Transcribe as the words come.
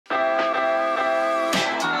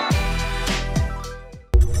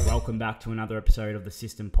welcome back to another episode of the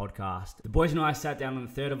System Podcast. The boys and I sat down on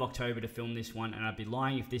the 3rd of October to film this one, and I'd be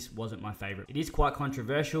lying if this wasn't my favourite. It is quite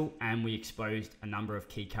controversial, and we exposed a number of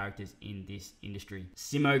key characters in this industry.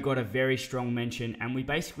 Simo got a very strong mention, and we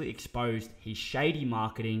basically exposed his shady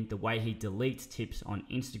marketing, the way he deletes tips on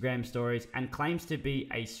Instagram stories, and claims to be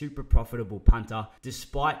a super profitable punter,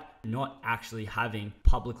 despite not actually having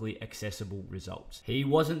publicly accessible results. He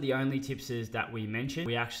wasn't the only tipsters that we mentioned.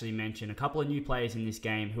 We actually mentioned a couple of new players in this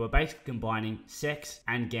game who are basically combining sex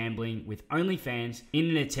and gambling with OnlyFans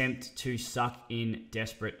in an attempt to suck in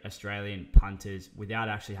desperate Australian punters without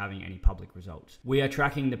actually having any public results. We are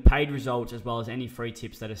tracking the paid results as well as any free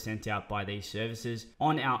tips that are sent out by these services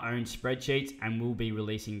on our own spreadsheets, and we'll be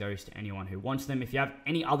releasing those to anyone who wants them. If you have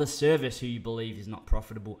any other service who you believe is not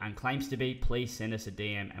profitable and claims to be, please send us a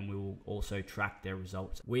DM and we will also track their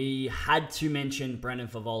results. We had to mention Brendan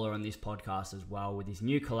Fevola on this podcast as well with his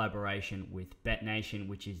new collaboration with Bet Nation,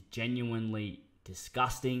 which is genuinely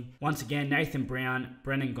disgusting. Once again, Nathan Brown,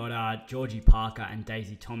 Brendan Goddard, Georgie Parker, and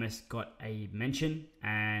Daisy Thomas got a mention,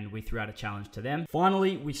 and we threw out a challenge to them.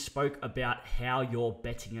 Finally, we spoke about how your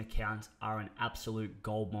betting accounts are an absolute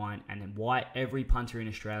goldmine and why every punter in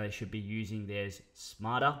Australia should be using theirs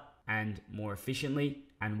smarter and more efficiently,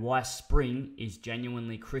 and why spring is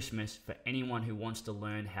genuinely Christmas for anyone who wants to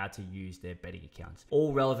learn how to use their betting accounts.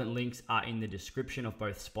 All relevant links are in the description of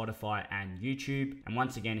both Spotify and YouTube. And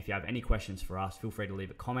once again, if you have any questions for us, feel free to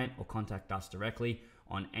leave a comment or contact us directly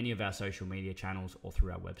on any of our social media channels or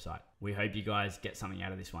through our website. We hope you guys get something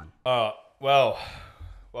out of this one. Well,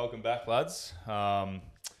 welcome back, lads.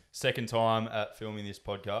 Second time at filming this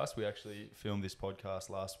podcast. We actually filmed this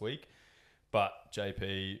podcast last week, but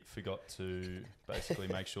JP forgot to basically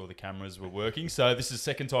make sure the cameras were working. So this is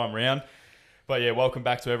second time round. But yeah, welcome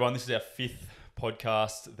back to everyone. This is our 5th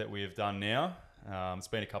podcast that we have done now. It's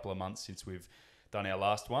been a couple of months since we've done our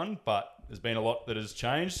last one, but there's been a lot that has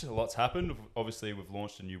changed. A lot's happened. Obviously, we've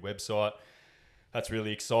launched a new website. That's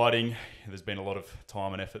really exciting. There's been a lot of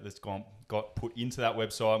time and effort that's got put into that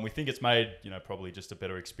website, and we think it's made, probably just a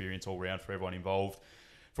better experience all round for everyone involved.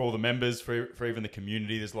 For all the members, for even the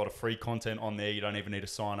community, there's a lot of free content on there. You don't even need to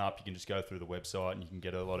sign up. You can just go through the website and you can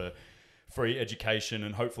get a lot of free education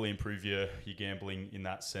and hopefully improve your gambling in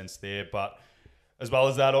that sense there. But as well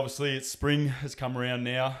as that, obviously, spring has come around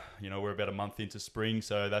now. We're about a month into spring,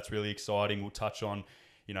 so that's really exciting. We'll touch on,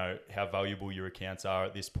 how valuable your accounts are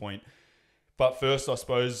at this point. But first, I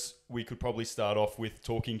suppose we could probably start off with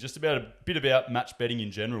talking just about a bit about match betting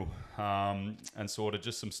in general, and sort of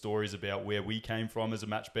just some stories about where we came from as a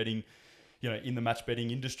match betting, in the match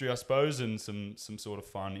betting industry, I suppose, and some sort of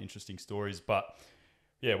fun, interesting stories. But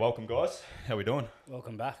yeah, welcome guys. How we doing?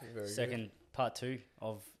 Welcome back. Second part 2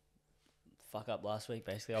 of fuck up last week.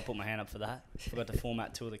 Basically, I'll put my hand up for that. Forgot to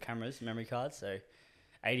format 2 of the cameras, memory cards. So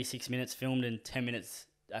 86 minutes filmed and 10 minutes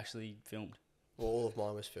actually filmed. Well, all of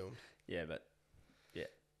mine was filmed. Yeah, but yeah.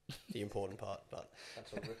 The important part, but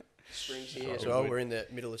that's all good. Spring's here as well. We're in the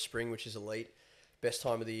middle of spring, which is elite. Best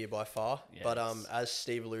time of the year by far. Yeah, but as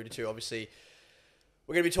Steve alluded to, obviously,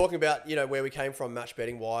 we're going to be talking about, where we came from match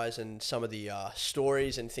betting wise and some of the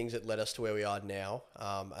stories and things that led us to where we are now.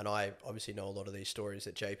 And I obviously know a lot of these stories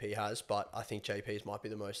that JP has, but I think JP's might be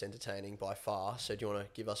the most entertaining by far. So do you want to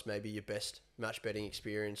give us maybe your best match betting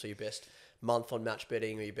experience or your best month on match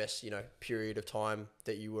betting or your best, period of time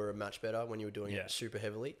that you were a match better when you were doing it super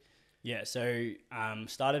heavily? Yeah, so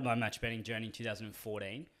started my match betting journey in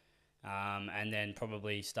 2014, and then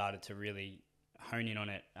probably started to really hone in on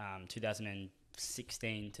it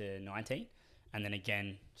 2016 to 19, and then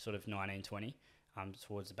again sort of 19, 20,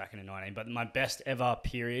 towards the back end of 19. But my best ever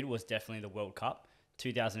period was definitely the World Cup,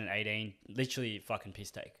 2018, literally fucking piss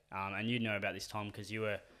take. And you know about this, Tom, because you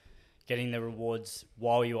were getting the rewards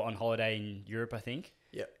while you were on holiday in Europe, I think.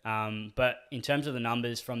 Yeah. But in terms of the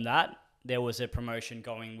numbers from that, there was a promotion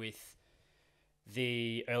going with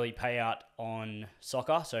the early payout on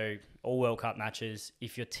soccer. So all World Cup matches,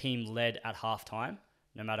 if your team led at halftime,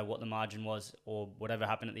 no matter what the margin was or whatever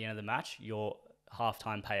happened at the end of the match, your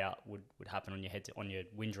halftime payout would happen on your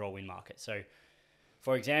win draw win market. So,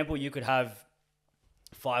 for example, you could have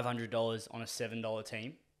 $500 on a $7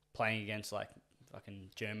 team playing against like fucking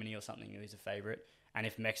Germany or something who's a favourite, and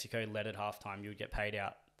if Mexico led at halftime, you would get paid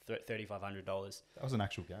out $3,500. That was an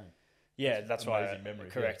actual game. Yeah, that's right. Memory.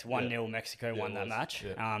 Correct. 1-0 Mexico won that match.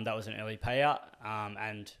 Yeah. That was an early payout.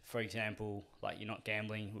 And for example, like you're not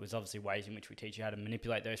gambling. It was obviously ways in which we teach you how to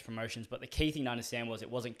manipulate those promotions. But the key thing to understand was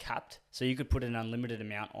it wasn't capped. So you could put an unlimited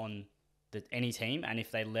amount on any team, and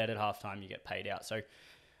if they led at halftime, you get paid out. So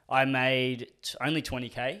I made only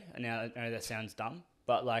 20K. Now I know that sounds dumb,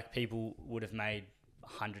 but like people would have made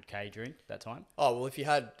 100K drink that time. Oh, well, if you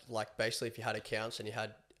had, like, basically if you had accounts and you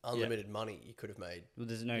had unlimited money, you could have made... Well,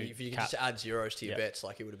 there's no If you could cap. just add zeros to your bets,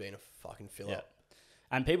 like, it would have been a fucking fill-up.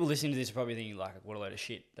 And people listening to this are probably thinking, like, what a load of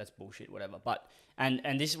shit. That's bullshit, whatever. But,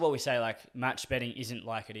 and this is what we say, like, match betting isn't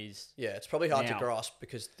like it is. Yeah, it's probably hard to now. grasp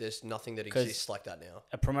because there's nothing that exists like that now.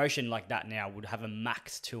 A promotion like that now would have a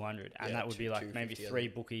max 200, and Yeah, that would be like maybe 250, 3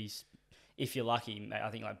 bookies. If you're lucky, I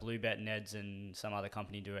think like Bluebet, Neds, and some other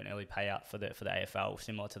company do an early payout for the AFL,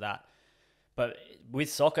 similar to that. But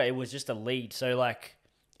with soccer, it was just a lead. So, like,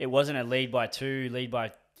 it wasn't a lead by 2, lead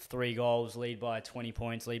by 3 goals, lead by 20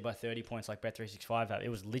 points, lead by 30 points like Bet365 have. It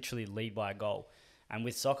was literally lead by a goal. And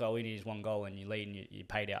with soccer, all you need is 1 goal and you lead and you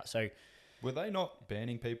paid out. So Were they not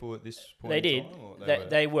banning people at this point? they did. In time,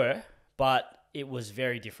 They were, but it was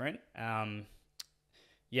very different.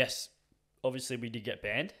 Yes, obviously we did get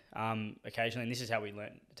banned occasionally, and this is how we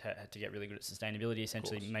learned to get really good at sustainability,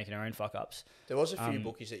 essentially making our own fuck-ups. There was a few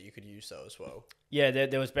bookies that you could use, though, as well. Yeah,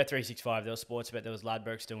 there was Bet365, there was Sportsbet, there was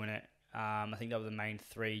Ladbrokes doing it. I think that were the main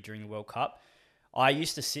 3 during the World Cup. I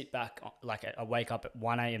used to sit back, like, I wake up at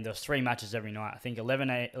 1 a.m. There was 3 matches every night. I think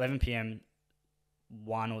 11 p.m.,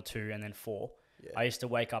 1 or 2, and then 4. Yeah. I used to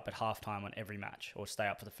wake up at halftime on every match, or stay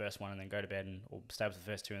up for the first one and then go to bed, or stay up for the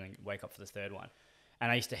first 2 and then wake up for the third one.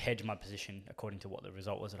 And I used to hedge my position according to what the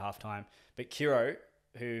result was at halftime. But Kiro,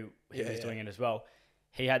 who was doing it as well,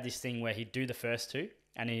 he had this thing where he'd do the first 2,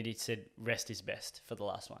 and he said rest is best for the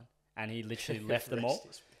last one. And he literally left them all.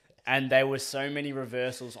 And there were so many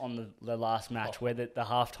reversals on the last match where the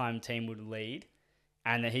halftime team would lead,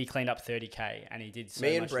 and then he cleaned up 30K, and he did so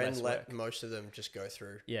much less work. Me and Bren let most of them just go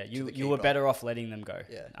through. Yeah, you were better off letting them go.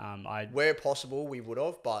 Yeah. Where possible, we would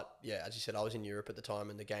have, but yeah, as you said, I was in Europe at the time,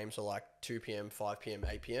 and the games were like 2 p.m., 5 p.m.,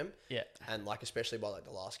 8 p.m. Yeah. And like, especially by like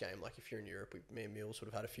the last game, like if you're in Europe, me and Mills would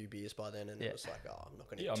have had a few beers by then, and it was like, oh, I'm not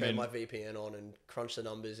going to turn my VPN on and crunch the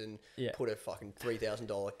numbers and put a fucking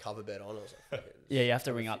 $3,000 cover bet on. I was like, yeah, you have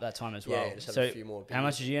to ring up that time as well. Yeah, just have a few more beers. How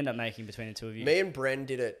much did you end up making between the two of you? Me and Bren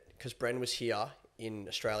did it because Bren was here in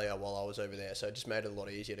Australia while I was over there, so it just made it a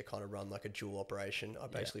lot easier to kind of run like a dual operation. I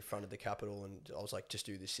basically fronted the capital, and I was like, just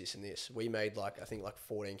do this and this. We made like, I think like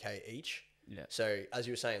 14K each. Yeah. So as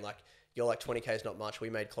you were saying, like, you're like 20K is not much.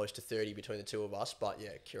 We made close to 30 between the two of us, but yeah,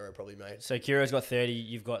 Kiro probably made. So Kiro's got 30,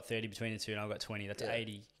 you've got 30 between the two, and I've got 20. That's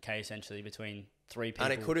 80K essentially between 3 people.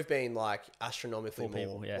 And it could have been like astronomically 4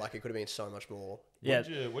 people, more. Like, it could have been so much more.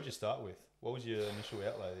 What'd you start with? What was your initial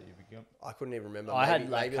outlay that you began? I couldn't even remember. I had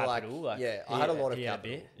like capital. I had a lot of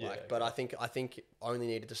capital. But I think I only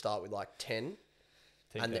needed to start with like 10,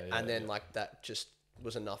 and then like that just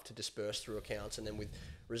was enough to disperse through accounts, and then with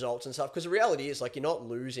results and stuff. Because the reality is, like, you're not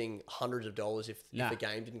losing hundreds of dollars if the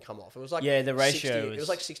game didn't come off. It was like the ratio. It was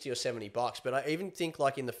like $60 or $70. But I even think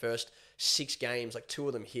like in the first 6 games, like 2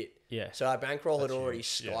 of them hit. Yeah. So our bankroll had already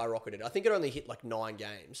skyrocketed. Yeah. I think it only hit like 9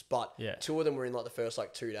 games, but 2 of them were in like the first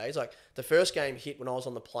like 2 days. Like the first game hit when I was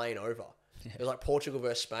on the plane over. Yeah. It was like Portugal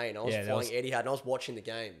versus Spain. I was flying Etihad and I was watching the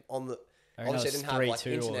game on the. Obviously, I didn't have like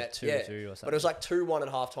internet. But it was like 2-1 at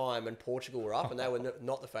half time, and Portugal were up, and they were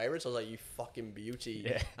not the favourites. I was like, "You fucking beauty!"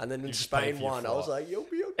 Yeah. And then when Spain won, I was like, "You'll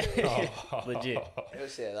be okay." Legit. It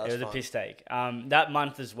was that was fun. A piss take. That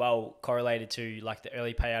month as well correlated to like the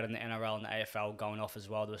early payout in the NRL and the AFL going off as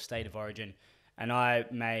well. There was State of Origin, and I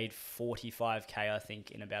made 45K, I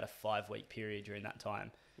think, in about a 5-week period during that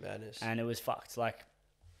time. Madness. And it was fucked.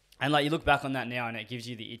 And like you look back on that now, and it gives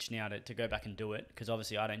you the itch now to go back and do it, because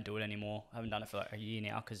obviously I don't do it anymore. I haven't done it for like a year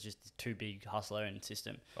now because just too big hustler and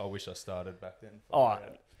system. I wish I started back then.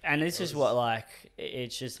 And this is what, like,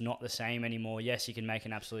 it's just not the same anymore. Yes, you can make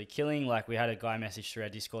an absolute killing. Like, we had a guy message through our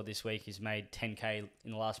Discord this week. He's made 10K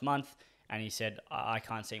in the last month, and he said, I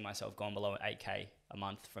can't see myself going below 8K a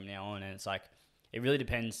month from now on. And it's like, it really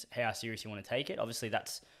depends how serious you want to take it. Obviously,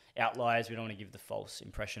 that's outliers. We don't want to give the false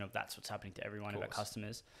impression of that's what's happening to every one of our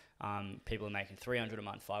customers. People are making 300 a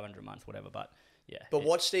month, 500 a month, whatever. But yeah. But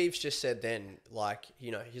what Steve's just said then, like,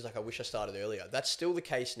 you know, he's like, I wish I started earlier. That's still the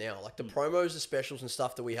case now. Like the promos, the specials and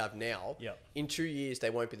stuff that we have now, in 2 years,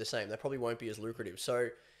 they won't be the same. They probably won't be as lucrative. So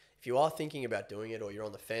if you are thinking about doing it, or you're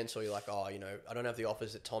on the fence, or you're like, oh, you know, I don't have the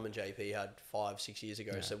offers that Tom and JP had 5-6 years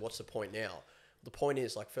ago. So what's the point now? The point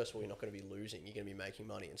is, like, first of all, you're not going to be losing. You're going to be making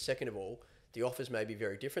money. And second of all, the offers may be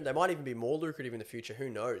very different. They might even be more lucrative in the future. Who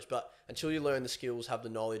knows? But until you learn the skills, have the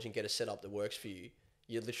knowledge, and get a setup that works for you,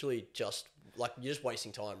 you're literally just you're just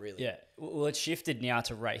wasting time, really. Yeah. Well, it's shifted now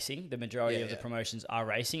to racing. The majority of the promotions are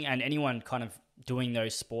racing, and anyone kind of doing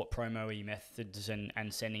those sport promo-y methods and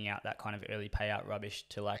sending out that kind of early payout rubbish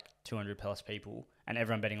to like 200 plus people, and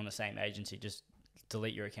everyone betting on the same agency, just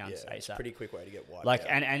delete your accounts It's a ASAP. pretty quick way to get wiped Like,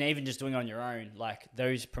 out. and even just doing it on your own, like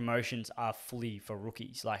those promotions are fully for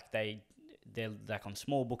rookies. Like they're like on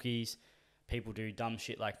small bookies. People do dumb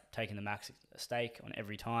shit like taking the max stake on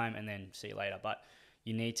every time and then see you later. But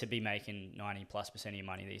you need to be making 90+% of your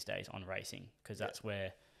money these days on racing, because that's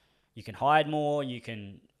where you can hide more. You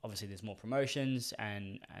can, obviously there's more promotions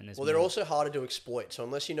and there's Well, they're also harder to exploit. So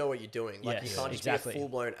unless you know what you're doing, like you can't just exactly. be a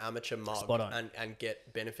full-blown amateur mug and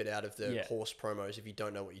get benefit out of the horse promos if you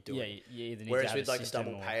don't know what you're doing. Yeah, you either need Whereas to have with a like a system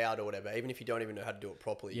double payout or whatever, even if you don't even know how to do it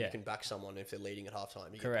properly, you can back someone if they're leading at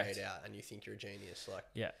halftime. You get paid out and you think you're a genius. Like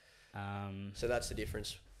so that's the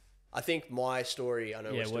difference. I think my story, I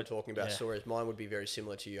know we're still talking about stories, mine would be very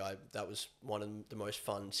similar to you. That was one of the most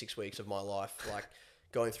fun 6 weeks of my life, like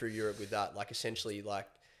going through Europe with that. Like essentially, like,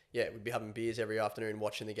 we'd be having beers every afternoon,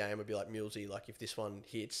 watching the game. I'd be like, Mulesy, like if this one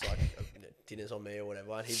hits, like dinner's on me or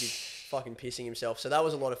whatever. And he'd be fucking pissing himself. So that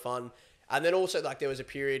was a lot of fun. And then also, like, there was a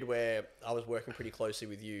period where I was working pretty closely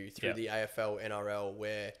with you through the AFL, NRL,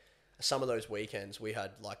 where some of those weekends we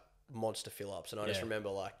had like monster fill-ups. And I just remember,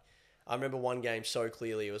 like, I remember one game so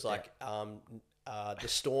clearly. It was like the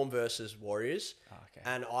Storm versus Warriors,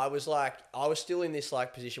 and I was still in this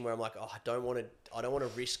like position where I'm like, I don't want to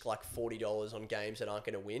risk like $40 on games that aren't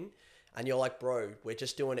going to win. And you're like, bro, we're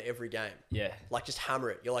just doing it every game. Yeah, like just hammer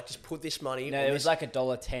it. You're like, just put this money. No, it was like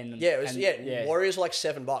 $1.10. Yeah, it was. Warriors were like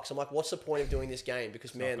 $7. I'm like, what's the point of doing this game? Because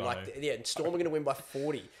Storm are going to win by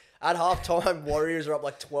 40. At halftime, Warriors are up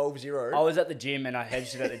like 12-0. I was at the gym and I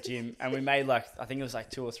hedged it at the gym, and we made like, I think it was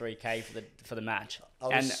like 2 or 3K for the match.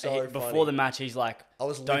 Before the match, he's like,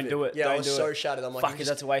 "Don't do it." Yeah, don't I was do so it. shattered. I'm like, "Fuck it,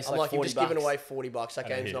 that's a waste of like $40." You're just giving away $40. That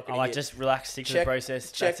game's not going to hit. I'm like, just relax, stick to the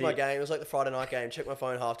process. Check my game. It was like the Friday night game. Check my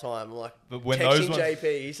phone halftime. I'm like, but when texting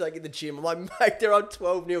JP. He's like in the gym. I'm like, mate, they're on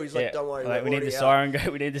 12-0. He's like, don't worry. Like, we need the siren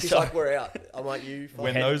go. We need the siren. He's like, we're out. I'm like, you.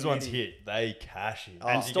 When those ones hit, they cash in.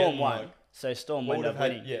 And Storm won. So Storm ended up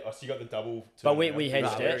winning. Yeah, so you got the double. But we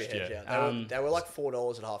hedged it. They were like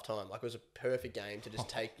 $4 at halftime. Like, it was a perfect game to just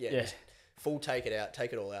take. Just full take it out,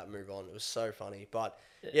 take it all out, and move on. It was so funny. But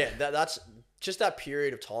that's just that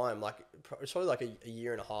period of time. Like, it's probably like a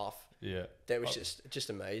year and a half. Yeah, that was just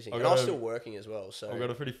amazing. And I was still working as well. So I've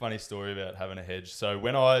got a pretty funny story about having a hedge. So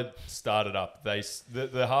when I started up, the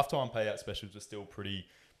halftime payout specials were still pretty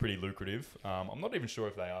lucrative. I'm not even sure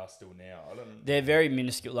if they are still now. They're very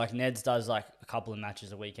minuscule. Like Ned's does like a couple of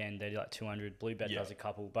matches a weekend. They do like 200. Bluebet does a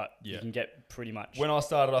couple, but you can get pretty much. When I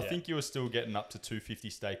started, I think you were still getting up to 250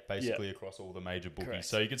 stake basically across all the major bookies. Correct.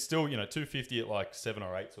 So you could still, 250 at like 7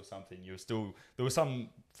 or 8 or something. You were still, there was some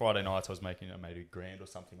Friday nights I was making maybe $1,000 or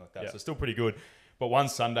something like that. So still pretty good. But one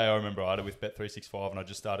Sunday I remember I had it with Bet365 and I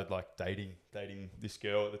just started like dating this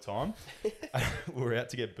girl at the time. We were out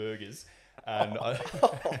to get burgers. And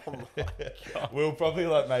we were probably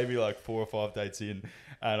like maybe like 4 or 5 dates in,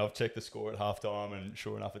 and I've checked the score at halftime, and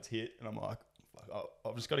sure enough, it's hit. And I'm like,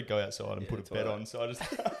 I've just got to go outside and put a bet on. So I just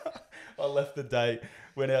I left the date,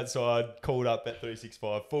 went outside, called up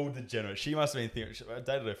Bet365, full degenerate. She must have been thinking. I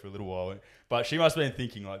dated her for a little while, but she must have been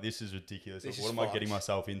thinking like, this is ridiculous. Like, what am I getting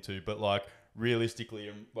myself into? But like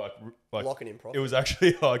realistically, like locking in profit. It was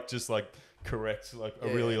actually like just like. Correct, like a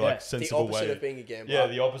really like sensible way. The opposite of being a gambler. Yeah,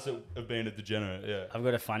 the opposite of being a degenerate. Yeah, I've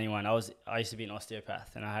got a funny one. I used to be an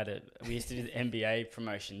osteopath, and we used to do the NBA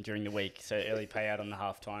promotion during the week, so early payout on the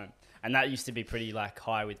halftime, and that used to be pretty like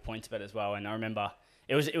high with Sportsbet as well. And I remember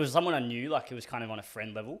it was someone I knew, like it was kind of on a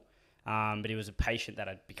friend level, but he was a patient that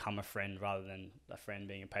had become a friend rather than a friend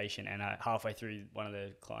being a patient. And halfway through one of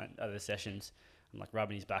the sessions, I'm like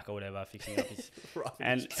rubbing his back or whatever, fixing up his...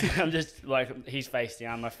 and I'm just like, he's face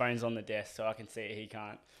down, my phone's on the desk so I can see it, he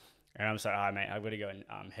can't. And I'm just like, mate, I've got to go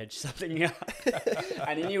and hedge something out.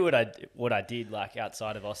 And he knew what I did, like,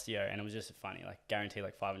 outside of osteo, and it was just funny, like, guarantee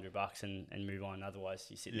like $500 and move on. Otherwise,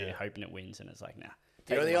 you sit there hoping it wins, and it's like, nah.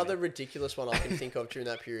 The only other ridiculous one I can think of during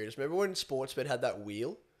that period is, remember when Sportsbet had that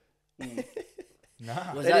wheel?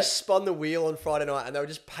 Nah. They just spun the wheel on Friday night and they would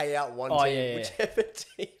just pay out one team, whichever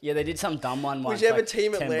team. Yeah, they did some dumb one once. Whichever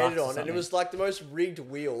team it landed on, and it was like the most rigged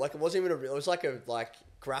wheel. Like, it wasn't even it was like a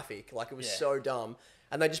graphic. Like, it was so dumb.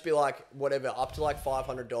 And they'd just be like, whatever, up to like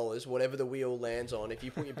 $500, whatever the wheel lands on. If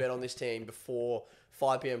you put your bet on this team before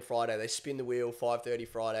 5 p.m. Friday, they spin the wheel 5:30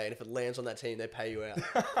 Friday, and if it lands on that team, they pay you out.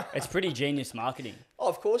 It's pretty genius marketing. Oh,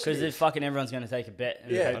 of course. Because fucking everyone's going to take a bet.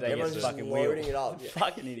 And everyone's just loading it up.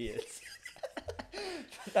 Fucking idiots.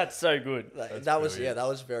 That's so good. That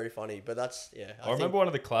was very funny. But that's I remember one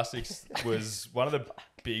of the classics was one of the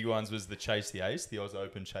big ones was the Chase the Ace, the Oz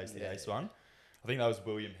Open Chase the Ace one. I think that was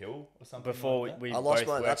William Hill or something. Before like we I lost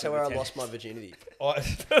my. That's how I lost my virginity.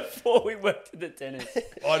 Before we worked at the tennis.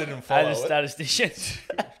 I didn't follow as a statistician.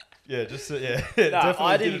 Yeah, No, definitely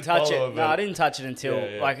I didn't touch follow it. No, I didn't touch it until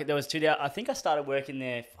Yeah. there was 2 days. I think I started working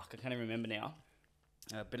there. Fuck, I can't even remember now.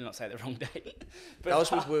 Better not say the wrong date. But That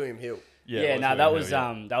was with William Hill. Yeah, no, that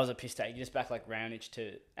was a piss take. You just back like roundage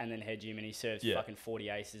to and then hedge him, and he serves fucking 40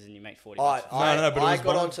 aces, and you make 40 bucks. I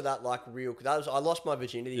got onto that like real. I lost my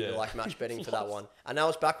virginity to like match betting for that one, and that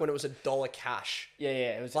was back when it was $1 cash. Yeah,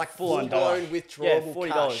 it was like full on blown withdrawable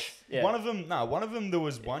 $40. cash. Yeah. One of them, there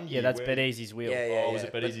was one year. Yeah, that's Bet-Easy's wheel. Yeah. Was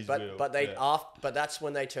it Bet-Easy's wheel? But that's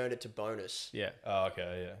when they turned it to bonus. Yeah. Oh,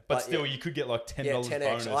 okay, yeah. But still, you could get like $10 10x.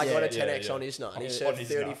 bonus. I got a 10x on Isna, and he served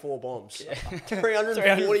Isna. 34 bombs.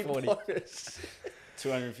 340 bonus.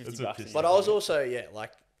 250 bucks. But I was also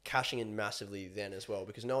like cashing in massively then as well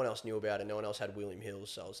because no one else knew about it. No one else had William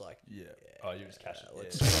Hills, so I was like, Oh, you just cashing.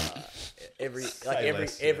 Every player, every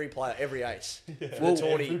ace. Every player, every ace.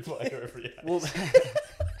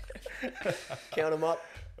 Count them up.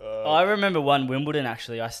 I remember one Wimbledon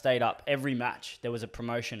actually. I stayed up every match. There was a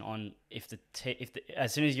promotion on if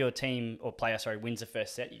as soon as your team or player wins the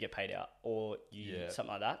first set, you get paid out or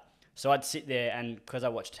something like that. So I'd sit there and because I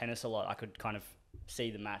watched tennis a lot, I could kind of see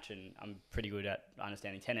the match and I'm pretty good at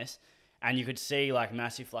understanding tennis. And you could see like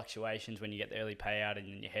massive fluctuations when you get the early payout and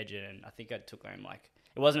then you hedge it. And I think I took home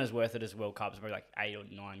it wasn't as worth it as World Cup. It was probably like 8 or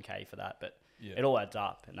 9K for that, but it all adds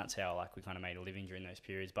up. And that's how we kind of made a living during those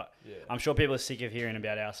periods. But I'm sure people are sick of hearing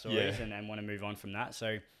about our stories and want to move on from that.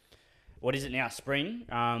 So what is it now? Spring.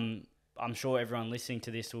 I'm sure everyone listening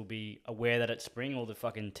to this will be aware that it's spring. All the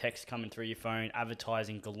fucking text coming through your phone,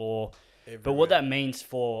 advertising galore. Everywhere. But what that means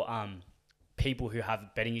for people who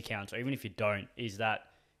have betting accounts, or even if you don't, is that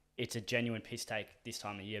it's a genuine piss take this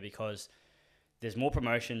time of year because there's more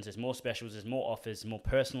promotions, there's more specials, there's more offers, more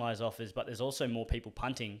personalized offers, but there's also more people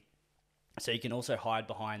punting. So you can also hide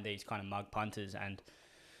behind these kind of mug punters. And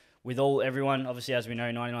with everyone, obviously, as we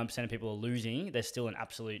know, 99% of people are losing. There's still an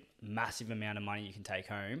absolute massive amount of money you can take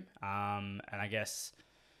home. And I guess,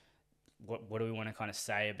 what do we want to kind of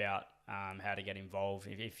say about how to get involved?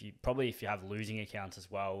 If you have losing accounts as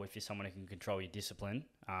well, if you're someone who can control your discipline.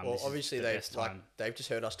 Well, obviously they've just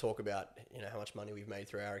heard us talk about how much money we've made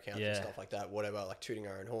through our accounts and stuff like that. Whatever, like tooting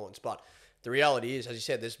our own horns, but. The reality is, as you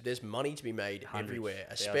said, there's money to be made everywhere,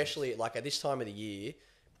 especially like at this time of the year.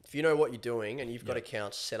 If you know what you're doing and you've got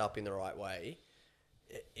accounts set up in the right way,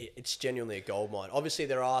 it's genuinely a goldmine. Obviously,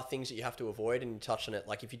 there are things that you have to avoid, and you touched on it.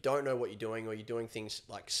 Like if you don't know what you're doing or you're doing things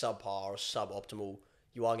like subpar or suboptimal,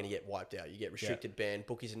 you are going to get wiped out. You get restricted, banned.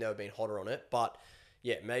 Bookies have never been hotter on it, but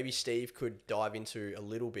maybe Steve could dive into a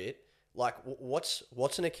little bit. Like what's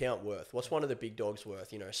an account worth? What's one of the big dogs worth?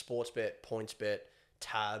 Sportsbet, PointsBet,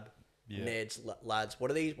 Tab. Neds, lads,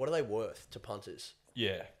 what are they worth to punters?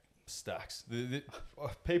 Yeah, stacks.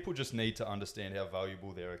 People just need to understand how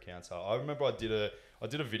valuable their accounts are. I remember I did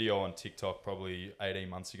a video on TikTok probably 18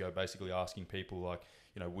 months ago, basically asking people like,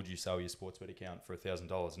 would you sell your Sportsbet account for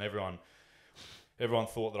 $1,000? And everyone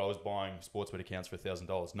thought that I was buying Sportsbet accounts for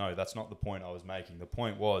 $1,000. No, that's not the point I was making. The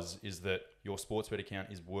point is that your Sportsbet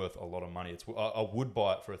account is worth a lot of money. I would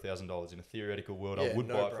buy it for $1,000 in a theoretical world. I would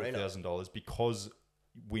buy it for $1,000 because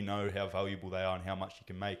we know how valuable they are and how much you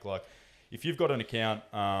can make. Like if you've got an account,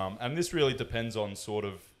 and this really depends on sort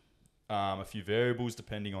of a few variables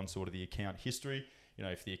depending on sort of the account history.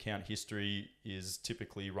 If the account history is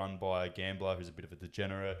typically run by a gambler who's a bit of a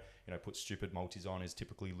degenerate, puts stupid multis on, is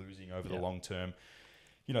typically losing over the long term,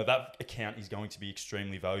 that account is going to be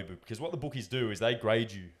extremely valuable because what the bookies do is they grade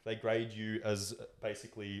you. They grade you as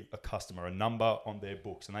basically a customer, a number on their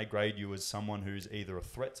books, and they grade you as someone who's either a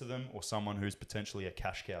threat to them or someone who's potentially a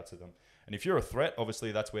cash cow to them. And if you're a threat,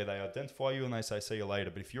 obviously that's where they identify you and they say, see you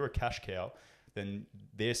later. But if you're a cash cow, then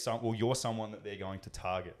you're someone that they're going to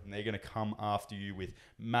target and they're going to come after you with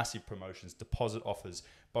massive promotions, deposit offers,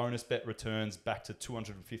 bonus bet returns back to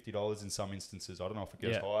 $250 in some instances. I don't know if it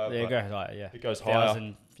goes higher. Yeah, it goes higher. Yeah, it goes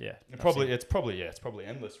higher. It's probably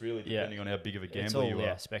endless, really, depending on how big of a gambler you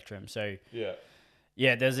are. Spectrum. So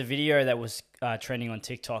there's a video that was trending on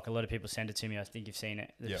TikTok. A lot of people sent it to me. I think you've seen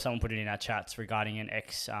it. Someone put it in our chats regarding an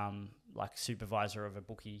ex supervisor of a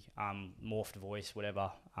bookie, morphed voice,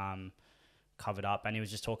 whatever. Covered up, and he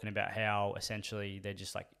was just talking about how essentially they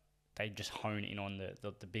just hone in on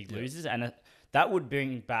the big losers, and that would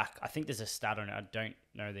bring back, I think there's a stat on it, I don't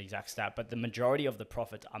know the exact stat, but the majority of the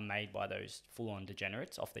profits are made by those full-on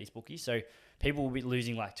degenerates off these bookies. So people will be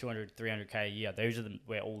losing like 200, 300k a year. Those are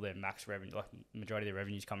where all their max revenue, like majority of their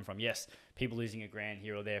revenues coming from. Yes, people losing $1,000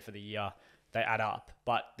 here or there for the year, they add up,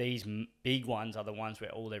 but these big ones are the ones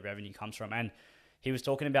where all their revenue comes from. And he was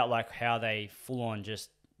talking about like how they full-on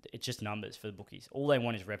it's just numbers for the bookies. All they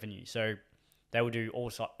want is revenue. So they will do all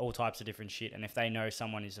types of different shit. And if they know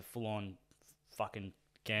someone is a full-on fucking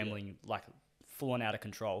gambling like full on out of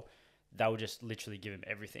control, they'll just literally give him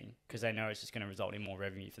everything because they know it's just going to result in more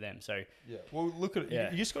revenue for them. So yeah, well, look at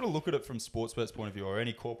it. You just got to look at it from Sportsbet's point of view or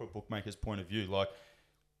any corporate bookmaker's point of view. Like,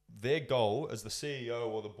 their goal as the CEO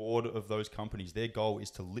or the board of those companies, their goal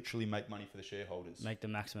is to literally make money for the shareholders. Make the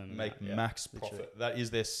maximum. Make max profit. Literally. That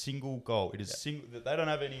is their single goal. It is single. They don't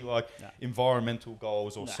have any environmental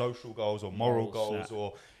goals or social goals or moral goals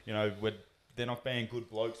or, they're not being good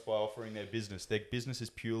blokes by offering their business. Their business is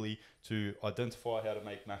purely to identify how to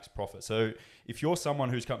make max profit. So if you're someone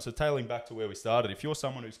who's come, so tailing back to where we started, if you're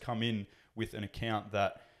someone who's come in with an account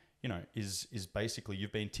that, is basically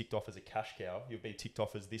you've been ticked off as a cash cow, you've been ticked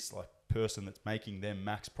off as this like person that's making them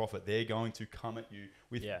max profit, they're going to come at you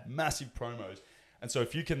with massive promos. And so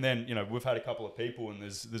if you can then, we've had a couple of people, and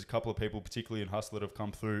there's a couple of people, particularly in Hussla, that have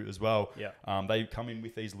come through as well. Yeah. They come in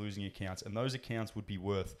with these losing accounts, and those accounts would be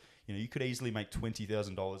worth, you could easily make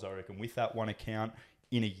 $20,000, I reckon, with that one account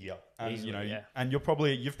in a year. And, easily, and you've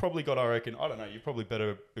probably got, I reckon, I don't know, you're probably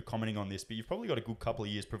better at commenting on this, but you've probably got a good couple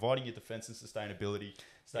of years, providing your defense and sustainability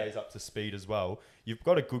stays up to speed as well. You've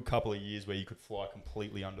got a good couple of years where you could fly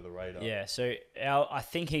completely under the radar. Yeah, so I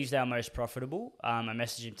think he's our most profitable. I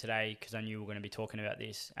messaged him today because I knew we were going to be talking about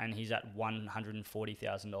this, and he's at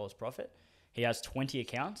 $140,000 profit. He has 20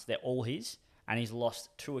 accounts. They're all his, and he's lost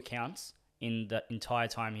 2 accounts in the entire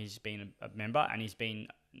time he's been a member, and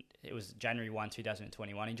it was January 1,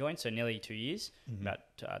 2021 he joined, so nearly 2 years, about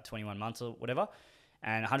 21 months or whatever,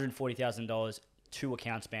 and $140,000, 2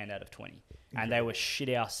 accounts banned out of 20. And they were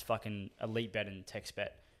shit-house fucking elite bet and TextBet,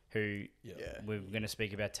 who we're going to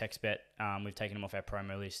speak about TextBet. We've taken them off our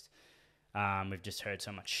promo list. We've just heard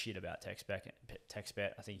so much shit about TextBet.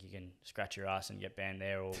 I think you can scratch your ass and get banned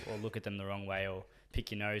there, or look at them the wrong way, or pick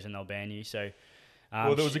your nose and they'll ban you. So,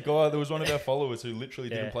 there was one of our followers who literally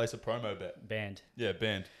didn't place a promo bet. Banned. Yeah,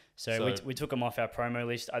 banned. So we took them off our promo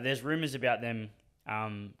list. There's rumours about them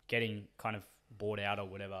getting kind of bought out or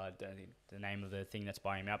whatever. I don't think the name of the thing that's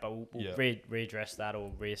buying them out, but we'll readdress that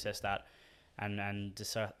or reassess that and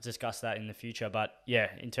discuss that in the future. But yeah,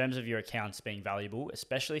 in terms of your accounts being valuable,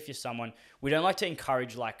 especially if you're someone, we don't like to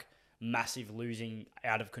encourage like massive losing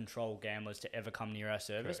out of control gamblers to ever come near our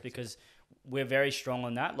service. Correct. Because we're very strong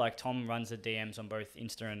on that. Like Tom runs the DMs on both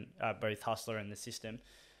Insta and both Hussla and the system.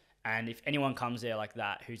 And if anyone comes there like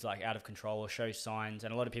that, who's like out of control or shows signs,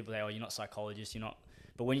 and a lot of people say, oh, you're not psychologists, you're not.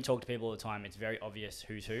 But when you talk to people all the time, it's very obvious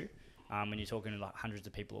who's who. When you're talking to like hundreds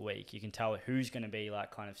of people a week, you can tell who's going to be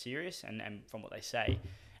like kind of serious and from what they say.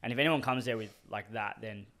 And if anyone comes there with like that,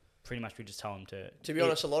 then pretty much we just tell them to... To be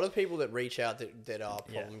honest, a lot of people that reach out that are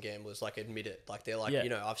problem gamblers, like admit it. Like they're like,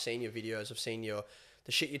 I've seen your videos, I've seen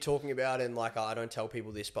the shit you're talking about, and like, I don't tell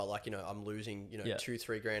people this, but like, I'm losing,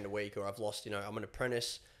 2-3 grand a week, or I've lost, I'm an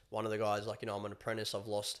apprentice. One of the guys, like, I'm an apprentice. I've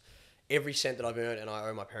lost every cent that I've earned, and I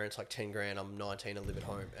owe my parents like 10 grand. I'm 19 and live at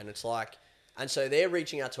home. And it's like, and so they're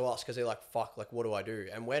reaching out to us because they're like, fuck, like, what do I do?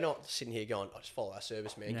 And we're not sitting here going, just follow our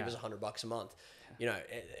service, man. Give us $100 a month,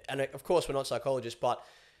 and of course we're not psychologists, but,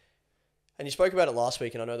 and you spoke about it last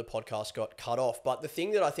week, and I know the podcast got cut off, but the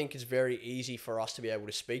thing that I think is very easy for us to be able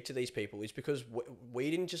to speak to these people is because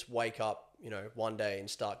we didn't just wake up, one day and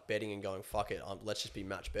start betting and going, fuck it, let's just be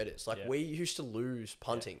match bettors. Like we used to lose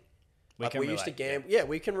punting. We used to gamble. Yeah,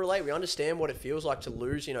 we can relate. We understand what it feels like to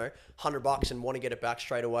lose, $100 and want to get it back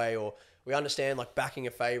straight away. Or we understand like backing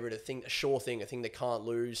a favorite, a sure thing, a thing that can't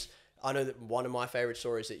lose. I know that one of my favorite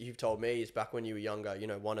stories that you've told me is back when you were younger.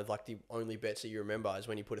 One of like the only bets that you remember is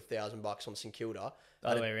when you put $1,000 on St Kilda. The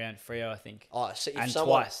other way around, Freo, I think. Oh, so and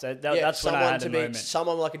twice. That's when I had the moment.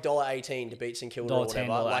 Someone like $1.18 to beat St Kilda or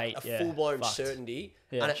whatever, like a full-blown certainty.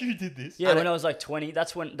 Yeah. And you did this. Yeah, when I was like 20,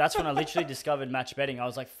 that's when I literally discovered match betting. I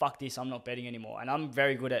was like, fuck this, I'm not betting anymore. And I'm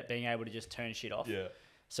very good at being able to just turn shit off. Yeah.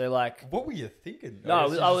 So like, what were you thinking?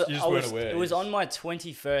 No, it was on my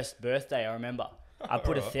 21st birthday. I remember I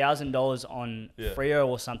put $1,000 on Freo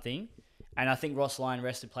or something, and I think Ross Lyon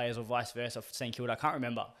rested players or vice versa for St Kilda. I can't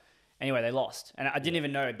remember. Anyway, they lost, and I didn't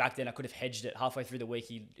even know back then. I could have hedged it halfway through the week.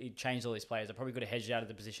 He changed all his players. I probably could have hedged out of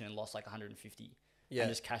the position and lost like 150. And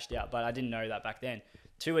just cashed out. But I didn't know that back then.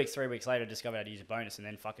 2 weeks, 3 weeks later, I discovered how to use a bonus, and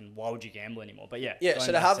then fucking why would you gamble anymore? But yeah.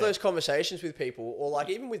 So to have those conversations with people, or like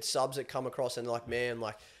even with subs that come across and like, man,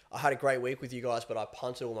 like I had a great week with you guys, but I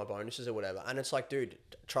punted all my bonuses or whatever. And it's like, dude,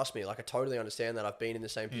 trust me, like I totally understand that. I've been in the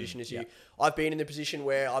same position as you. I've been in the position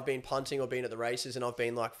where I've been punting or been at the races, and I've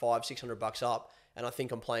been like $500-600 up, and I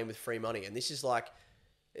think I'm playing with free money. And this is why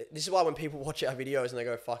when people watch our videos and they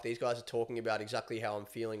go, fuck, these guys are talking about exactly how I'm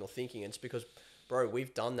feeling or thinking. And it's because, bro,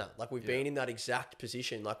 we've done that. Like we've been in that exact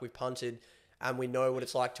position. Like we've punted, and we know what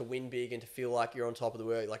it's like to win big and to feel like you're on top of the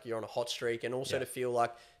world, like you're on a hot streak, and also to feel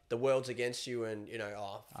like the world's against you, and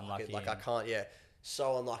Unlucky, I can't,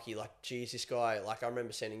 so unlucky. Like, geez, this guy, like, I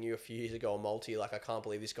remember sending you a few years ago a multi, like, I can't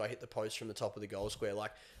believe this guy hit the post from the top of the goal square.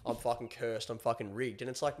 Like, I'm fucking cursed. I'm fucking rigged. And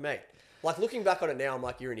it's like, mate, like, looking back on it now, I'm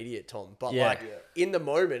like, you're an idiot, Tom. But in the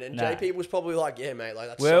moment, and JP was probably like, yeah, mate, like,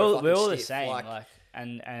 that's we're all the same. Like,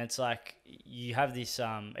 and it's like, you have this,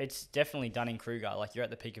 it's definitely Dunning-Kruger. Like, you're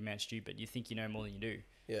at the peak of Mount Stupid. You think you know more than you do.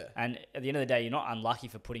 Yeah. And at the end of the day, you're not unlucky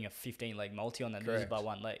for putting a 15-leg multi on that loses by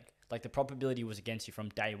one leg. Like, the probability was against you from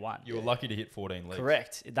day one. You were lucky to hit 14 legs.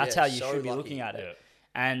 Correct. That's how you should be lucky. looking at it. Yeah.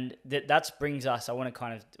 And that brings us, I want to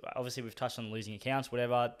kind of, obviously we've touched on losing accounts,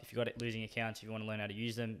 whatever. If you've got losing accounts, if you want to learn how to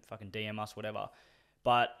use them, fucking DM us, whatever.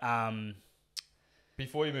 But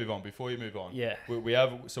before you move on, yeah,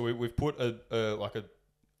 we've put a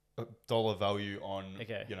dollar value on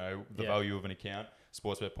the value of an account.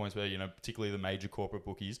 Sportsbet, PointsBet, particularly the major corporate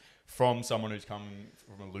bookies, from someone who's coming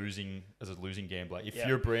from a losing gambler. If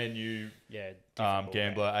you're a brand new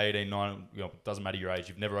gambler, 18, 9, doesn't matter your age,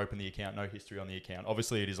 you've never opened the account, no history on the account.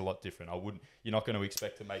 Obviously, it is a lot different. You're not going to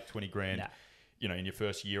expect to make 20 grand, in your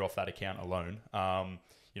first year off that account alone.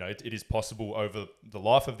 It is possible over the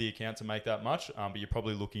life of the account to make that much, but you're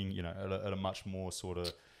probably looking, at a much more sort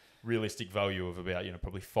of realistic value of about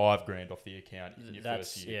probably $5,000 off the account in your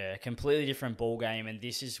first year. Yeah, completely different ball game, and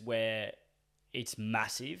this is where it's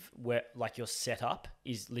massive. Where like your setup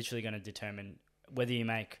is literally going to determine whether you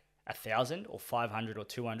make 1,000 or 500 or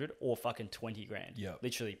 200 or fucking 20 grand. Yeah,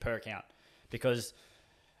 literally per account, because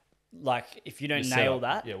like if you don't nail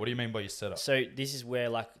that, what do you mean by your setup? So this is where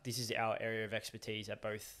this is our area of expertise at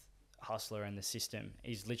both Hussla and the system.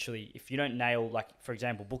 Is literally if you don't nail, like for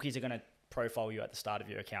example, bookies are going to profile you at the start of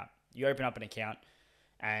your account. You open up an account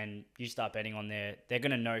and you start betting on there. They're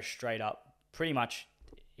going to know straight up pretty much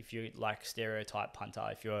if you're like stereotype punter,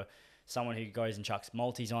 if you're someone who goes and chucks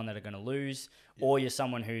multis on that are going to lose, or you're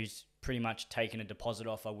someone who's pretty much taking a deposit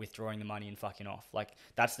offer, withdrawing the money and fucking off. Like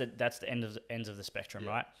that's the ends of the spectrum,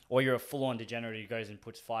 right? Or you're a full-on degenerate who goes and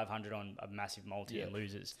puts 500 on a massive multi and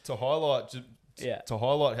loses. To highlight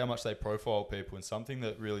how much they profile people, and something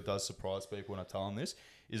that really does surprise people when I tell them this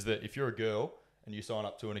is that if you're a girl and you sign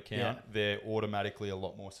up to an account, they're automatically a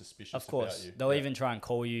lot more suspicious of course. about you. They'll even try and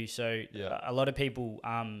call you. So a lot of people,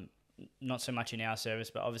 not so much in our service,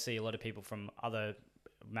 but obviously a lot of people from other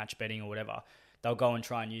match betting or whatever, they'll go and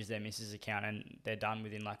try and use their missus account and they're done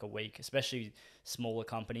within like a week, especially smaller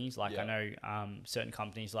companies. Like I know certain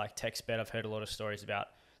companies like TextBet, I've heard a lot of stories about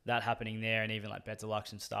that happening there, and even like Bet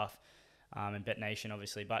Deluxe and stuff, and Bet Nation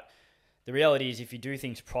obviously. But the reality is if you do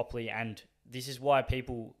things properly, and this is why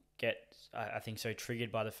people get, I think, so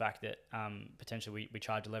triggered by the fact that potentially we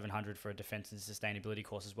charge $1,100 for a defense and sustainability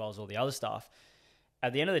course as well as all the other stuff.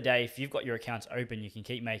 At the end of the day, if you've got your accounts open, you can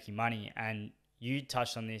keep making money. And you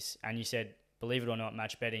touched on this and you said, believe it or not,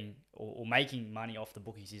 match betting or making money off the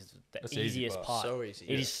bookies is the easiest part. So easy.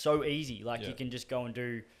 It is so easy. Like you can just go and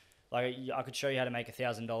do, like I could show you how to make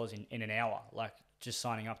 $1,000 in an hour, like just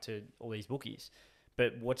signing up to all these bookies.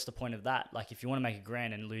 But what's the point of that? Like if you want to make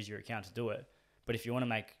 $1,000 and lose your account to do it, but if you want to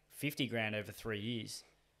make 50 grand over 3 years,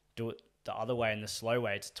 do it the other way and the slow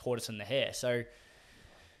way. It's tortoise and the hare. So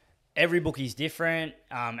every bookie's different.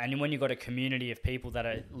 And when you've got a community of people that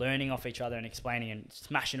are learning off each other and explaining and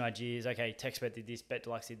smashing ideas, okay, TextBet did this, Bet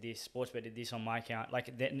Deluxe did this, Sportsbet did this on my account.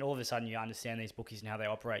 Like then all of a sudden you understand these bookies and how they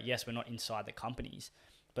operate. Yes, we're not inside the companies,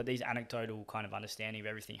 but these anecdotal kind of understanding of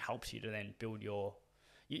everything helps you to then build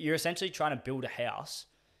you're essentially trying to build a house,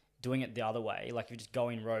 doing it the other way. Like you're just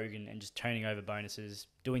going rogue and just turning over bonuses,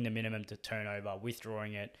 doing the minimum to turnover,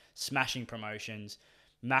 withdrawing it, smashing promotions,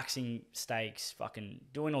 maxing stakes, fucking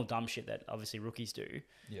doing all dumb shit that obviously rookies do.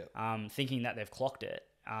 Yeah. Thinking that they've clocked it,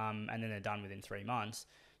 and then they're done within 3 months.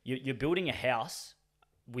 You're building a house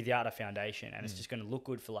without a foundation, and it's just going to look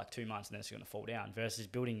good for like 2 months and then it's going to fall down, versus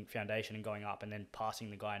building foundation and going up and then passing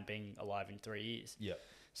the guy and being alive in 3 years. Yeah.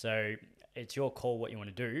 So it's your call what you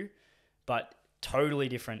want to do, but totally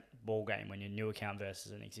different ball game when you're a new account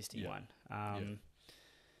versus an existing one.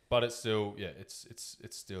 But it's still, it's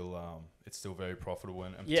still very profitable,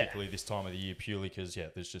 and particularly this time of the year, purely because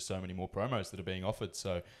there's just so many more promos that are being offered.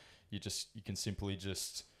 So you can simply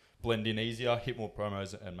just blend in easier, hit more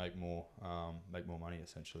promos, and make more money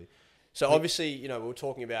essentially. So obviously, we were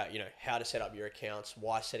talking about how to set up your accounts,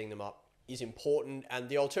 why setting them up is important, and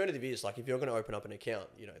the alternative is like if you're going to open up an account,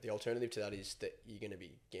 the alternative to that is that you're going to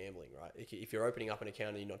be gambling, right? If you're opening up an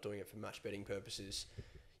account and you're not doing it for match betting purposes,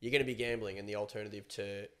 you're going to be gambling, and the alternative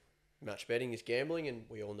to match betting is gambling, and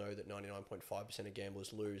we all know that 99.5% of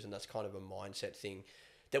gamblers lose, and that's kind of a mindset thing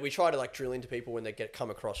that we try to like drill into people when they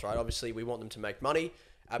come across, right? Obviously, we want them to make money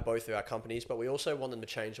at both of our companies, but we also want them to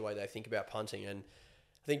change the way they think about punting. And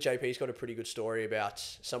I think JP's got a pretty good story about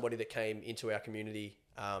somebody that came into our community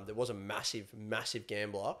that was a massive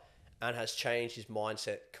gambler and has changed his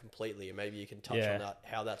mindset completely. And maybe you can touch on that,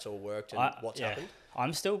 how that's all worked and what's happened.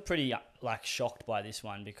 I'm still pretty like shocked by this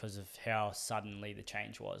one because of how suddenly the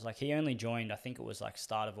change was. Like he only joined, I think it was like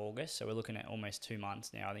start of August. So we're looking at almost 2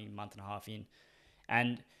 months now, I think a month and a half in.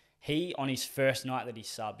 And he, on his first night that he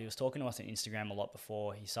subbed, he was talking to us on Instagram a lot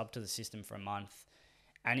before. He subbed to the system for a month.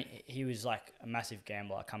 And he was like a massive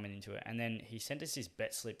gambler coming into it. And then he sent us his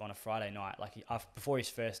bet slip on a Friday night, like before his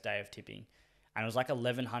first day of tipping. And it was like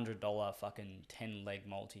 $1,100 fucking 10-leg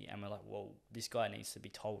multi. And we're like, well, this guy needs to be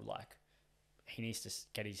told, like, he needs to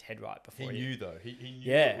get his head right before he knew though. He knew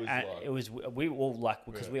yeah, it was we all like,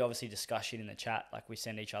 because we obviously discuss shit in the chat. Like we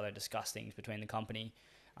send each other, discuss things between the company.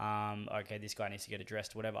 Okay, this guy needs to get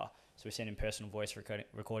addressed, whatever. So we send him personal voice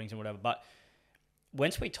recordings and whatever. But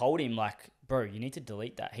once we told him, like, bro, you need to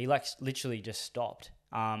delete that, he like literally just stopped.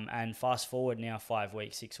 And fast forward now 5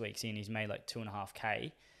 weeks, 6 weeks in, he's made like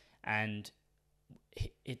 2.5K, and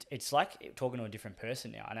it's like talking to a different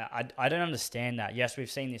person now. And I don't understand that. Yes, we've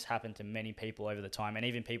seen this happen to many people over the time, and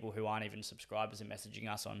even people who aren't even subscribers are messaging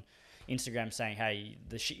us on Instagram saying, hey,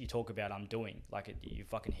 the shit you talk about, I'm doing. Like, you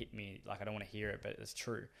fucking hit me. Like, I don't want to hear it, but it's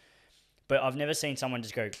true. But I've never seen someone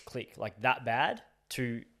just go click like that bad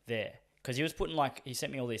to there. Because he was putting like, he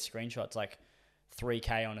sent me all these screenshots, like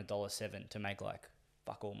 3K on $1.07 to make like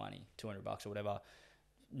fuck all money, $200 or whatever.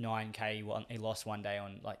 9K he lost one day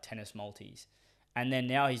on like tennis multis. And then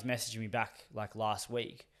now he's messaging me back like last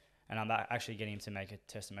week, and I'm actually getting him to make a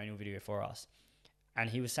testimonial video for us. And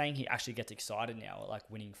he was saying he actually gets excited now at like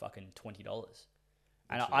winning fucking $20.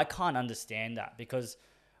 And I can't understand that, because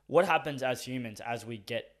what happens as humans as we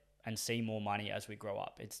get and see more money as we grow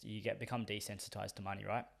up, you become desensitized to money,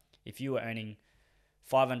 right? If you were earning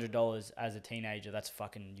 $500 as a teenager, that's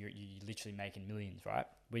fucking, you're literally making millions, right?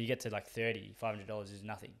 When you get to like 30, $500 is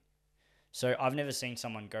nothing. So I've never seen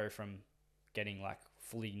someone go from getting like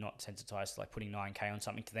fully not sensitized to like putting 9K on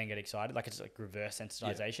something to then get excited. Like, it's like reverse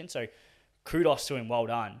sensitization. Yeah. So kudos to him, well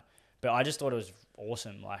done. But I just thought it was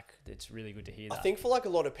awesome. Like, it's really good to hear that. I think for like a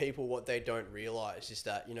lot of people, what they don't realize is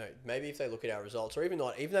that, you know, maybe if they look at our results, or even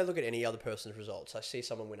they look at any other person's results, I see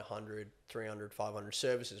someone win 100, 300, 500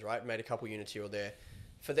 services, right? Made a couple units here or there.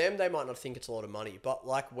 For them, they might not think it's a lot of money. But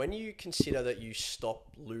like, when you consider that you stop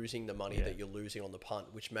losing the money that you're losing on the punt,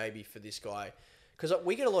 which maybe for this guy, because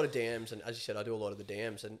we get a lot of DMs, and as you said, I do a lot of the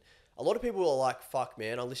DMs, and a lot of people are like, fuck,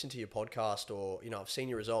 man, I listened to your podcast, or, you know, I've seen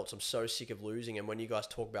your results. I'm so sick of losing. And when you guys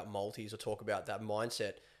talk about multis or talk about that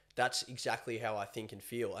mindset, that's exactly how I think and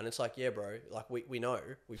feel. And it's like, yeah, bro, like we know,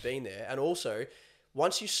 we've been there. And also,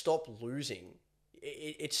 once you stop losing,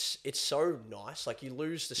 it's so nice. Like, you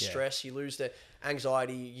lose the stress, you lose the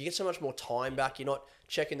anxiety, you get so much more time back. You're not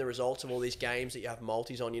checking the results of all these games that you have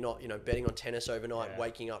multis on. You're not, you know, betting on tennis overnight,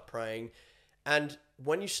 waking up, praying. And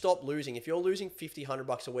when you stop losing, if you're losing $50,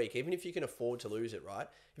 $100 a week, even if you can afford to lose it, right?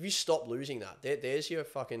 If you stop losing that, there's your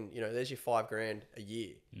fucking, you know, there's your $5,000 a year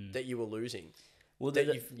that you were losing. Well,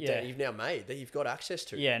 that you've now made, that you've got access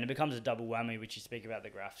to. Yeah, and it becomes a double whammy, which you speak about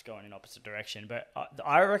the graphs going in opposite direction. But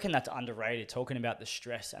I reckon that's underrated, talking about the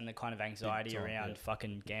stress and the kind of anxiety around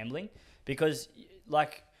fucking gambling. Because,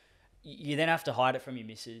 like, you then have to hide it from your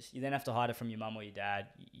missus. You then have to hide it from your mum or your dad.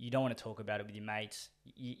 You don't want to talk about it with your mates.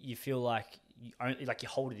 You feel like you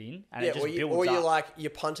hold it in, and it just builds up. Or you're like,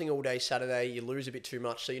 you're punting all day Saturday, you lose a bit too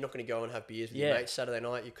much, so you're not going to go and have beers with your mates Saturday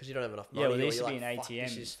night because you don't have enough money. Yeah, well, there used to be an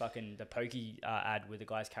ATM, fucking the pokey ad with the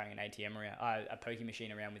guys carrying an ATM around, a pokey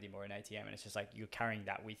machine around with him, or an ATM, and it's just like you're carrying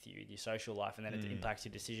that with you, your social life, and then it impacts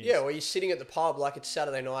your decisions. Yeah, or you're sitting at the pub, like it's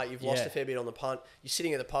Saturday night, you've lost a fair bit on the punt, you're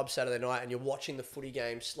sitting at the pub Saturday night and you're watching the footy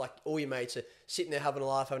games, like all your mates are sitting there having a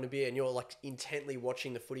laugh, having a beer, and you're like intently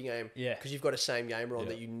watching the footy game because you've got a same gamer on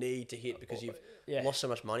that you need to hit because you've lost so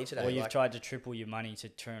much money today. Or you've tried to triple your money to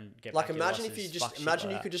try and get like, back imagine your if you losses. just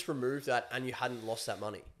imagine you could just remove that and you hadn't lost that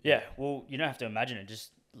money. Yeah, well, you don't have to imagine it.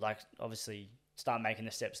 Just like, obviously start making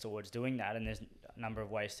the steps towards doing that, and there's a number of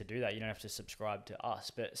ways to do that. You don't have to subscribe to us,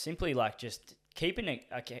 but simply like just keeping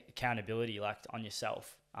accountability like on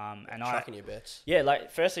yourself. And tracking your bets. Yeah, like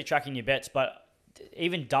firstly tracking your bets, but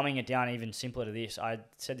even dumbing it down even simpler to this. I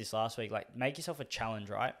said this last week. Like, make yourself a challenge,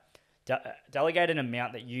 right? Delegate an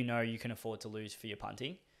amount that you know you can afford to lose for your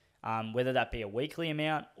punting. Whether that be a weekly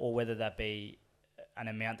amount or whether that be an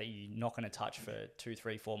amount that you're not going to touch for 2,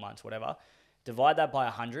 3, 4 months, whatever. Divide that by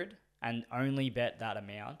 100 and only bet that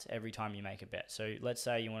amount every time you make a bet. So let's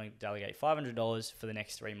say you want to delegate $500 for the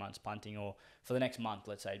next 3 months punting, or for the next month,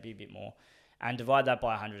 let's say, it'd be a bit more. And divide that by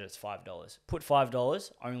 100, it's $5. Put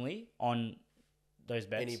 $5 only on those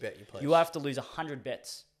bets. Any bet you place. You have to lose 100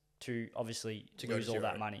 bets to obviously To go lose to all zero.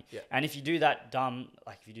 that money. Yeah. And if you do that dumb,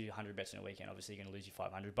 like if you do 100 bets in a weekend, obviously you're going to lose your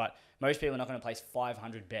 500. But most people are not going to place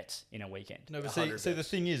 500 bets in a weekend. No, but 100 see, the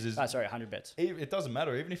thing is 100 bets. it doesn't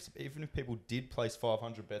matter. Even if people did place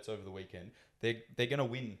 500 bets over the weekend, they're going to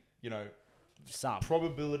win. You know, Some.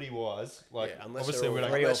 probability wise, like unless obviously they're we all,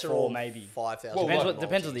 don't. Three or unless they're four, all maybe. 5,000. Well,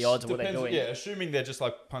 Depends on the odds of what they're doing. Yeah, assuming they're just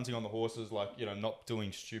like punting on the horses, like not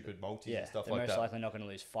doing stupid multis and stuff they're like most that. likely not going to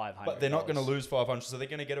lose 500. But they're not going to lose 500, so they're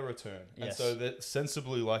going to get a return. And Yes. so that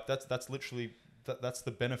sensibly, like that's literally that's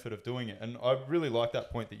the benefit of doing it. And I really like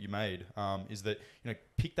that point that you made. Is that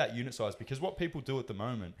pick that unit size, because what people do at the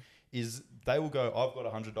moment is they will go, I've got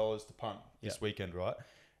 $100 to punt this weekend, right?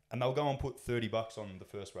 And they'll go and put $30 on the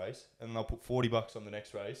first race, and then they'll put $40 on the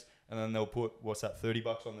next race, and then they'll put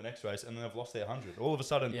 $30 on the next race, and then they've lost their 100. All of a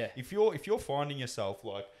sudden, if you're finding yourself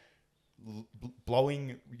like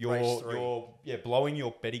blowing blowing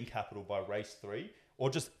your betting capital by race 3, or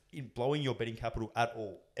just blowing your betting capital at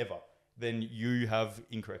all ever, then you have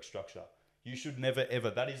incorrect structure. You should never ever.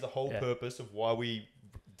 That is the whole purpose of why we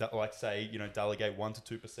delegate 1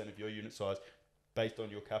 to 2% of your unit size based on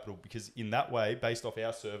your capital, because in that way, based off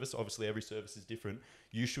our service, obviously every service is different,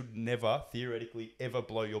 you should never theoretically ever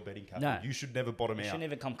blow your betting capital. You should never bottom out. You should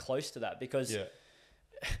never come close to that, because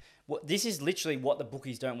this is literally what the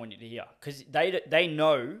bookies don't want you to hear, because they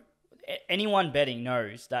know, anyone betting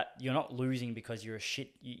knows that you're not losing because you're a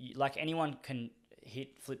shit. Like anyone can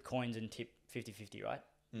flip coins and tip 50-50, right?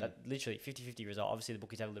 That literally 50-50 result. Obviously the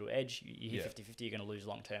bookies have a little edge. You hit 50-50, you're going to lose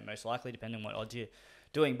long term, most likely, depending on what odds you're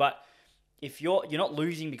doing. But if you're not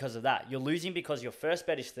losing because of that, you're losing because your first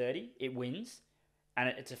bet is 30, it wins, and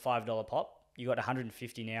it's a $5 pop. You got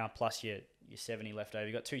 150 now plus your 70 left over.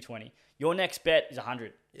 You got 220. Your next bet is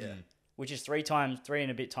 100. Yeah. Which is 3 and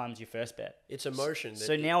a bit times your first bet. It's emotion.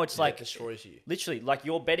 So now it's like destroys you. Literally, like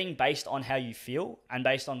you're betting based on how you feel and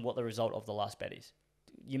based on what the result of the last bet is.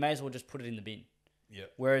 You may as well just put it in the bin. Yeah.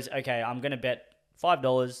 Whereas, okay, I'm going to bet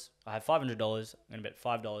 $5. I have $500. I'm going to bet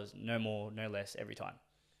 $5, no more, no less every time.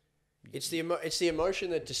 It's the emotion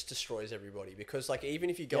that just destroys everybody, because like even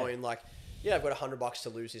if you go in like, I've got $100 to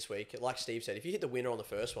lose this week, like Steve said, if you hit the winner on the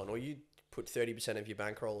first one, or you put 30% of your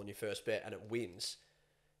bankroll on your first bet and it wins,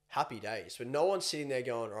 happy days. But no one's sitting there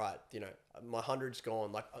going, all right, my 100's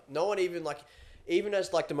gone. Like no one even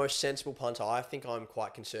as like the most sensible punter, I think I'm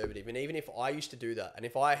quite conservative. And even if I used to do that, and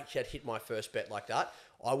if I had hit my first bet like that,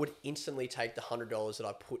 I would instantly take the $100 that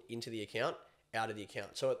I put into the account out of the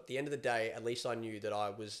account. So at the end of the day, at least I knew that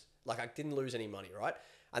I didn't lose any money, right?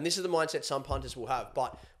 And this is the mindset some punters will have.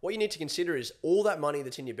 But what you need to consider is all that money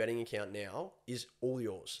that's in your betting account now is all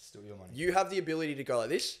yours. Still your money. You have the ability to go like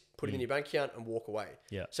this, put it in your bank account and walk away.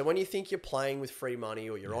 Yeah. So when you think you're playing with free money,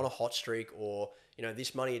 or you're on a hot streak, or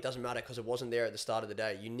this money, it doesn't matter because it wasn't there at the start of the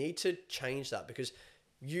day, you need to change that, because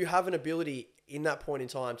you have an ability in that point in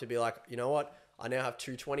time to be like, you know what? I now have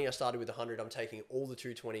 220. I started with 100. I'm taking all the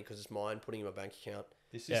 220 because it's mine, putting in my bank account.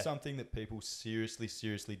 This is something that people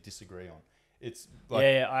seriously disagree on. It's like,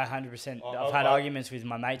 I 100%. I've had arguments with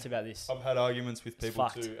my mates about this. I've had arguments with people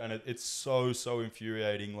too, and it's so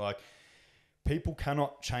infuriating. Like, people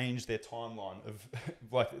cannot change their timeline of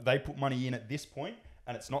like they put money in at this point,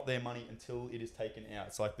 and it's not their money until it is taken out.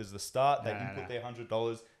 It's like there's the start, they input their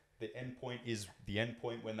 $100. The end point is the end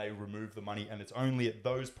point when they remove the money, and it's only at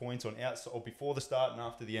those points on outside or before the start and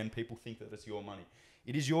after the end, people think that it's your money.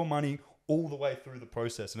 It is your money all the way through the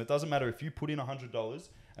process, and it doesn't matter if you put in $100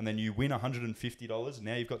 and then you win $150.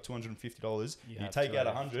 Now you've got $250. You take out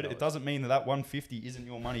 $100. It doesn't mean that $150 isn't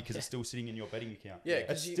your money because it's still sitting in your betting account. Yeah,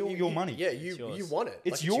 it's still your money. Yeah, you want it.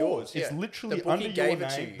 It's like, yours. Yeah. It's literally the bookie under your gave it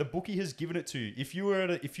to name. you. The bookie has given it to you. If you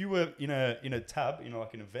were in a tab,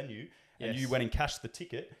 like in a venue, and you went and cashed the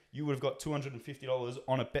ticket, you would have got $250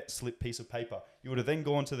 on a bet slip piece of paper. You would have then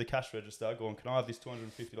gone to the cash register, gone, can I have this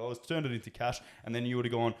 $250? Turned it into cash, and then you would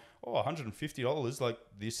have gone, oh, $150, like,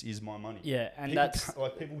 this is my money. Yeah, and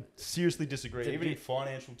people seriously disagree. Even in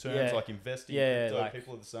financial terms, like investing, like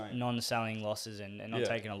people are the same. Non-selling losses and not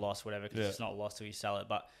taking a loss, whatever, because it's not a loss till you sell it.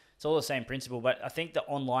 But it's all the same principle. But I think the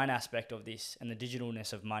online aspect of this and the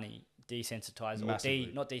digitalness of money desensitized,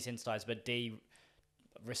 not desensitized, but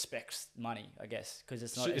respects money, I guess, because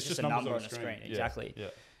it's just a number on a screen. Exactly.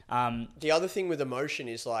 Yeah. The other thing with emotion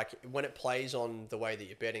is like when it plays on the way that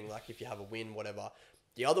you're betting, like if you have a win, whatever,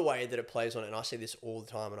 the other way that it plays on it, and I see this all the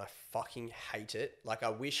time and I fucking hate it. Like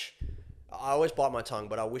I always bite my tongue,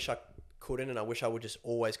 but I wish I couldn't, and I wish I would just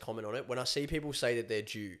always comment on it. When I see people say that they're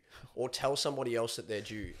due or tell somebody else that they're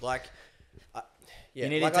due, like... you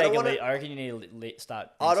need to take a lead. I reckon you need to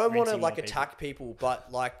start. I don't want to like attack people, but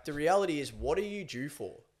like the reality is, what are you due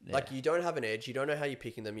for? Yeah. Like you don't have an edge. You don't know how you're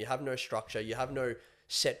picking them. You have no structure. You have no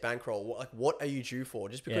set bankroll. Like, what are you due for?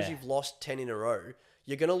 Just because you've lost 10 in a row,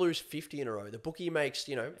 you're going to lose 50 in a row. The bookie makes,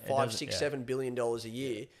 you know, $5, $6, $7 billion a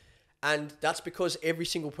year. And that's because every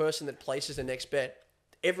single person that places the next bet,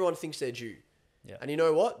 everyone thinks they're due. Yeah. And you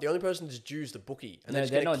know what? The only person that's due is the bookie. And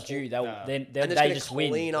they're not due. They just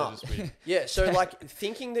win. Up. Yeah. So like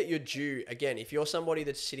thinking that you're due, again, if you're somebody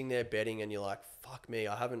that's sitting there betting and you're like, fuck me,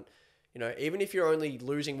 I haven't, you know, even if you're only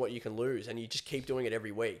losing what you can lose and you just keep doing it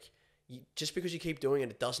every week, just because you keep doing it,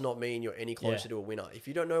 it does not mean you're any closer to a winner. If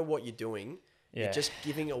you don't know what you're doing, you're just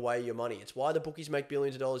giving away your money. It's why the bookies make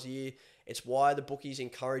billions of dollars a year. It's why the bookies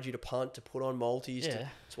encourage you to punt, to put on multis.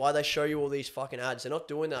 It's why they show you all these fucking ads. They're not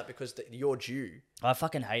doing that because you're due. I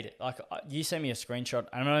fucking hate it. Like, you sent me a screenshot.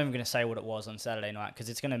 I'm not even going to say what it was on Saturday night because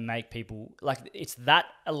it's going to make people... Like, it's that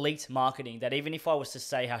elite marketing that even if I was to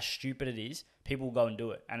say how stupid it is, people will go and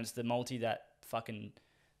do it. And it's the multi that fucking...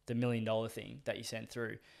 The $1 million thing that you sent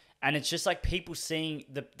through. And it's just like people seeing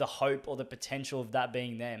the hope or the potential of that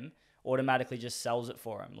being them automatically just sells it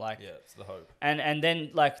for them. Like, yeah, it's the hope. And then,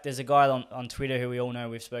 like, there's a guy on Twitter who we all know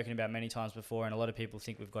we've spoken about many times before, and a lot of people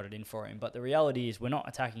think we've got it in for him. But the reality is we're not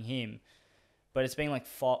attacking him, but it's been like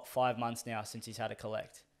 5 months now since he's had a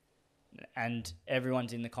collect. And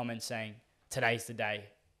everyone's in the comments saying, today's the day.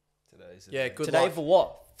 Today's the day. Good today luck. For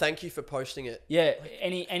what? Thank you for posting it. Yeah,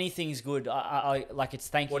 anything's good. I like, it's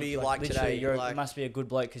thank you. What do you like today? You must be a good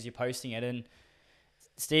bloke because you're posting it. And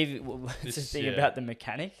Steve, what's the thing about the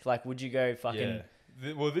mechanic? Like, would you go fucking...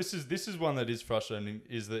 Yeah. Well, this is one that is frustrating,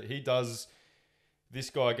 is that this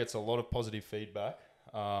guy gets a lot of positive feedback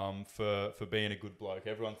for being a good bloke.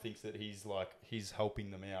 Everyone thinks that he's helping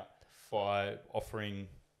them out by offering...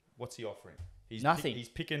 What's he offering? Nothing. He's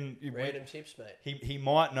picking... Random tips, mate. He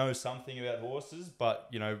might know something about horses, but,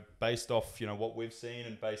 you know, based off, you know, what we've seen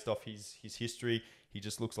and based off his history, he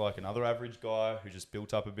just looks like another average guy who just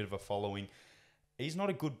built up a bit of a following. He's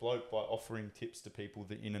not a good bloke by offering tips to people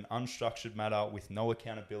that in an unstructured manner with no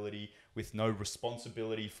accountability, with no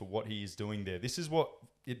responsibility for what he is doing there. This is what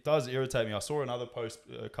it does irritate me. I saw another post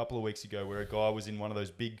a couple of weeks ago where a guy was in one of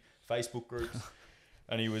those big Facebook groups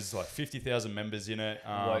and he was like 50,000 members in it.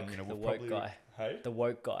 The woke guy. Hey? The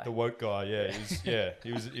woke guy. The woke guy, yeah.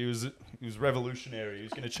 He was revolutionary. He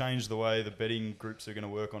was going to change the way the betting groups are going to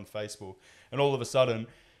work on Facebook. And all of a sudden,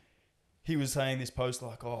 he was saying this post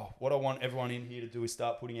like, oh, what I want everyone in here to do is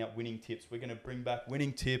start putting out winning tips. We're going to bring back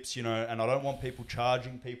winning tips, you know, and I don't want people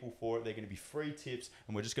charging people for it. They're going to be free tips,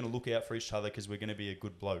 and we're just going to look out for each other because we're going to be a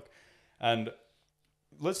good bloke. And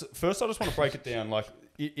first, I just want to break it down. Like,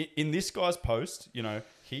 in this guy's post, you know,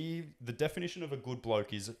 the definition of a good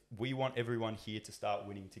bloke is we want everyone here to start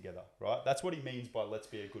winning together, right? That's what he means by let's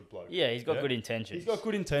be a good bloke. Yeah, he's got good intentions. He's got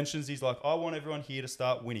good intentions. He's like, I want everyone here to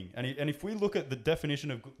start winning. And if we look at the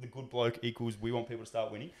definition of the good bloke equals we want people to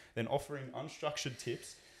start winning, then offering unstructured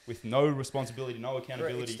tips with no responsibility, no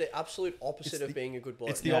accountability. It's the absolute opposite of being a good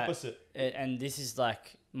bloke. It's the opposite. And this is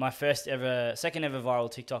like my second ever viral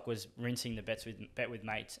TikTok was rinsing the bet with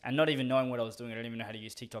mates and not even knowing what I was doing. I don't even know how to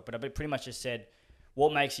use TikTok, but I pretty much just said,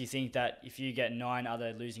 what makes you think that if you get 9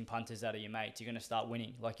 other losing punters out of your mates, you're going to start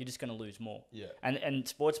winning? Like, you're just going to lose more. Yeah. And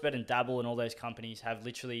Sportsbet and Dabble and all those companies have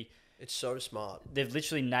literally... It's so smart. They've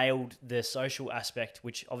literally nailed the social aspect,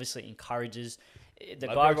 which obviously encourages... The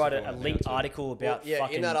guy wrote a linked article about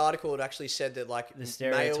fucking... in that article, it actually said that, like, the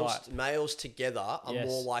stereotype. males together are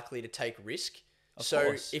more likely to take risk. Of so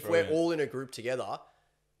course. If we're all in a group together...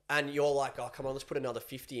 And you're like, oh, come on, let's put another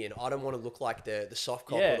 50 in. I don't want to look like the soft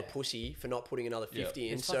cop or the pussy for not putting another 50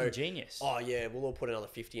 in. It's fucking genius. Oh, yeah, we'll all put another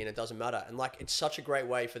 50 in. It doesn't matter. And, like, it's such a great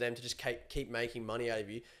way for them to just keep making money out of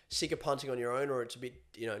you. Sick of punting on your own, or it's a bit,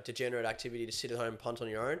 you know, degenerate activity to sit at home and punt on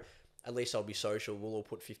your own. At least I'll be social. We'll all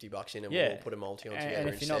put 50 bucks in and we'll all put a multi on together. And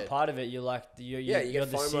if you're not part of it, you're like, you're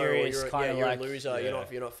the FOMO, serious kind of you're like... a loser. Yeah.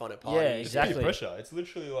 You're not fun at parties. Yeah, exactly. It's peer pressure. It's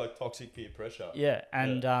literally like toxic peer pressure. Yeah,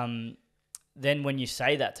 and... then when you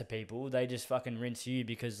say that to people, they just fucking rinse you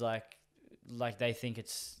because like they think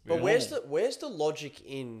it's... But where's the logic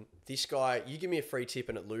in this guy? You give me a free tip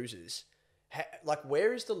and it loses. Like,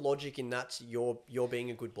 where is the logic in that? You're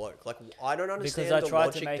being a good bloke. Like, I don't understand the logic because I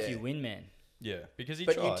tried to make you win, man. Yeah, because he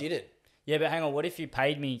tried. But you didn't. Yeah, but hang on. What if you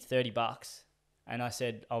paid me $30 and I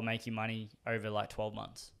said I'll make you money over like 12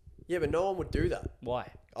 months? Yeah, but no one would do that.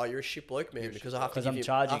 Why? Oh, you're a shit bloke, man. Because I have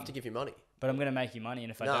to give you money. But I'm going to make you money, and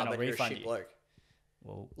if I don't, I'll refund you. You're a shit bloke.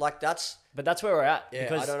 Well, like that's where we're at. Yeah,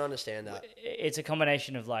 I don't understand that. It's a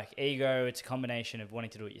combination of like ego. It's a combination of wanting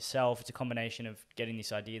to do it yourself. It's a combination of getting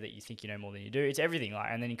this idea that you think you know more than you do. It's everything, like,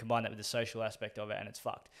 and then you combine that with the social aspect of it, and it's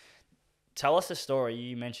fucked. Tell us a story.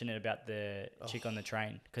 You mentioned it about the chick on the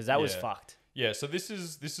train because that was fucked. Yeah. So this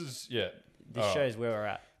is This shows where we're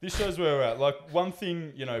at. this shows where we're at. Like one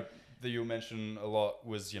thing, that you'll mention a lot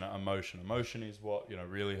was, emotion. Emotion is what,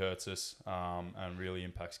 really hurts us and really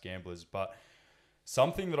impacts gamblers. But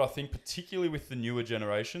something that I think, particularly with the newer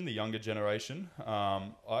generation, the younger generation, I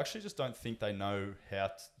actually just don't think they know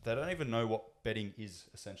they don't even know what betting is,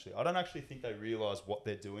 essentially. I don't actually think they realise what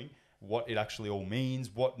they're doing, what it actually all means,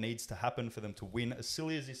 what needs to happen for them to win. As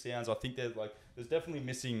silly as this sounds, I think there's definitely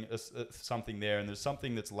missing something there, and there's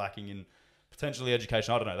something that's lacking in potentially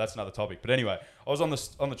education. I don't know, that's another topic. But anyway, I was on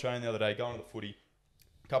the train the other day going to the footy.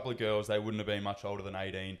 A couple of girls, they wouldn't have been much older than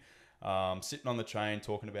 18, sitting on the train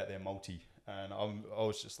talking about their multi. And I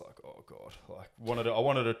was just like, oh God, I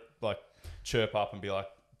wanted to like chirp up and be like,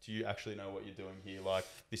 do you actually know what you're doing here? Like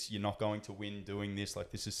this, you're not going to win doing this.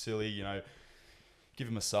 Like this is silly, give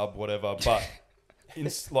him a sub, whatever. But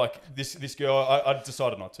it's like this girl, I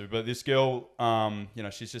decided not to, but this girl,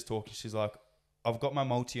 she's just talking. She's like, I've got my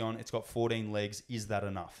multi on. It's got 14 legs. Is that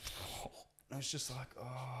enough? And it's just like,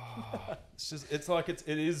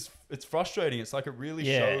 it's frustrating. It's like, it really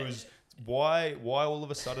shows why all of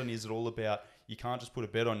a sudden is it all about, you can't just put a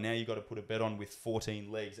bet on. Now you got to put a bet on with 14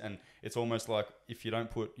 legs. And it's almost like if you don't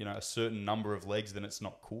put, a certain number of legs, then it's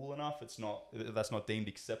not cool enough. That's not deemed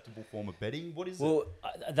acceptable form of betting. What is it? Well,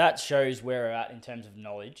 that shows where we're at in terms of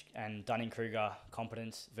knowledge and Dunning-Kruger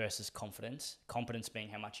competence versus confidence. Competence being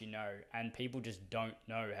how much you know, and people just don't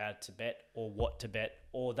know how to bet or what to bet,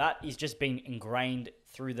 or that is just being ingrained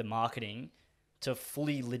through the marketing to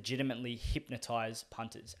fully legitimately hypnotize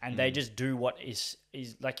punters. And they just do what is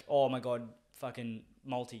like, oh my God, fucking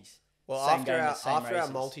multis. Well, after our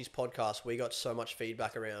multis podcast, we got so much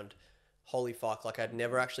feedback around, holy fuck, like I'd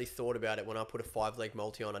never actually thought about it when I put a 5-leg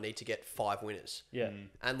multi on, I need to get 5 winners. Yeah.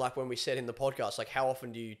 And like when we said in the podcast, like how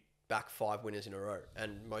often do you back 5 winners in a row?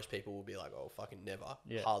 And most people will be like, oh, fucking never,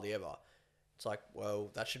 hardly ever. It's like,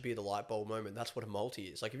 well, that should be the light bulb moment. That's what a multi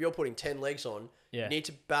is. Like if you're putting 10 legs on, you need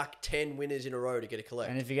to back 10 winners in a row to get a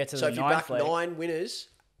collect. And if you get to so the ninth leg, if you back 9 winners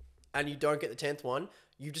and you don't get the 10th one,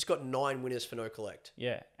 you've just got 9 winners for no collect.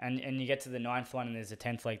 Yeah, and you get to the 9th one and there's a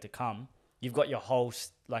 10th leg to come. You've got your whole,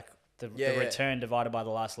 the return divided by the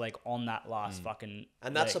last leg on that last fucking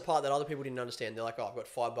And that's leg. the part that other people didn't understand. They're like, oh, I've got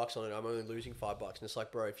 $5 on it. I'm only losing $5. And it's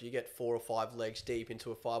like, bro, if you get 4 or 5 legs deep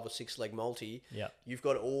into a 5 or 6 leg multi, you've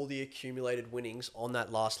got all the accumulated winnings on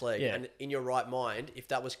that last leg. Yeah. And in your right mind, if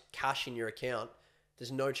that was cash in your account,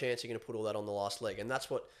 there's no chance you're going to put all that on the last leg. And that's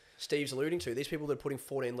what Steve's alluding to. These people that are putting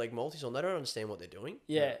 14 leg multis on, they don't understand what they're doing.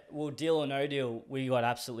 Yeah, well, deal or no deal, we got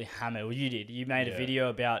absolutely hammered. Well, you did. You made a video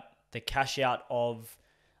about the cash out of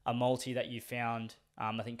a multi that you found,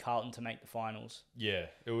 I think Carlton to make the finals. Yeah,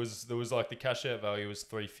 there was like the cash out value was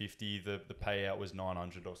 $350, the payout was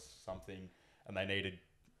 $900 or something, and they needed,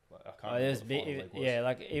 I can't remember what the final leg was.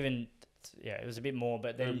 It was a bit more,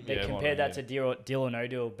 but then they compared that to deal or no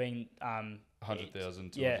deal being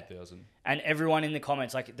 100,000, 200,000. And everyone in the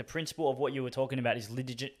comments, like the principle of what you were talking about is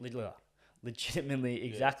legitimately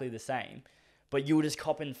exactly the same, but you were just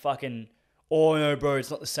copping fucking, oh no bro,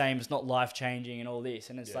 it's not the same, it's not life changing and all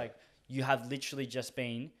this, and it's like you have literally just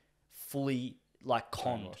been fully like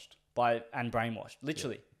conned and brainwashed,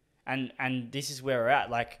 literally. And this is where we're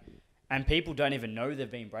at, like. And people don't even know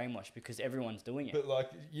they've been brainwashed because everyone's doing it. But like,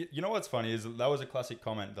 you know what's funny is that was a classic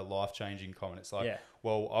comment, the life-changing comment. It's like,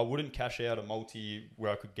 well, I wouldn't cash out a multi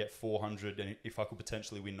where I could get 400 and if I could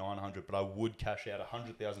potentially win 900, but I would cash out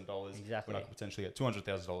 $100,000 when I could potentially get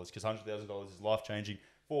 $200,000 because $100,000 is life-changing.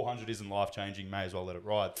 400 isn't life-changing. May as well let it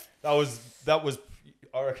ride. That was.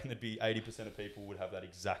 I reckon there'd be 80% of people would have that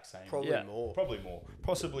exact same. Probably more.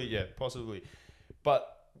 Possibly.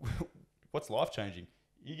 But what's life-changing?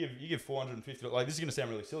 You give $450. Like this is going to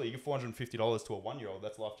sound really silly. You give $450 to a 1-year-old.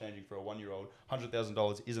 That's life changing for a 1-year-old.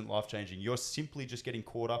 $100,000 isn't life changing. You're simply just getting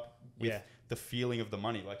caught up with the feeling of the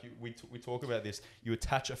money. Like we talk about this. You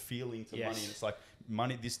attach a feeling to money, and it's like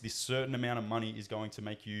money. This certain amount of money is going to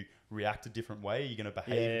make you react a different way. You're going to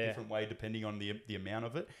behave a different way depending on the amount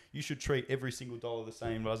of it. You should treat every single dollar the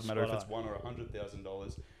same. It doesn't matter if it's $1,000 or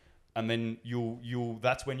 $100,000. And then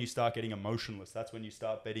that's when you start getting emotionless. That's when you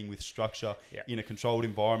start betting with structure in a controlled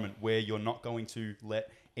environment where you're not going to let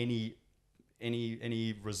any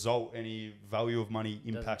result, any value of money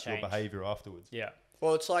impact your behavior afterwards. Yeah.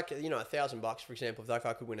 Well, it's like, $1,000, for example, if that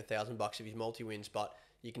guy could win $1,000 if his multi wins, but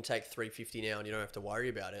you can take $350 now and you don't have to worry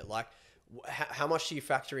about it. Like, how much do you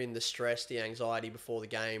factor in the stress, the anxiety before the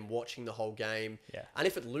game, watching the whole game? Yeah. And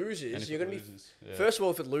if it loses, you're going to be... First of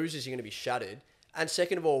all, if it loses, you're going to be shattered. And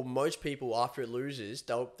second of all, most people, after it loses,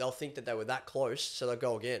 they'll think that they were that close, so they'll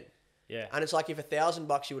go again. Yeah. And it's like if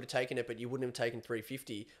 $1,000 you would have taken it, but you wouldn't have taken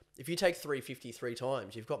 $350. If you take $350 3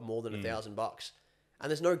 times, you've got more than $1,000. And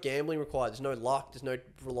there's no gambling required. There's no luck. There's no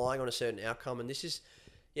relying on a certain outcome. And this is,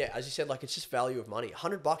 yeah, as you said, like it's just value of money.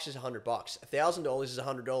 $100 is $100. $1,000 is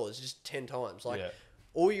 $100, just 10 times. Like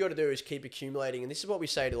all you got to do is keep accumulating. And this is what we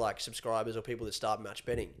say to like subscribers or people that start match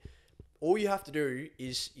betting. All you have to do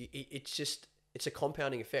is it's a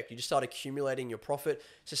compounding effect. You just start accumulating your profit.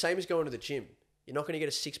 It's the same as going to the gym. You're not going to get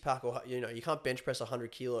a six pack or, you know, you can't bench press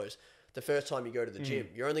 100 kilos the first time you go to the gym.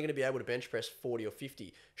 You're only going to be able to bench press 40 or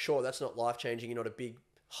 50. Sure, that's not life changing. You're not a big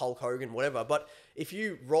Hulk Hogan, whatever. But if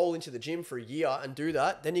you roll into the gym for a year and do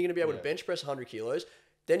that, then you're going to be able to bench press 100 kilos.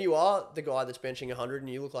 Then you are the guy that's benching 100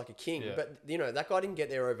 and you look like a king. Yeah. But, you know, that guy didn't get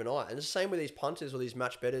there overnight. And it's the same with these punters or these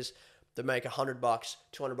match bettors that make $100, $200,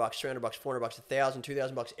 $300, $400, $1,000,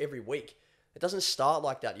 $2,000 every week. It doesn't start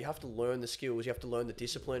like that. You have to learn the skills. You have to learn the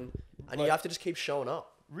discipline. And you have to just keep showing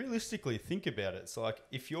up. Realistically, think about it. It's like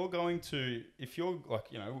if you're like,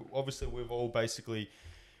 you know, obviously we all basically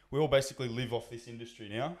live off this industry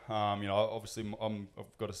now. You know, obviously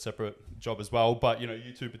I've got a separate job as well, but you know,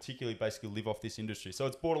 you two particularly basically live off this industry. So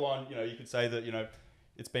it's borderline, you know, you could say that, you know,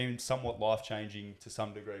 it's been somewhat life-changing to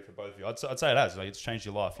some degree for both of you. I'd say it has. Like, it's changed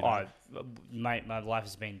your life. You know? Mate, my life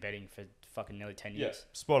has been betting for fucking nearly 10 years. Yeah,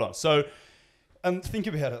 spot on. So, and think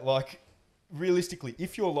about it, like, realistically,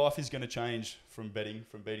 if your life is going to change from betting,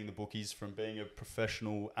 from beating the bookies, from being a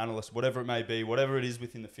professional analyst, whatever it may be, whatever it is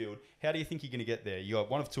within the field, how do you think you're going to get there? You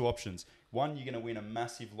got one of two options. One, you're going to win a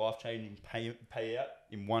massive life-changing payout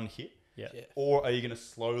in one hit. Yeah. Or are you going to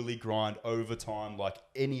slowly grind over time like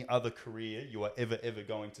any other career you are ever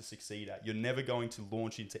going to succeed at? You're never going to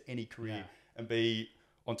launch into any career and be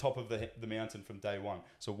on top of the mountain from day one.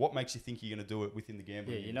 So what makes you think you're going to do it within the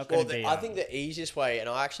gambling industry? You're not going to be... I think the easiest way, and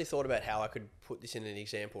I actually thought about how I could put this in an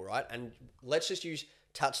example, right? And let's just use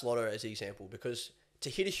Tats Lotto as the example, because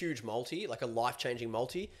to hit a huge multi, like a life-changing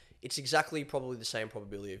multi, it's exactly probably the same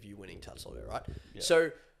probability of you winning Tats Lotto, right? Yeah.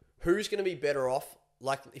 So who's going to be better off?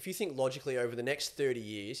 Like, if you think logically over the next 30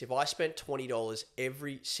 years, if I spent $20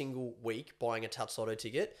 every single week buying a Tats Lotto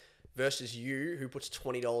ticket versus you who puts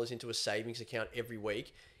 $20 into a savings account every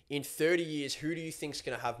week, in 30 years, who do you think is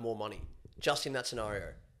going to have more money just in that scenario?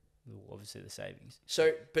 Well, obviously the savings.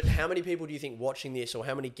 So, but how many people do you think watching this, or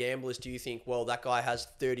how many gamblers do you think, well, that guy has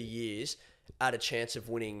 30 years at a chance of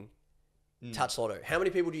winning Tats Lotto? How many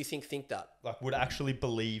people do you think that? Like, would actually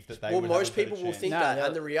believe that they would have most a better people will chance. think that.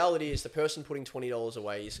 And the reality is the person putting $20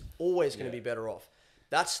 away is always going to be better off.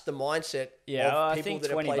 That's the mindset of people I think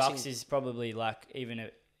that $20 are placing... is probably like, even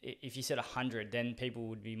if you said 100, then people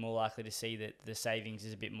would be more likely to see that the savings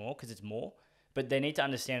is a bit more because it's more. But they need to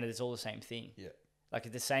understand that it's all the same thing. Yeah. Like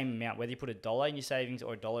it's the same amount, whether you put $1 in your savings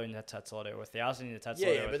or $1 in the Tats Lotto or $1,000 in the Tats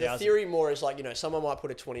Lotto. Yeah, but the theory more is like, you know, someone might put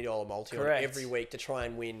a $20 multi on Correct. every week to try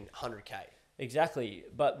and win 100K. Exactly.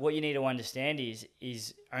 But what you need to understand is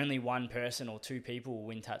only one person or two people will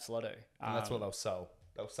win Tats Lotto. And that's what they'll sell.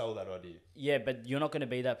 They'll sell that idea. Yeah, but you're not going to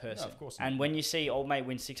be that person. No, of course not. And when you see old mate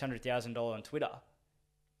win $600,000 on Twitter,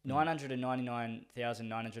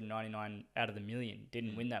 999,999 out of the million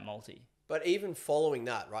didn't win that multi. But even following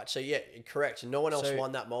that, right? So yeah, correct. No one else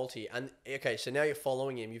won that multi. And okay, so now you're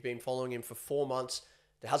following him. You've been following him for 4 months.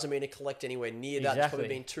 There hasn't been a collect anywhere near that. There's probably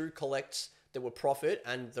been 2 collects that were profit,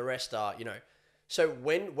 and the rest are, you know. So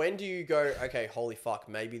when do you go, okay, holy fuck,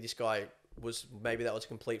 maybe this guy maybe that was a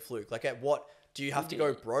complete fluke? Like, at what do you have to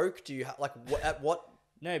go broke? Do you at what?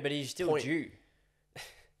 No, but he's still point? due.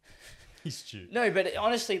 He's due. No, but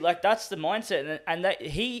honestly, like that's the mindset, and that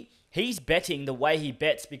he's betting the way he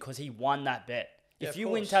bets because he won that bet. Yeah, if you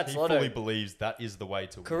win Tats he Lotto, fully believes that is the way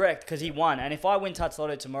to win. Correct, because he won. And if I win Tats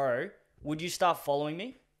Lotto tomorrow, would you start following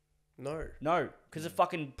me? No, because I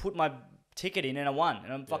fucking put my ticket in and I won,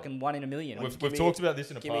 and I'm fucking 1 in a million. We've talked about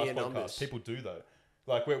this in a past podcast. Numbers. People do though.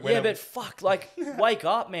 Like but fuck, like wake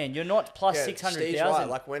up, man. You're not plus 600,000. Right.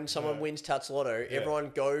 Like when someone wins Tats Lotto, everyone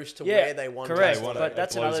goes to where they won. Correct, Tats but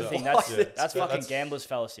that's another thing. That's fucking gambler's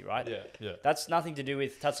fallacy, right? Yeah. That's nothing to do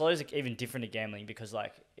with Tats Lotto. Is even different to gambling because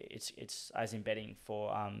like it's as in betting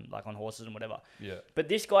for like on horses and whatever. Yeah. But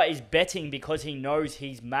this guy is betting because he knows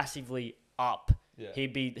he's massively up. Yeah.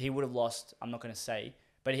 He would have lost. I'm not going to say,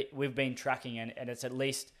 but we've been tracking and it's at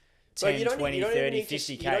least 10, But you don't 20, 30,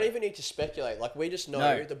 50K. You don't even need to speculate. Like, we just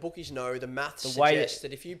know, the bookies know, the maths suggests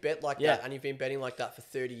that if you bet like that and you've been betting like that for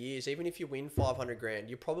 30 years, even if you win 500 grand,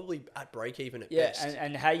 you're probably at break even at best.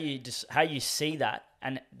 And how you see that,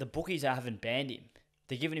 and the bookies haven't banned him.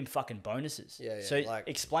 They're giving him fucking bonuses. Yeah. So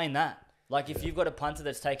explain that. Like, if you've got a punter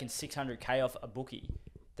that's taken 600K off a bookie,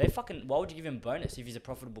 why would you give him a bonus if he's a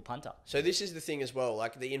profitable punter? So this is the thing as well.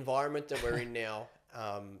 Like, the environment that we're in now,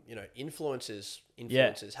 you know, influencers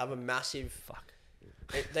have a massive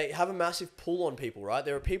they have a massive pull on people, right?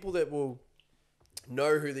 There are people that will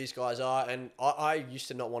know who these guys are. And I used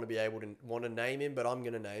to not want to be able to want to name him, but I'm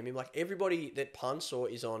going to name him. Like everybody that punts or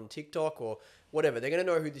is on TikTok or whatever, they're going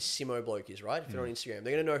to know who this Simo bloke is, right? If they're on Instagram,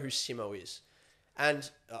 they're going to know who Simo is. And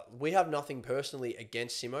we have nothing personally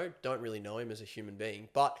against Simo. Don't really know him as a human being,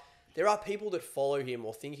 but there are people that follow him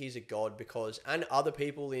or think he's a god because, and other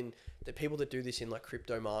people the people that do this in like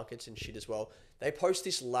crypto markets and shit as well, they post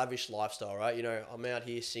this lavish lifestyle, right? You know, I'm out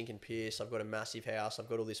here sinking piss. I've got a massive house. I've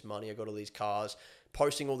got all this money. I've got all these cars,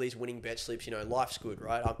 posting all these winning bet slips. You know, life's good,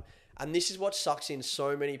 right? And this is what sucks in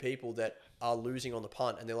so many people that are losing on the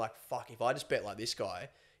punt. And they're like, fuck, if I just bet like this guy,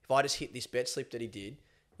 if I just hit this bet slip that he did,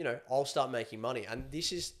 you know, I'll start making money. And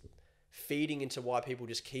this is feeding into why people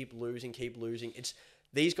just keep losing. It's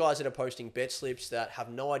these guys that are posting bet slips that have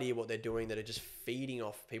no idea what they're doing, that are just feeding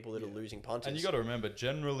off people that are losing punters. And you got to remember,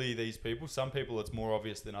 generally these people, some people it's more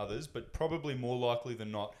obvious than others, but probably more likely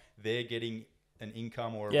than not, they're getting an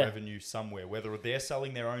income or a revenue somewhere, whether they're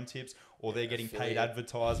selling their own tips or they're getting paid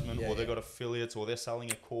advertisement or they've got affiliates or they're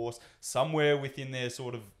selling a course. Somewhere within their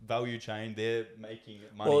sort of value chain, they're making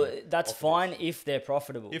money. Well, that's fine if they're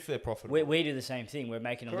profitable. If they're profitable. We do the same thing. We're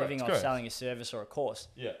making a living off selling a service or a course.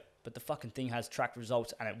 Yeah. But the fucking thing has tracked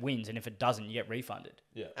results and it wins. And if it doesn't, you get refunded.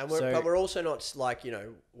 Yeah. And but we're also not like, you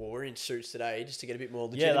know, well, we're in suits today just to get a bit more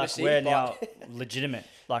legitimacy. Yeah, like we're now legitimate,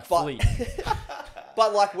 like fully.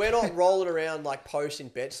 But like we're not rolling around like posting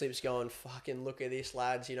bet slips going, fucking look at this,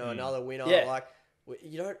 lads, you know, another winner. Yeah. Like,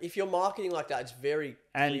 you don't, if you're marketing like that, it's very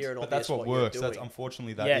clear and obvious. But that's what works. That's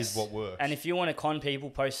unfortunately that is what works. And if you want to con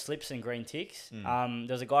people, post slips and green ticks.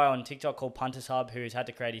 There's a guy on TikTok called Punters Hub who's had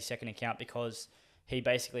to create his second account because he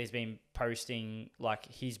basically has been posting like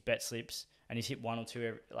his bet slips and he's hit one or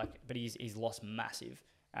two, but he's lost massive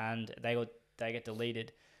and they get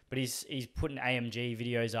deleted. But he's putting AMG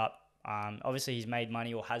videos up. Obviously he's made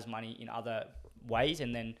money or has money in other ways,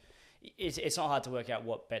 and then it's not hard to work out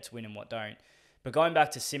what bets win and what don't. But going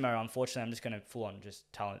back to Simo, unfortunately, I'm just going to full on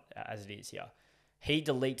just tell it as it is here. He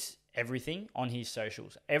deletes everything on his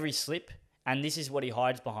socials, every slip, and this is what he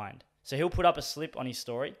hides behind. So he'll put up a slip on his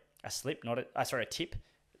story, a tip,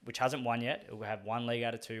 which hasn't won yet. It will have 1 leg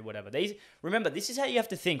out of 2, whatever. Remember, this is how you have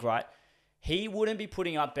to think, right? He wouldn't be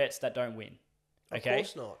putting up bets that don't win. Okay? Of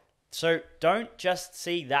course not. So don't just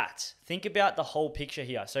see that. Think about the whole picture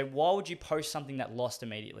here. So why would you post something that lost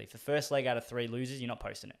immediately? If the first leg out of 3 loses, you're not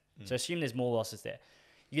posting it. So assume there's more losses there.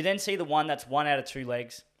 You then see the one that's 1 out of 2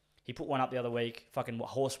 legs. He put one up the other week, fucking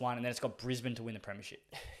horse one, and then it's got Brisbane to win the premiership.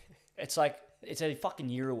 It's like, it's a fucking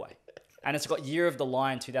year away. And it's got Year of the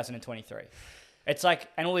Lion 2023. It's like,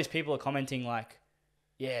 and all these people are commenting like,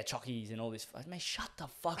 yeah, chockies and all this. Man, shut the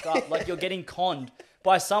fuck up. Like, you're getting conned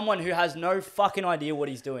by someone who has no fucking idea what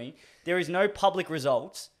he's doing. There is no public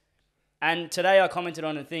results. And today I commented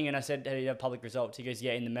on a thing and I said, hey, you have public results? He goes,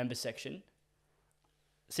 yeah, in the member section.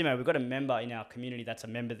 Simo, we've got a member in our community that's a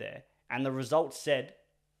member there. And the results said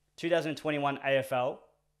 2021 AFL,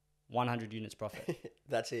 100 units profit.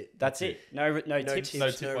 That's it. That's it. No tips, no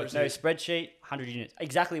spreadsheet, 100 units.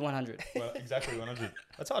 Exactly 100. Well, exactly 100.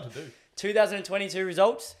 That's hard to do. 2022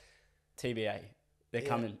 results, TBA. They're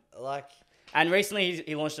coming. And recently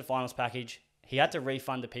he launched a finals package. He had to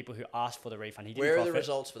refund the people who asked for the refund. He didn't Where are profit. the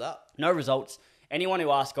results for that? No results. Anyone who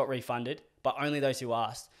asked got refunded, but only those who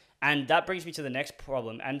asked. And that brings me to the next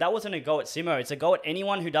problem. And that wasn't a go at Simo. It's a go at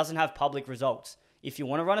anyone who doesn't have public results. If you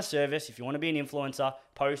want to run a service, if you want to be an influencer,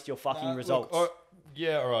 post your fucking results. Look,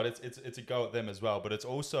 all right. It's a go at them as well, but it's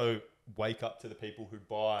also wake up to the people who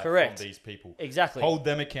buy Correct. from these people. Exactly. Hold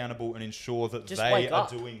them accountable and ensure that they are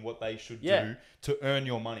doing what they should do to earn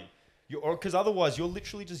your money. Because otherwise, you're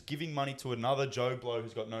literally just giving money to another Joe Blow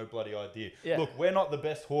who's got no bloody idea. Yeah. Look, we're not the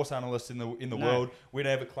best horse analysts in the world. We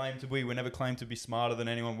never claim to be. We never claim to be smarter than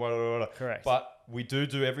anyone. Blah, blah, blah. Correct. But we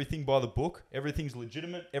do everything by the book. Everything's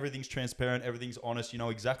legitimate. Everything's transparent. Everything's honest. You know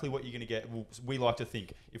exactly what you're going to get. We like to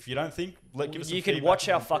think. If you don't think, give us some feedback. You can watch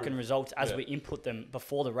our fucking results as we input them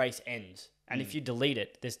before the race ends. And if you delete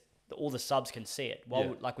it, all the subs can see it.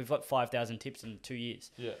 Well, like we've got 5,000 tips in 2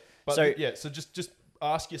 years. Yeah. But so just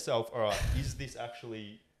ask yourself, all right, is this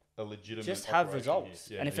actually a legitimate Just have results.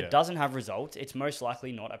 Yeah, and if it doesn't have results, it's most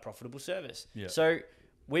likely not a profitable service. Yeah. So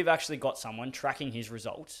we've actually got someone tracking his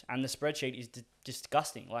results, and the spreadsheet is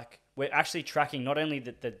disgusting. Like, we're actually tracking not only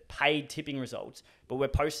the paid tipping results, but we're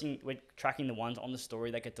tracking the ones on the story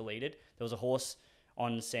that get deleted. There was a horse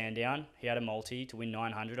on Sandown. He had a multi to win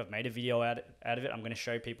 900. I've made a video out of it. I'm going to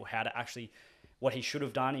show people how to actually... what he should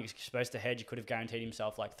have done. He was supposed to hedge. He could have guaranteed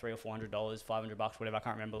himself like $300 or $400, $500, whatever. I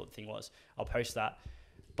can't remember what the thing was. I'll post that.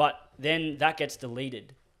 But then that gets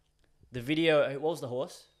deleted. The video, what was the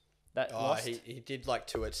horse? that lost? He did like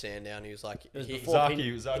 2 at Sandown. He was like, It was he, before he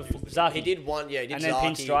did one. Yeah, he did And then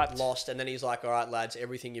Zaki, pinstriped. lost, and then he's like, all right, lads,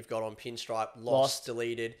 everything you've got on pinstripe, Lost.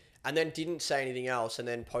 deleted, and then didn't say anything else, and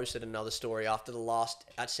then posted another story after the last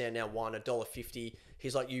at Sandown won $1.50.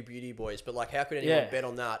 He's like, you beauty boys, but like, how could anyone bet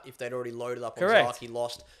on that if they'd already loaded up on Zaki,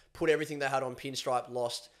 lost, put everything they had on pinstripe,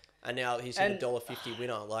 lost, and now he's in a $1.50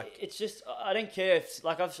 winner. Like, it's just, I don't care if,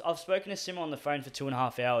 like, I've spoken to Sim on the phone for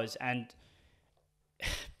 2.5 hours, and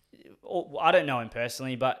I don't know him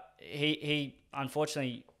personally, but he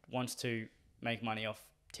unfortunately wants to make money off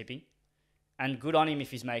tipping, and good on him if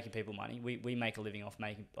he's making people money. We make a living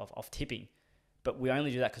off tipping, but we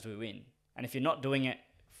only do that because we win. And if you're not doing it,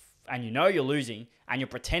 and you know you're losing, and you're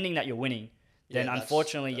pretending that you're winning, then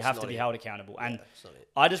unfortunately you have to be held accountable. And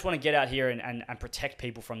I just want to get out here and protect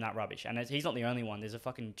people from that rubbish. And he's not the only one. There's a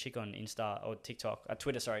fucking chick on Insta or TikTok,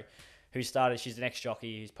 Twitter, sorry, who started. She's an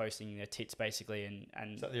ex-jockey who's posting her tits basically.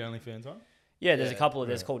 And is that the OnlyFans one? Yeah, there's a couple of,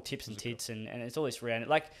 there's called Tips and Tits, and it's all this around,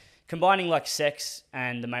 like combining like sex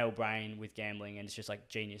and the male brain with gambling, and it's just like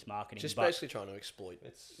genius marketing. Just basically trying to exploit.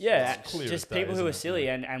 It's just people who are silly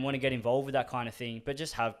and want to get involved with that kind of thing, but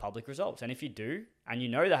just have public results. And if you do, and you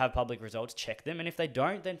know they have public results, check them. And if they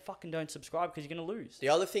don't, then fucking don't subscribe because you're going to lose. The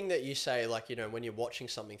other thing that you say, like, you know, when you're watching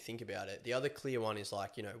something, think about it. The other clear one is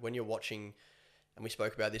like, you know, when you're watching, and we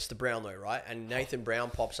spoke about this, the Brownlow, right? And Nathan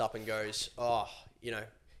Brown pops up and goes, oh, you know,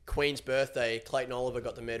 Queen's birthday, Clayton Oliver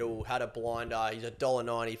got the medal, had a blinder, he's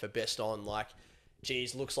 $1.90 for best on, like,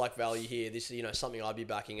 geez, looks like value here. This is, you know, something I'd be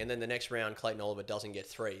backing. And then the next round, Clayton Oliver doesn't get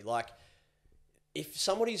 3. Like, if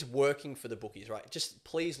somebody's working for the bookies, right, just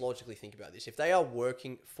please logically think about this. If they are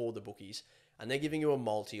working for the bookies and they're giving you a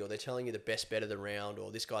multi, or they're telling you the best bet of the round,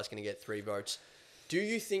 or this guy's going to get 3 votes, do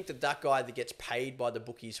you think that that guy that gets paid by the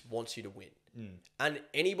bookies wants you to win? And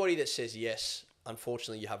anybody that says yes,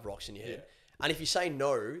 unfortunately, you have rocks in your head. And if you say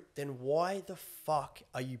no, then why the fuck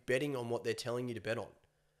are you betting on what they're telling you to bet on?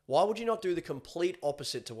 Why would you not do the complete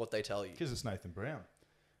opposite to what they tell you? Because it's Nathan Brown.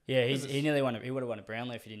 Yeah, he nearly won. He would have won a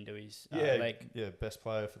Brownlow if he didn't do his best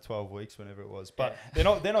player for 12 weeks, whenever it was. But they're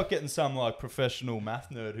not getting some like professional math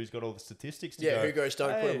nerd who's got all the statistics to go. Who goes,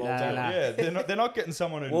 don't put them all down. Yeah, they're not getting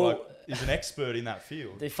someone who is an expert in that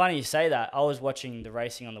field. It's funny you say that. I was watching the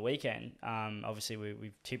racing on the weekend. Obviously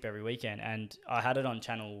we tip every weekend, and I had it on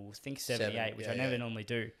channel, I think 78, which I never normally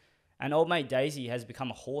do. And old mate Daisy has become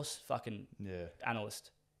a horse fucking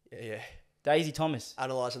analyst. Yeah. Daisy Thomas.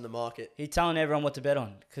 Analysing the market. He's telling everyone what to bet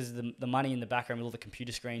on because the money in the background with all the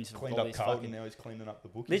computer screens. Cleaned up Carlton, now he's cleaning up the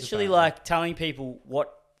bookies. Literally like telling people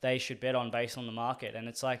what they should bet on based on the market. And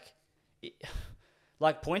it's like...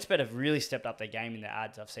 Like, PointsBet have really stepped up their game in their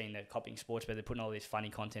ads. I've seen they're copying Sportsbet. They're putting all this funny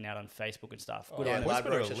content out on Facebook and stuff.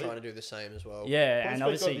 Ladbrokes are trying to do the same as well. Yeah, and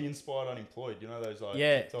obviously... got the Inspired Unemployed. You know those like...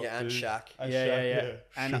 TikTok and Shaq. Yeah.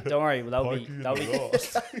 And don't worry,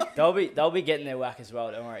 they'll be getting their whack as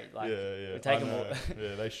well. Don't worry. Like, we take them all.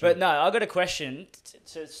 Yeah, they should. But no, I've got a question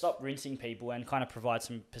to stop rinsing people and kind of provide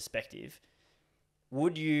some perspective.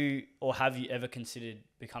 Would you or have you ever considered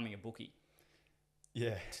becoming a bookie?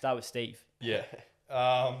 Yeah. Start with Steve. Yeah.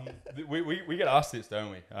 We get asked this,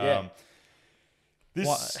 don't we?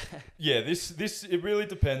 This it really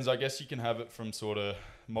depends. I guess you can have it from sort of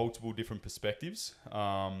multiple different perspectives.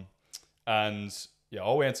 And yeah,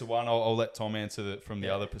 I'll answer one. I'll let Tom answer from the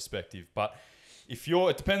other perspective. But it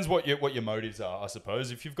depends what your motives are, I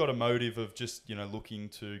suppose. If you've got a motive of just, you know, looking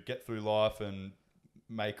to get through life and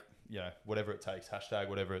make, you know, whatever it takes,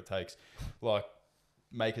 #whatever it takes, like,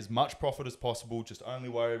 make as much profit as possible, just only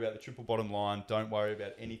worry about the triple bottom line, don't worry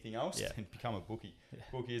about anything else, and become a bookie.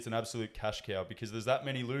 Bookie is an absolute cash cow because there's that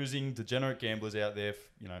many losing, degenerate gamblers out there,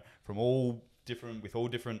 you know, with all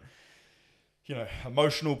different, you know,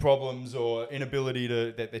 emotional problems or inability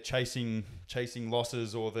that they're chasing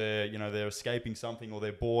losses, or they're escaping something, or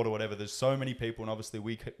they're bored or whatever. There's so many people, and obviously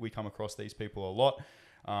we come across these people a lot.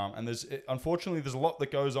 And unfortunately, there's a lot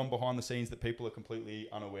that goes on behind the scenes that people are completely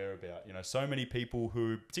unaware about. You know, so many people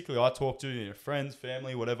who, particularly I talk to, you know, friends,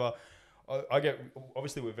 family, whatever.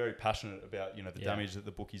 Obviously, we're very passionate about, you know, the damage that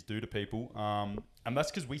the bookies do to people. And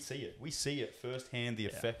that's because we see it. We see it firsthand, the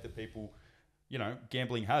effect that people, you know,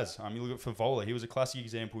 gambling has. You look at Fevola. He was a classic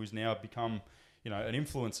example who's now become, you know, an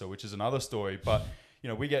influencer, which is another story. But you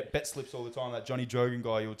know, we get bet slips all the time. That Johnny Drogan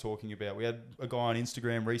guy you were talking about. We had a guy on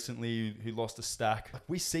Instagram recently who lost a stack. Like,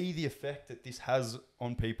 we see the effect that this has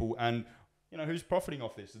on people, and you know who's profiting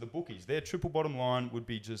off this? The bookies. Their triple bottom line would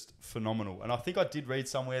be just phenomenal. And I think I did read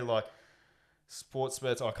somewhere like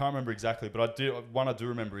Sportsbet. I can't remember exactly, but I do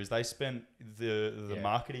remember is they spent the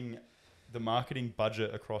marketing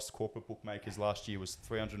budget across corporate bookmakers last year was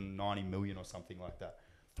 $390 million or something like that.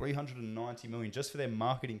 $390 million just for their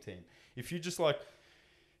marketing team. If you just like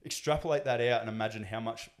extrapolate that out and imagine how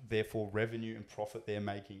much therefore revenue and profit they're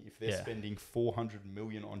making, if they're spending $400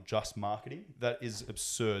 million on just marketing, that is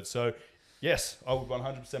absurd. So yes, I would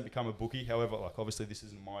 100% become a bookie. However, like obviously this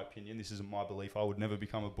isn't my opinion. This isn't my belief. I would never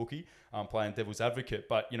become a bookie. I'm playing devil's advocate.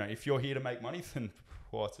 But, you know, if you're here to make money, then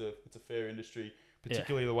well, it's a fair industry,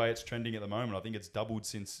 particularly the way it's trending at the moment. I think it's doubled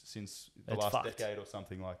since the last decade or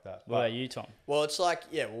something like that. What about you, Tom? Well, it's like,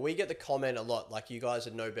 we get the comment a lot, like you guys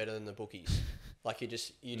are no better than the bookies. Like you're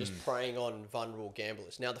just preying on vulnerable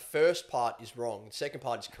gamblers. Now, the first part is wrong. The second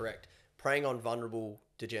part is correct. Preying on vulnerable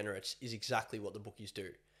degenerates is exactly what the bookies do.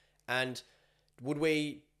 And would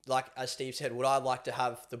we, like as Steve said, would I like to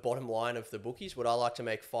have the bottom line of the bookies? Would I like to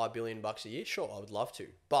make $5 billion a year? Sure, I would love to.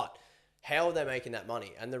 But how are they making that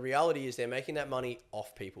money? And the reality is they're making that money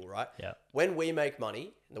off people, right? Yeah. When we make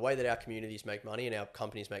money, the way that our communities make money and our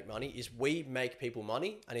companies make money is we make people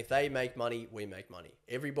money. And if they make money, we make money.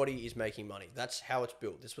 Everybody is making money. That's how it's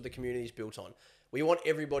built. That's what the community is built on. We want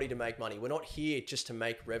everybody to make money. We're not here just to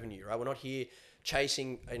make revenue, right? We're not here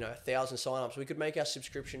chasing, 1,000 signups. We could make our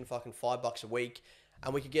subscription fucking $5 a week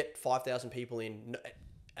and we could get 5,000 people in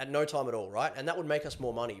at no time at all, right? And that would make us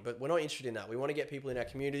more money, but we're not interested in that. We want to get people in our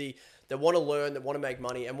community that want to learn, that want to make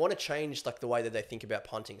money and want to change like the way that they think about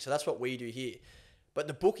punting. So that's what we do here. But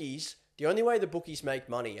the bookies, the only way the bookies make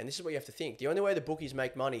money, and this is what you have to think, the only way the bookies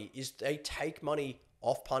make money is they take money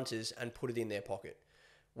off punters and put it in their pocket.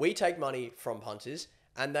 We take money from punters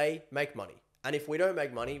and they make money. And if we don't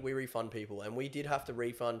make money, we refund people. And we did have to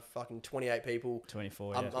refund fucking 28 people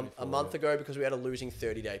 24, a month ago because we had a losing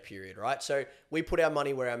 30-day period, right? So we put our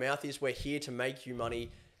money where our mouth is. We're here to make you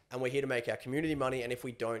money and we're here to make our community money. And if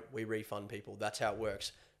we don't, we refund people. That's how it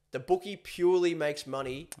works. The bookie purely makes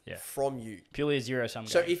money from you. Purely a zero-sum game.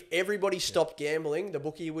 So if everybody stopped gambling, the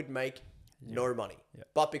bookie would make no money. Yeah.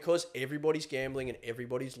 But because everybody's gambling and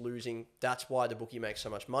everybody's losing, that's why the bookie makes so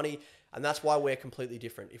much money. And that's why we're completely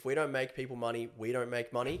different. If we don't make people money, we don't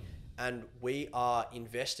make money. And we are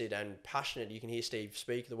invested and passionate. You can hear Steve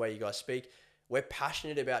speak the way you guys speak. We're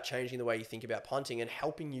passionate about changing the way you think about punting and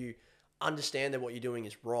helping you understand that what you're doing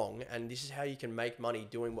is wrong. And this is how you can make money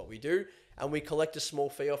doing what we do. And we collect a small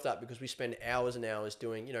fee off that because we spend hours and hours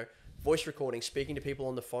doing, voice recording, speaking to people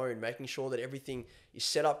on the phone, making sure that everything is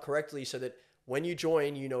set up correctly so that when you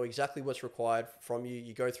join, you know exactly what's required from you.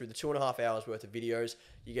 You go through the 2.5 hours worth of videos.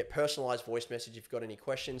 You get personalized voice message if you've got any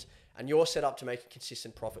questions. And you're set up to make a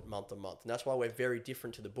consistent profit month on month. And that's why we're very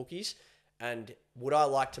different to the bookies. And would I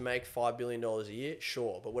like to make $5 billion a year?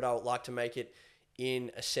 Sure. But would I like to make it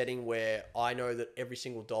in a setting where I know that every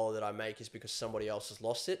single dollar that I make is because somebody else has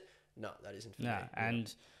lost it? No, that isn't for me.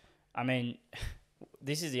 And I mean...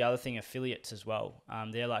 This is the other thing, affiliates as well.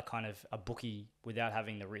 They're like kind of a bookie without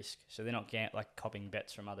having the risk. So they're not like copying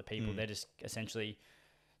bets from other people. They're just essentially,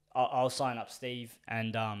 I'll sign up Steve,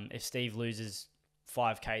 and if Steve loses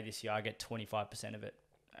 5K this year, I get 25% of it,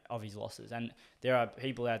 of his losses. And there are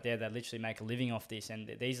people out there that literally make a living off this. And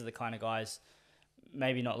these are the kind of guys,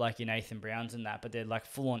 maybe not like your Nathan Browns and that, but they're like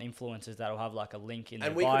full-on influencers that'll have like a link in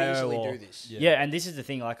their bio. And we could easily do this. Yeah, and this is the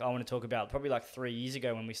thing like I want to talk about probably like 3 years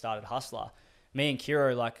ago when we started Hussla. Me and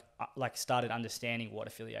Kiro like started understanding what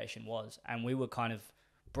affiliation was, and we were kind of,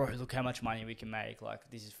 bro, look how much money we can make. Like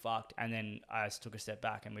this is fucked. And then I just took a step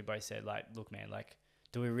back, and we both said, like, look, man, like,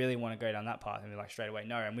 do we really want to go down that path? And we're like, straight away,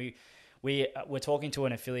 no. And we're talking to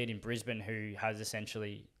an affiliate in Brisbane who has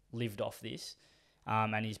essentially lived off this,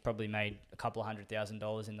 and he's probably made a couple of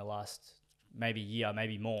 $100,000 in the last maybe year,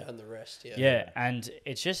 maybe more. And the rest, Yeah, and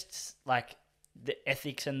it's just like the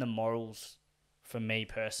ethics and the morals. For me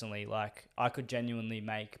personally, like I could genuinely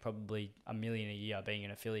make probably $1 million a year being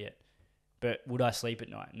an affiliate, but would I sleep at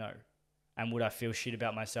night? No. And would I feel shit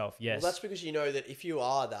about myself? Yes. Well, that's because you know that if you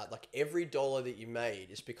are that, like every dollar that you made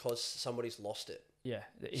is because somebody's lost it. Yeah.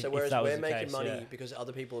 So whereas we're making money because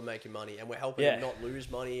other people are making money and we're helping them not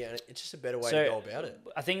lose money, and it's just a better way to go about it.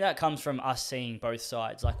 I think that comes from us seeing both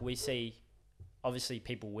sides. Like we see, obviously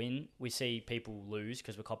people win, we see people lose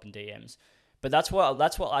because we're copping DMs. But that's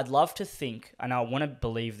what I'd love to think, and I want to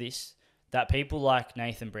believe this, that people like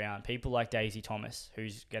Nathan Brown, people like Daisy Thomas,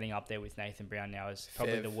 who's getting up there with Nathan Brown now as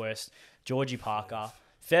probably the worst, Georgie Parker.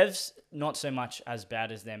 Fev's not so much as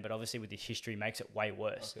bad as them, but obviously with his history makes it way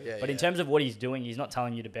worse. Okay. Yeah, in terms of what he's doing, he's not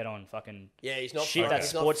telling you to bet on fucking he's not shit.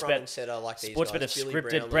 That's Sportsbet. Like these Sportsbet guys. have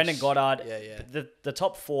scripted. Brendan Goddard. The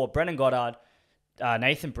top four, Brendan Goddard,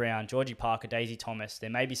 Nathan Brown, Georgie Parker, Daisy Thomas. There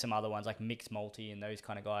may be some other ones like Mixed Multi and those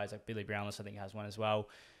kind of guys. Like Billy Brownless, I think, has one as well.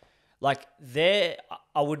 Like I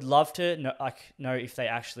would love to know if they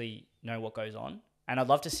actually know what goes on. And I'd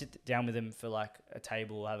love to sit down with them for like a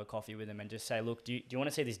table, have a coffee with them, and just say, look, do you want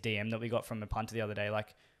to see this DM that we got from a punter the other day?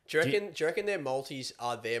 Like, do you reckon their multis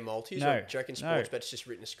are their multis? No, or do you reckon Sportsbet's just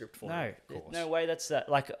written a script for them? No way. That's that.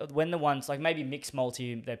 Like when the ones like maybe mixed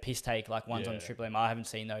multi, they're piss take, like ones on Triple M. I haven't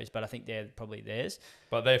seen those, but I think they're probably theirs.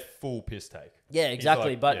 But they're full piss take. Yeah,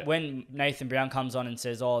 exactly. But when Nathan Brown comes on and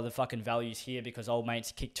says, "Oh, the fucking value's here because old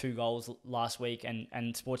mates kicked 2 goals last week," and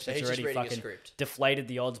Sportsbet's already fucking deflated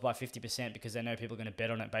the odds by 50% because they know people are going to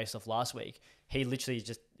bet on it based off last week. He literally is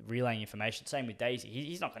just relaying information. Same with Daisy.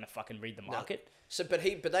 He's not going to fucking read the market. No. So, but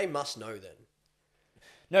they must know then.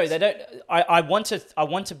 No, they don't. I want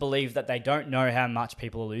to believe that they don't know how much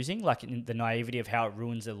people are losing, like in the naivety of how it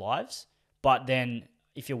ruins their lives. But then,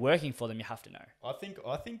 if you're working for them, you have to know. I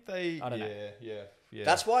think they. I don't know. Yeah.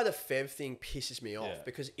 That's why the Fev thing pisses me off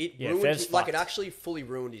because it ruined it actually fully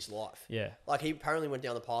ruined his life. Yeah. Like he apparently went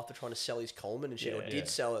down the path of trying to sell his Coleman and shit, or did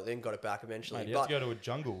sell it, then got it back eventually. He had to go to a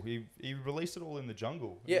jungle. He released it all in the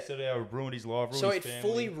jungle. Yeah. He said how it ruined his life, so it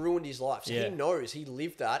fully ruined his life. So he knows, he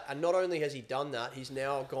lived that, and not only has he done that, he's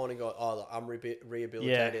now gone and got, oh, look, I'm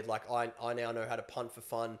rehabilitated. Like I now know how to punt for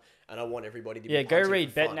fun, and I want everybody to be go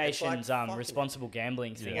read Bet Nation's responsible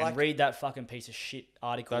gambling thing and read that fucking piece of shit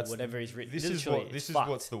article, whatever he's written. This is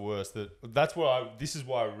what's the worst. This is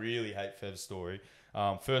why I really hate Fev's story.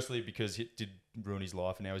 Firstly, because it did ruin his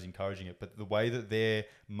life and now he's encouraging it. But the way that they're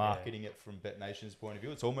marketing it from Bet Nation's point of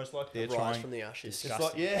view, it's almost like they're trying from the ashes. It's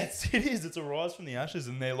like, it is. It's a rise from the ashes,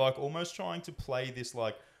 and they're like almost trying to play this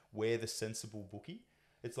like we're the sensible bookie.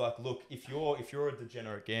 It's like, look, if you're a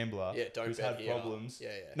degenerate gambler who's had problems,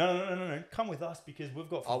 no, come with us because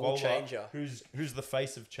we've got Fevola, who's the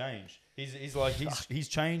face of change. He's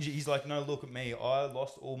changed. He's like, no, look at me. I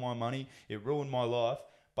lost all my money. It ruined my life,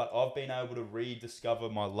 but I've been able to rediscover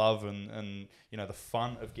my love and the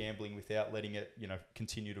fun of gambling without letting it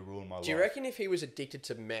continue to ruin my life. Do you reckon if he was addicted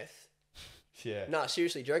to meth? Yeah. No,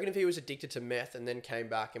 seriously. Do you reckon if he was addicted to meth and then came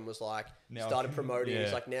back and was like, started promoting,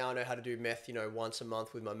 he's like, now I know how to do meth, once a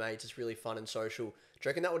month with my mates. It's really fun and social. Do you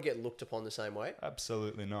reckon that would get looked upon the same way?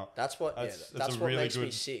 Absolutely not. That's what really makes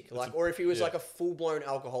me sick. Like, or if he was like a full blown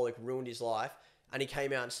alcoholic, ruined his life, and he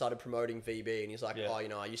came out and started promoting VB, and he's like,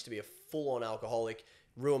 I used to be a full on alcoholic,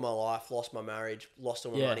 ruined my life, lost my marriage, lost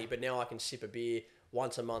all my money, but now I can sip a beer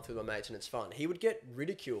once a month with my mates and it's fun. He would get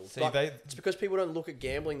ridiculed. It's because people don't look at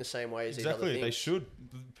gambling the same way as these other things. Exactly, they should.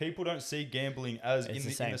 People don't see gambling as in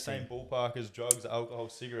the same ballpark as drugs, alcohol,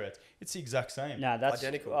 cigarettes. It's the exact same. No, that's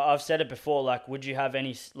identical. I've said it before. Like, would you have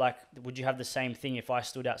the same thing if I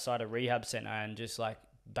stood outside a rehab center and just like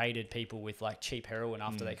baited people with like cheap heroin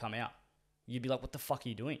after they come out? You'd be like, what the fuck are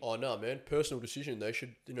you doing? Oh no, man! Personal decision. They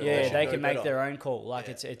should. They can make their own call. Like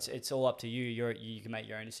it's all up to you. You can make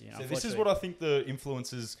your own decision. So this is what I think the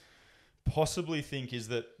influencers possibly think is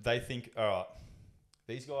that they think, all right,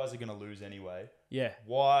 these guys are going to lose anyway. Yeah.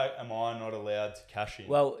 Why am I not allowed to cash in?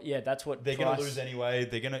 Well, that's what they're going to lose anyway.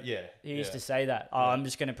 They're going to He used to say that. I'm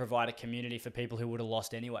just going to provide a community for people who would have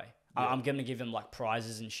lost anyway. Yeah. I'm going to give them like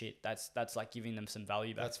prizes and shit. That's like giving them some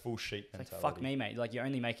value back. That's full sheep mentality. Like, fuck me, mate. Like, you're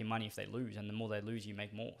only making money if they lose, and the more they lose, you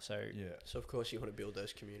make more. So So of course you want to build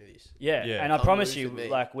those communities. Yeah. And I promise you,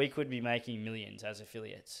 like, we could be making millions as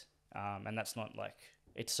affiliates, and that's not like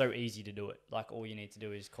it's so easy to do it. Like, all you need to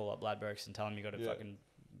do is call up Ladbrokes and tell them you got a fucking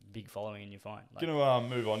big following and you're fine. Like, gonna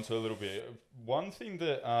move on to a little bit. One thing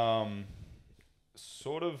that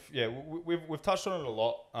we've touched on it a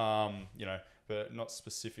lot. But not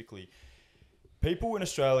specifically. People in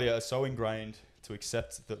Australia are so ingrained to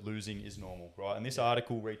accept that losing is normal, right? And this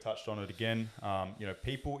article retouched on it again.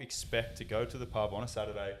 People expect to go to the pub on a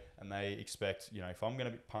Saturday and they expect, if I'm going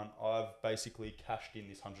to punt, I've basically cashed in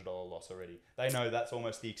this $100 loss already. They know that's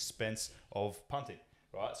almost the expense of punting,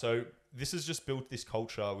 right? So this has just built this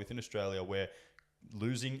culture within Australia where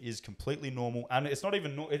losing is completely normal, and it's not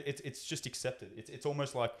even it's just accepted. It's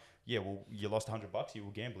almost like, you lost $100, you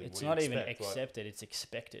were gambling. It's not even accepted, it's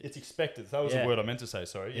expected. It's expected. That was the word I meant to say,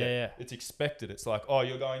 sorry. Yeah. It's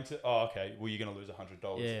you're going to okay, well, you're going to lose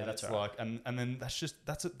 $100. Yeah, and that's it's right. like and then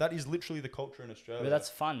that is literally the culture in Australia. But that's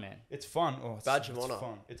fun, man. It's fun. It's badge of honor.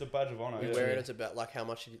 Fun. It's a badge of honor. We wear it. It's about like how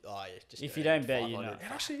much if you don't bet, It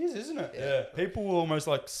actually is, isn't it? Yeah. People will almost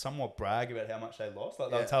like somewhat brag about how much they lost.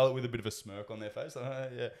 Like they'll tell it with a bit of a smirk on their face.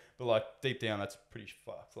 Like, but like deep down, that's pretty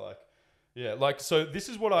fucked. So this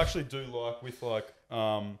is what I actually do like with like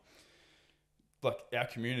our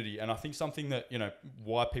community, and I think something that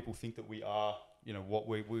why people think that we are what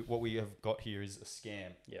we have got here is a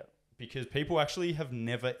scam. Yeah. Because people actually have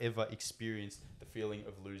never ever experienced the feeling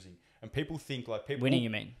of losing, and people think like people winning. You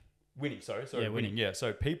mean winning? Sorry, winning. Yeah.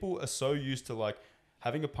 So people are so used to like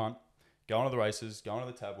having a punt, going to the races, going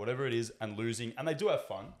to the tab, whatever it is, and losing. And they do have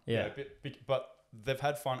fun. Yeah. You know, but they've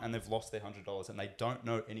had fun and they've lost their $100 and they don't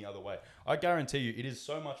know any other way. I guarantee you it is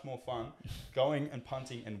so much more fun going and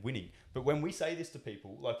punting and winning. But when we say this to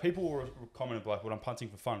people, like people will comment like, well, I'm punting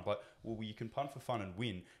for fun. But well, you can punt for fun and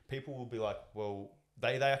win. People will be like, well,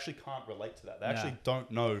 they actually can't relate to that. They actually don't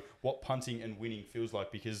know what punting and winning feels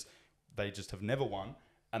like because they just have never won.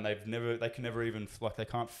 And they can never even, like, they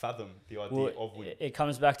can't fathom the idea of winning. It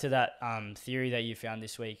comes back to that theory that you found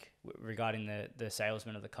this week regarding the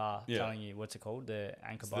salesman of the car telling you, what's it called? The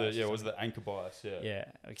anchor bias. It was the anchor bias, yeah. Yeah,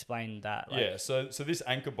 explain that. So this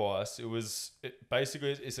anchor bias,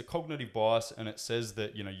 basically it's a cognitive bias, and it says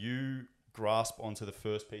that, you know, you grasp onto the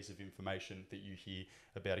first piece of information that you hear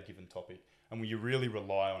about a given topic. And when you really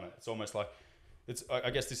rely on it, it's almost like, I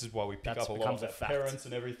guess this is why we pick up a lot of our parents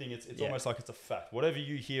and everything. It's almost like it's a fact. Whatever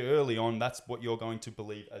you hear early on, that's what you're going to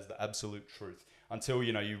believe as the absolute truth until,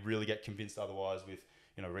 you know, you really get convinced otherwise with,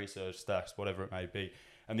 you know, research, stats, whatever it may be.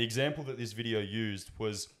 And the example that this video used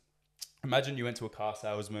was, imagine you went to a car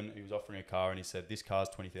salesman, he was offering a car and he said, this car's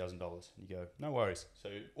 $20,000. And you go, no worries. So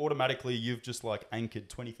automatically you've just like anchored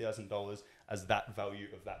 $20,000 as that value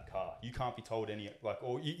of that car. You can't be told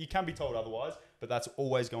or you can be told otherwise, but that's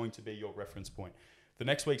always going to be your reference point. The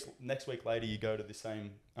next week later, you go to the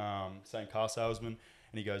same car salesman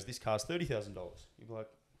and he goes, this car's $30,000. You'd be like,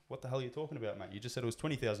 what the hell are you talking about, mate? You just said it was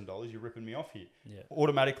 $20,000. You're ripping me off here. Yeah.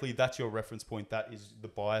 Automatically, that's your reference point. That is the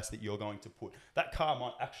bias that you're going to put. That car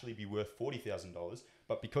might actually be worth $40,000,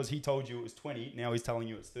 but because he told you it was 20, now he's telling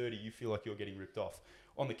you it's 30, you feel like you're getting ripped off.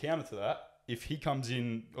 On the counter to that, if he comes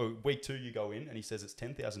in, or week 2 you go in and he says it's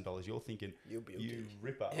 $10,000, you're thinking, you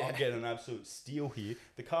ripper, I'm getting an absolute steal here.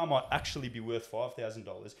 The car might actually be worth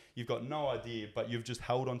 $5,000. You've got no idea, but you've just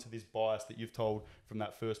held onto this bias that you've told from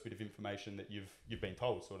that first bit of information that you've been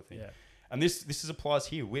told, sort of thing. Yeah. And this applies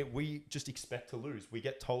here. We just expect to lose. We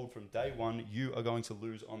get told from day one, you are going to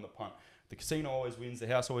lose on the punt. The casino always wins. The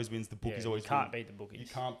house always wins. The bookies always win. You can't beat the bookies. You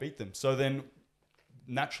can't beat them. So then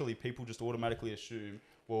naturally people just automatically assume,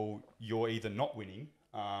 well, you're either not winning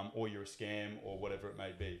or you're a scam or whatever it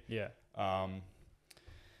may be. Yeah.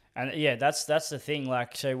 And yeah, that's the thing.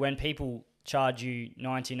 Like, so when people charge you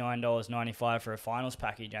 $99.95 for a finals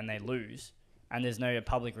package and they lose and there's no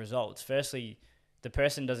public results, firstly, the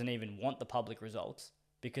person doesn't even want the public results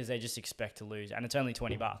because they just expect to lose. And it's only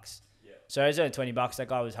 $20. Yeah. So it's only $20. That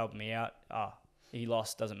guy was helping me out. He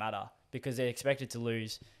lost, doesn't matter, because they expected to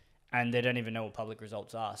lose and they don't even know what public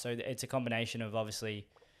results are. So it's a combination of obviously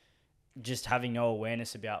just having no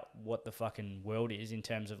awareness about what the fucking world is in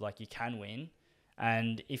terms of like you can win.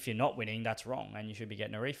 And if you're not winning, that's wrong. And you should be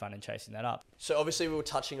getting a refund and chasing that up. So obviously we were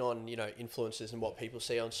touching on, you know, influencers and what people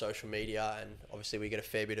see on social media. And obviously we get a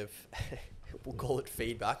fair bit of, we'll call it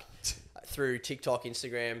feedback through TikTok,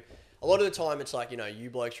 Instagram. A lot of the time it's like, you know, you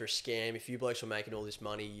blokes are a scam. If you blokes were making all this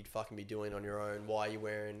money, you'd fucking be doing it on your own. Why are you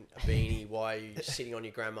wearing a beanie? Why are you sitting on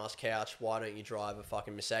your grandma's couch? Why don't you drive a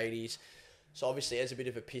fucking Mercedes? So obviously as a bit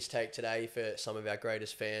of a piss take today for some of our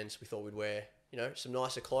greatest fans, we thought we'd wear, you know, some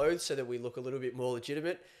nicer clothes so that we look a little bit more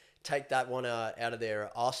legitimate. Take that one out of their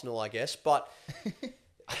arsenal, I guess. But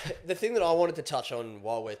the thing that I wanted to touch on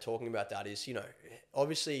while we're talking about that is, you know,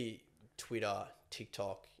 obviously Twitter,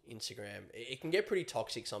 TikTok, Instagram, it can get pretty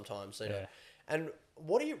toxic sometimes, you know. And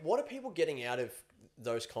what are people getting out of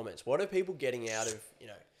those comments? What are people getting out of, you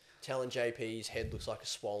know, telling JP's head looks like a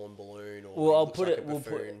swollen balloon, or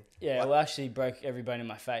we'll actually broke every bone in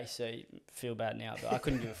my face, so you feel bad now, but I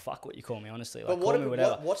couldn't give a fuck what you call me, honestly. Like, but call me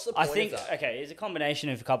whatever. What's the point I think, of that? okay, it's a combination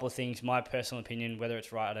of a couple of things. My personal opinion, whether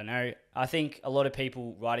it's right, I don't know. I think a lot of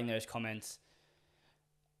people writing those comments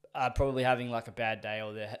are probably having like a bad day,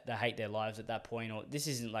 or they hate their lives at that point, or this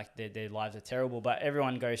isn't like their lives are terrible, but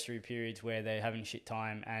everyone goes through periods where they're having shit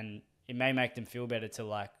time, and it may make them feel better to,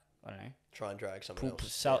 like, I don't know, try and drag someone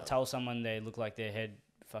else. Tell someone they look like their head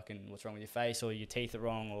fucking, what's wrong with your face, or your teeth are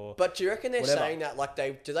wrong, or But do you reckon they're whatever. Saying that like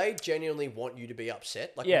do they genuinely want you to be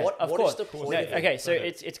upset? Like, yeah, what is the point of it? Okay, so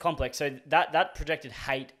it's complex. So that projected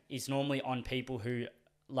hate is normally on people who,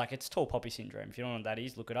 like, it's tall poppy syndrome. If you don't know what that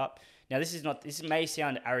is, look it up. Now, this may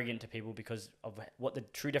sound arrogant to people because of what the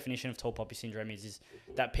true definition of tall poppy syndrome is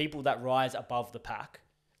that people that rise above the pack,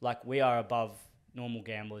 like we are above normal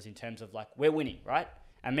gamblers in terms of, like, we're winning, right?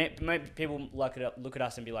 And people look at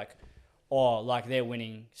us and be like, oh, like, they're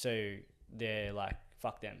winning, so they're like,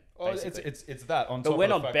 fuck them. Oh, it's that on top. But we're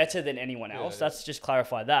not better than anyone else. Yeah. Let's just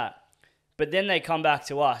clarify that. But then they come back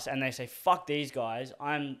to us and they say, fuck these guys.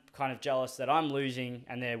 I'm kind of jealous that I'm losing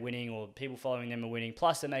and they're winning, or people following them are winning.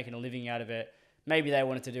 Plus, they're making a living out of it. Maybe they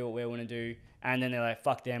wanted to do what we want to do. And then they're like,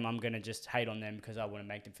 fuck them. I'm going to just hate on them because I want to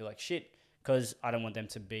make them feel like shit. because I don't want them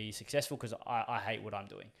to be successful because I hate what I'm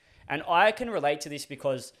doing. And I can relate to this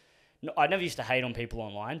because I never used to hate on people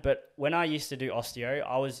online, but when I used to do osteo,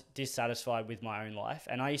 I was dissatisfied with my own life.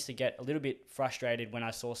 And I used to get a little bit frustrated when I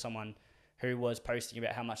saw someone who was posting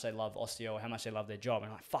about how much they love osteo or how much they love their job.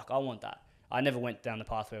 And I'm like, fuck, I want that. I never went down the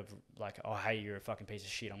pathway of like, oh, hey, you're a fucking piece of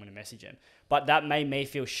shit, I'm going to message him. But that made me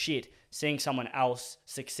feel shit seeing someone else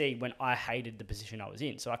succeed when I hated the position I was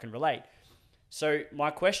in. So I can relate. So my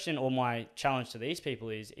question or my challenge to these people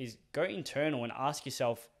is go internal and ask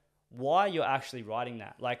yourself why you're actually writing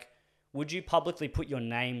that. Like, would you publicly put your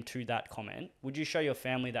name to that comment? Would you show your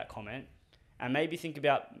family that comment? And maybe think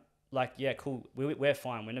about like, yeah, cool, we're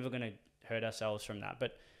fine. We're never going to hurt ourselves from that.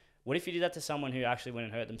 But what if you did that to someone who actually went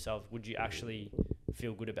and hurt themselves? Would you actually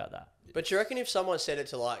feel good about that? But you reckon if someone said it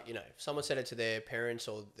to like, if someone said it to their parents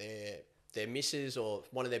or their missus or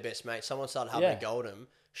one of their best mates, someone started having a go at them,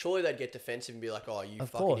 surely they'd get defensive and be like, oh, you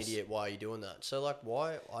fucking idiot, why are you doing that? So like,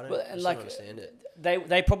 why? I don't understand it.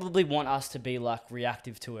 They probably want us to be like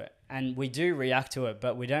reactive to it. And we do react to it,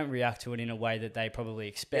 but we don't react to it in a way that they probably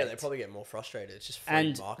expect. Yeah, they probably get more frustrated. It's just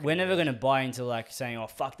free marketing. We're never going to buy into like saying, oh,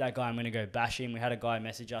 fuck that guy, I'm going to go bash him. We had a guy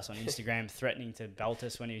message us on Instagram threatening to belt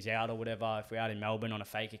us when he was out or whatever, if we're out in Melbourne on a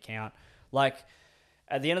fake account. Like,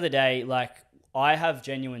 at the end of the day, like, I have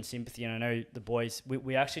genuine sympathy, and I know the boys,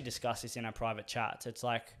 we actually discussed this in our private chats. It's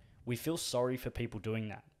like, we feel sorry for people doing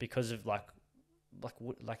that because of like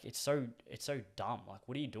it's so dumb. Like,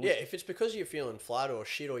 what are you doing? Yeah, if it's because you're feeling flat or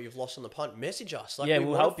shit or you've lost on the punt, message us. Like, yeah,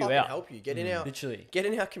 we'll help you out. Help you get in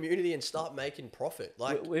our community and start making profit.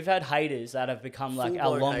 Like, we've had haters that have become like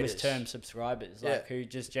our longest term subscribers, like who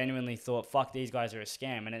just genuinely thought, "Fuck, these guys are a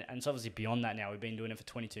scam." And it's obviously beyond that now. We've been doing it for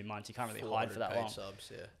 22 months. You can't really hide for that long.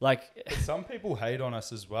 Subs, yeah. Like, but some people hate on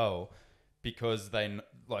us as well because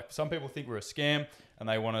some people think we're a scam and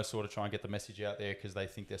they want to sort of try and get the message out there because they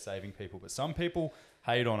think they're saving people. But some people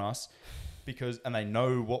hate on us and they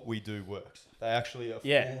know what we do works. They actually are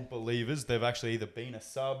full believers. They've actually either been a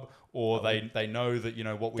sub or they know that,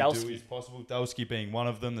 what we do is possible. Delsky being one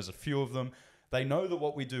of them. There's a few of them. They know that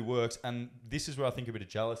what we do works, and this is where I think a bit of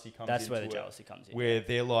jealousy comes in. That's where the jealousy comes in. Where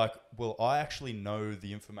they're like, well, I actually know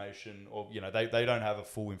the information, or, they don't have a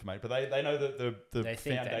full information, but they know the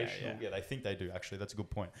foundational. They think they do, actually. That's a good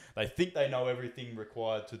point. They think they know everything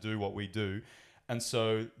required to do what we do, and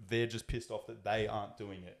so they're just pissed off that they aren't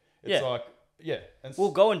doing it. It's like,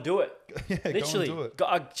 well, go and do it. Literally. Go and do it.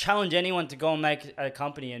 I challenge anyone to go and make a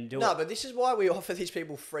company and do it. No, but this is why we offer these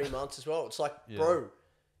people 3 months as well. It's like, bro,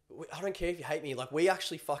 I don't care if you hate me. Like, we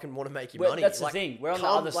actually fucking want to make you money. That's the thing. We're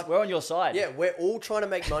on we're on your side. Yeah, we're all trying to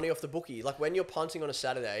make money off the bookie. Like, when you're punting on a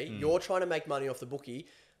Saturday, you're trying to make money off the bookie.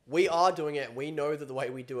 We are doing it. We know that the way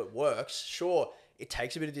we do it works. Sure, it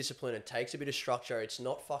takes a bit of discipline. It takes a bit of structure. It's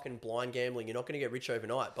not fucking blind gambling. You're not going to get rich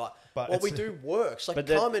overnight. But what we do works. Like,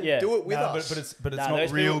 come and do it with us. But it's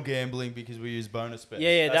not real gambling because we use bonus bets.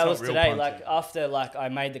 Yeah, that was today. Punting. Like, after I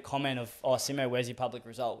made the comment of, oh, Simo, where's your public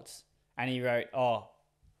results? And he wrote, oh,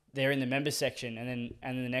 they're in the members section, and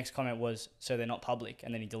then the next comment was, so they're not public,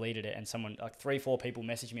 and then he deleted it, and someone, like 3-4 people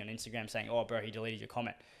messaged me on Instagram saying, oh, bro, he deleted your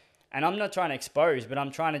comment. And I'm not trying to expose, but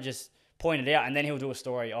I'm trying to just point it out, and then he'll do a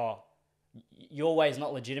story, oh, your way is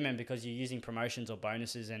not legitimate because you're using promotions or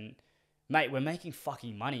bonuses, and mate, we're making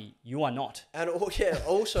fucking money. You are not. And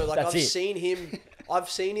also, like, I've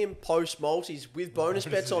seen him post multis with bonus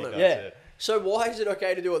bets on it. Yeah. So why is it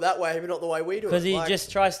okay to do it that way, but not the way we do it? Because he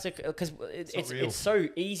just tries to. Because it's so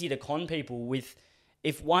easy to con people with,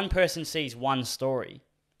 if one person sees one story,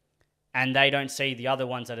 and they don't see the other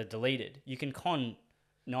ones that are deleted, you can con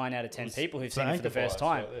 9 out of 10 people who've seen it for the first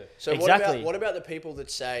time. Right, so exactly. What about the people that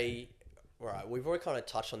say, right? We've already kind of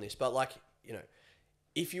touched on this, but like,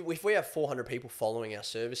 if we have 400 people following our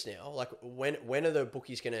service now, like, when are the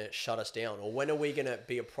bookies going to shut us down? Or when are we going to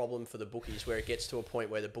be a problem for the bookies where it gets to a point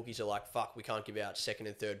where the bookies are like, fuck, we can't give out second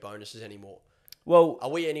and third bonuses anymore? Well, are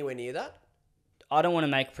we anywhere near that? I don't want to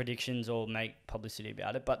make predictions or make publicity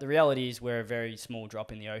about it, but the reality is we're a very small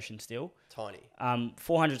drop in the ocean still. Tiny.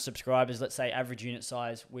 400 subscribers, let's say average unit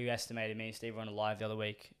size, we estimated, me and Steve were on a live the other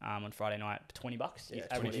week on Friday night, $20. Yeah,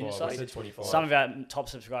 average 24, unit size. 25. Some of our top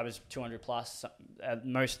subscribers, 200 plus.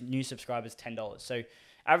 Most new subscribers, $10. So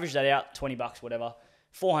average that out, $20, whatever.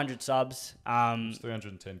 400 subs. It's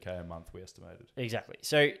 $310K a month, we estimated. Exactly.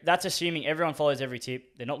 So that's assuming everyone follows every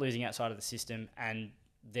tip. They're not losing outside of the system, and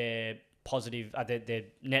they're positive, they're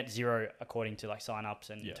net zero according to like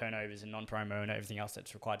sign-ups and turnovers and non-promo and everything else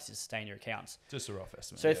that's required to sustain your accounts. Just a rough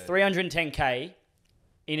estimate. So 310K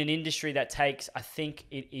in an industry that takes, I think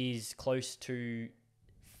it is close to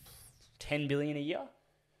 10 billion a year.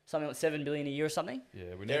 something like 7 billion a year or something.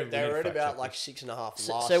 Yeah, they're at about like 6.5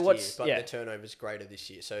 last so year, but their turnover's greater this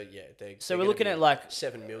year. So yeah, so we're looking at like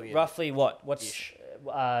 7 million, roughly. What's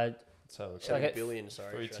so 7 billion?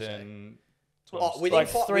 Sorry, 310. within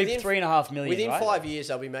 3.5 million. Within right? 5 years,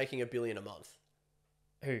 they'll be making $1 billion a month.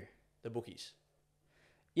 Who? The bookies.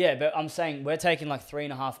 Yeah, but I'm saying we're taking like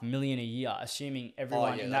 3.5 million a year, assuming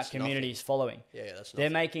everyone in that community is following. Yeah, that's nothing. They're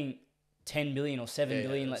making 10 billion or 7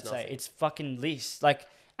 billion, let's nothing. say. It's fucking least. Like,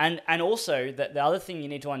 and also the other thing you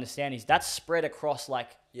need to understand is that's spread across like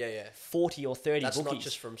 40 or 30 that's bookies. Not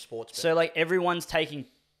just from Sportsbet. So like everyone's taking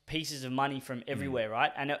pieces of money from everywhere,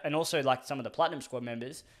 right? And also like some of the Platinum Squad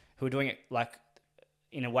members who are doing it like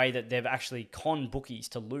in a way that they've actually conned bookies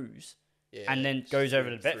to lose. Yeah, and then goes over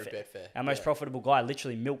to Betfair. Our most profitable guy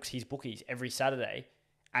literally milks his bookies every Saturday,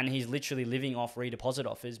 and he's literally living off redeposit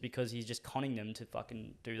offers because he's just conning them to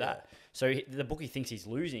fucking do that. Yeah. So the bookie thinks he's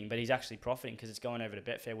losing, but he's actually profiting because it's going over to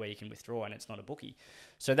Betfair where you can withdraw and it's not a bookie.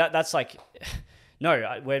 So that's like,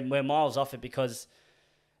 no, we're miles off it because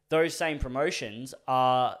those same promotions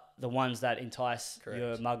are the ones that entice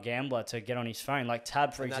your mug gambler to get on his phone. Like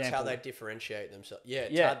Tab, for example. That's how they differentiate themselves.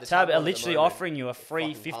 Tab are literally offering you a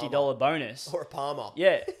free $50 bonus. Or a Palmer.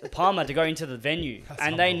 Yeah, the Palmer to go into the venue.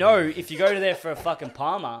 And they know if you go to there for a fucking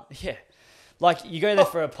Palmer, like you go there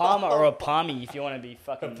for a Palmer or a Palmy if you want to be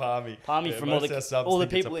fucking... Palmy from all the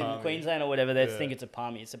people in Queensland or whatever, they think it's a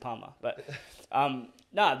Palmy. It's a Palmer. But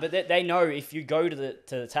but they know if you go to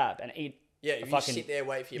the Tab and eat... Yeah, if you sit there,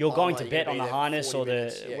 wait for your you're Palmer, going to bet on the harness or what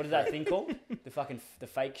is that thing called? The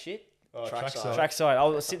fake shit? Trackside. I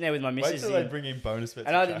was sitting there with my missus. Wait till they bring in bonus bets.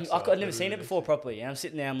 And I'd never seen it before properly. And I'm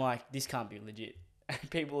sitting there, I'm like, this can't be legit. And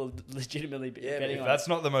people are legitimately betting on it. That's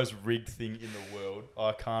not the most rigged thing in the world.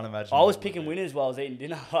 I can't imagine. I was picking winners while I was eating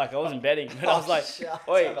dinner. Like, I wasn't betting. But I was like,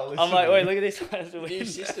 wait, look at this. New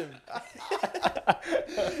system.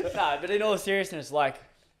 No, but in all seriousness, like,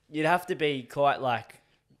 you'd have to be quite like,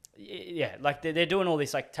 like they're doing all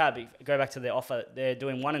this, like Tab, go back to their offer, they're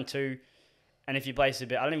doing 1 and 2, and if you place a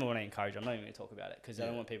bet, I don't even want to encourage them, I'm not even going to talk about it, because I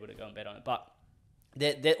don't want people to go and bet on it, but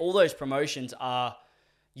all those promotions are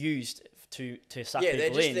used to suck people in. Yeah,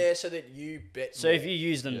 they're just there so that you bet so more. If you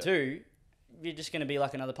use them too, you're just going to be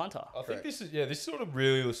like another punter. I think this sort of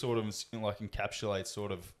really like encapsulates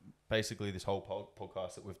sort of basically this whole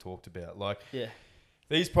podcast that we've talked about, like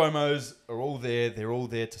these promos are all there. They're all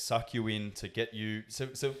there to suck you in, to get you.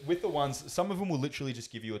 So with the ones, some of them will literally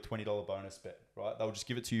just give you a $20 bonus bet, right? They'll just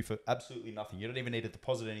give it to you for absolutely nothing. You don't even need to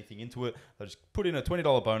deposit anything into it. They'll just put in a $20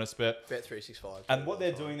 bonus bet. Bet 365. And what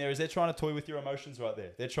they're doing there is they're trying to toy with your emotions right there.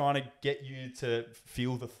 They're trying to get you to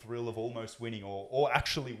feel the thrill of almost winning or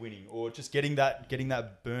actually winning or just getting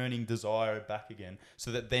that burning desire back again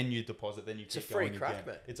so that then you deposit, then you keep going again. It's a free crack,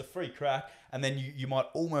 mate. It's a free crack. And then you might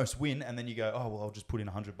almost win, and then you go, oh, well, I'll just put in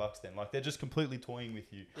 $100 then. Like, they're just completely toying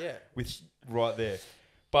with you. Yeah. With right there.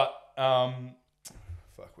 But,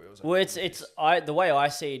 fuck, where was I? Well, the way I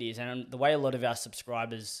see it is, and the way a lot of our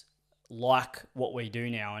subscribers like what we do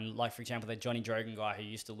now, and like, for example, that Johnny Drogan guy who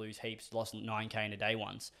used to lose heaps, lost 9K in a day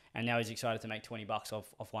once, and now he's excited to make $20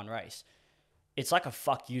 off one race. It's like a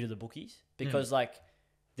fuck you to the bookies, because, like,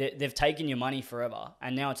 they've taken your money forever,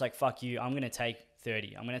 and now it's like, fuck you, I'm going to take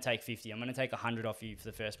 30, I'm going to take 50, I'm going to take 100 off you for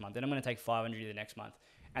the first month, then I'm going to take 500 the next month.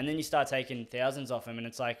 And then you start taking thousands off them, and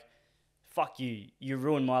it's like, fuck you, you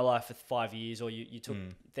ruined my life for 5 years, or you took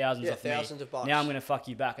thousands off thousands me. Of bucks. Now I'm going to fuck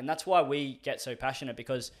you back. And that's why we get so passionate,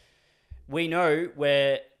 because we know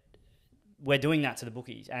we're doing that to the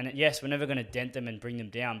bookies. And yes, we're never going to dent them and bring them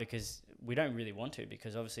down, because we don't really want to,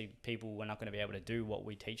 because obviously we're not going to be able to do what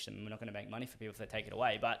we teach them, and we're not going to make money for people if they take it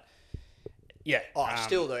away. But yeah.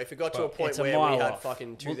 Still though, if it got to a point where we had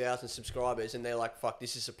fucking 2,000 subscribers and they're like, fuck,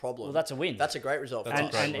 this is a problem. Well, that's a win. That's a great result.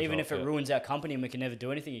 And even if it ruins our company and we can never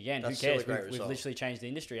do anything again, who cares? We've literally changed the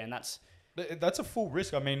industry, and that's a full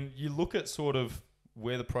risk. I mean, you look at sort of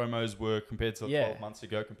where the promos were compared to 12 months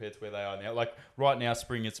ago compared to where they are now. Like right now,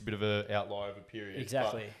 spring, it's a bit of an outlier of a period.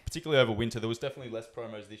 Exactly. But particularly over winter, there was definitely less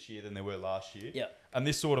promos this year than there were last year. Yeah. And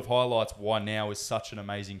this sort of highlights why now is such an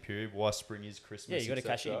amazing period, why spring is Christmas. Yeah, you got to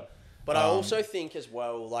cash in. But I also think as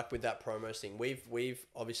well, like with that promos thing, we've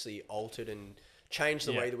obviously altered and changed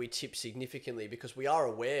the way that we tip significantly, because we are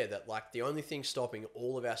aware that like the only thing stopping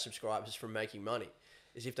all of our subscribers from making money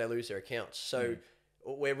is if they lose their accounts. So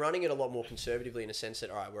we're running it a lot more conservatively in a sense that,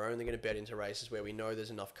 all right, we're only going to bet into races where we know there's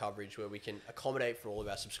enough coverage, where we can accommodate for all of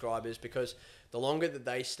our subscribers, because the longer that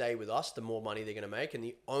they stay with us, the more money they're going to make. And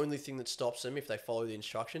the only thing that stops them if they follow the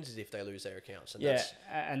instructions is if they lose their accounts.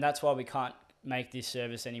 And that's why we can't make this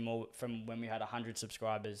service anymore from when we had 100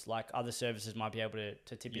 subscribers. Like other services might be able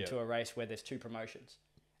to tip you to a race where there's 2 promotions,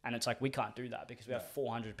 And it's like, we can't do that because we have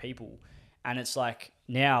 400 people. And it's like,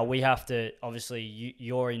 now we have to, obviously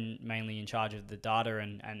you're mainly in charge of the data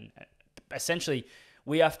and essentially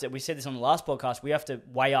we said this on the last podcast, we have to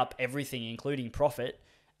weigh up everything, including profit,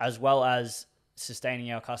 as well as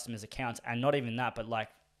sustaining our customers' accounts. And not even that, but like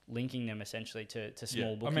linking them essentially to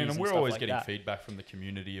small bookies. I mean, and we're stuff always like getting that. feedback from the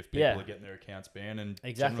community if people are getting their accounts banned. And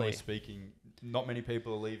generally speaking, not many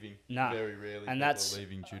people are leaving. Very rarely and people are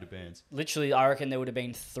leaving due to bans. Literally, I reckon there would have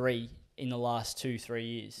been 3 in the last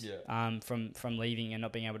 2-3 years from leaving and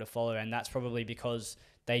not being able to follow. And that's probably because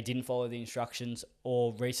they didn't follow the instructions,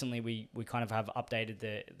 or recently we kind of have updated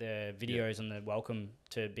the videos on the welcome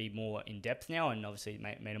to be more in depth now, and obviously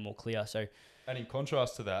made it more clear. So, and in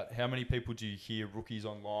contrast to that, how many people do you hear, rookies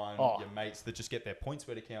online, your mates, that just get their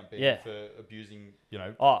PointsBet account banned for abusing, they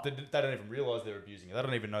don't even realise they're abusing it. They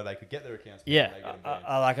don't even know they could get their accounts banned. They get them banned.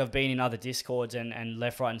 I've been in other Discords and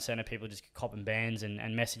left, right and centre, people just copping bans and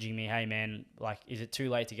messaging me, hey man, like, is it too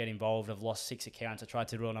late to get involved? I've lost 6 accounts. I tried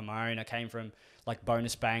to do it on my own. I came from like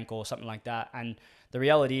Bonus Bank or something like that. And the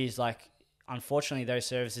reality is, like, unfortunately, those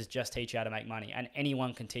services just teach you how to make money, and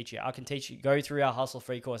anyone can teach you. I can teach you, go through our Hussla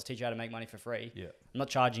free course, teach you how to make money for free. Yeah. I'm not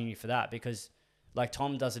charging you for that because, like,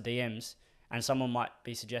 Tom does the DMs and someone might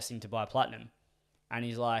be suggesting to buy Platinum and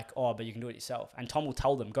he's like, oh, but you can do it yourself. And Tom will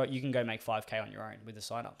tell them, you can go make 5K on your own with the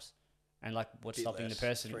signups. And like, what's stopping the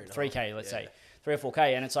person? 3K, let's say, 3 or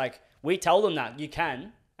 4K. And it's like, we tell them that you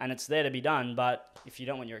can, and it's there to be done, but if you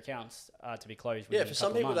don't want your accounts to be closed, for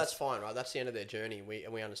some people that's fine, right? That's the end of their journey.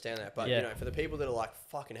 We understand that, but for the people that are like,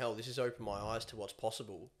 fucking hell, this has opened my eyes to what's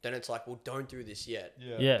possible. Then it's like, well, don't do this yet,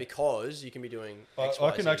 because you can be doing.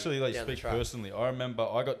 I can actually speak personally. I remember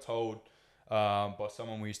I got told by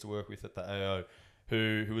someone we used to work with at the AO,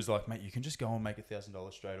 who was like, mate, you can just go and make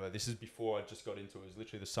 $1,000 straight away. This is before I just got into it. It was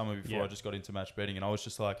literally the summer before I just got into match betting, and I was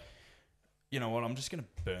just like, you know what? I'm just gonna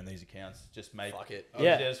burn these accounts. Just make fuck it.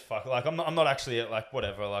 Just fuck. Like I'm not actually like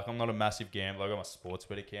whatever. Like I'm not a massive gambler. I got my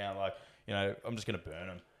Sportsbet account. Like, I'm just gonna burn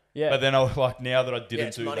them. Yeah. But then I was like, now that I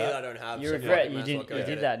didn't do money that, I don't have. You regret you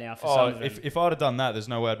did that now for some of them. If I'd have done that, there's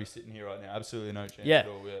no way I'd be sitting here right now. Absolutely no chance at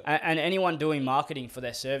all. Yeah. And anyone doing marketing for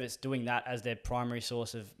their service, doing that as their primary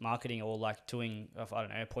source of marketing, or like doing, I don't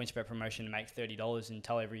know, a PointsBet promotion to make $30 and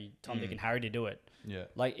tell every Tom, Dick and Harry to do it. Yeah.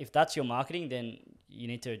 Like, if that's your marketing, then you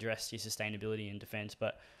need to address your sustainability and defense.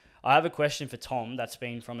 But I have a question for Tom that's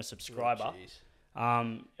been from a subscriber.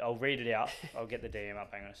 I'll read it out. I'll get the DM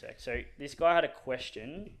up. Hang on a sec. So this guy had a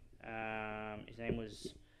question. His name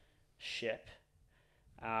was Shep.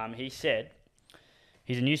 He said,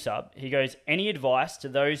 he's a new sub. He goes, any advice to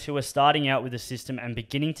those who are starting out with the system and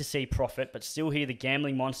beginning to see profit, but still hear the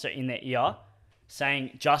gambling monster in their ear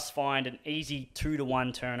saying, just find an easy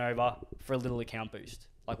 2-to-1 turnover for a little account boost?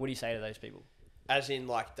 Like, what do you say to those people? As in,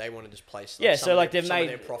 like, they want to just place. Like, so like they've made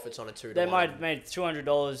their profits on a 2-to-1. They might have made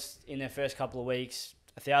 $200 in their first couple of weeks,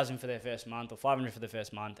 $1,000 for their first month, or $500 for the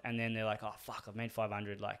first month, and then they're like, oh fuck, I've made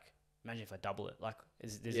 $500. Like, imagine if I double it. Like,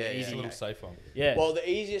 there's an easy, it's a little safer. Yeah. Well, the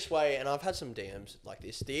easiest way, and I've had some DMs like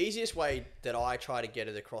this. The easiest way that I try to get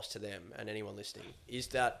it across to them and anyone listening is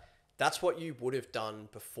that that's what you would have done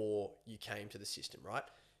before you came to the system, right?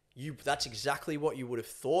 That's exactly what you would have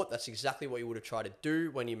thought. That's exactly what you would have tried to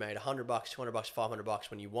do when you made $100, $200,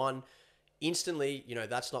 $500 when you won. Instantly,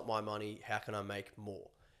 that's not my money. How can I make more?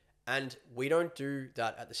 And we don't do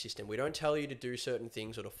that at the system. We don't tell you to do certain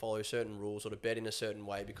things or to follow certain rules or to bet in a certain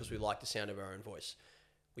way because we like the sound of our own voice.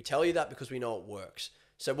 We tell you that because we know it works.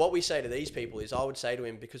 So what we say to these people is, I would say to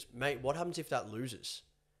him, because mate, what happens if that loses?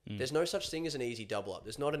 There's no such thing as an easy double up.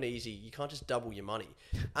 There's not an easy, you can't just double your money.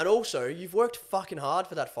 And also, you've worked fucking hard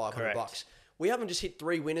for that $500. We haven't just hit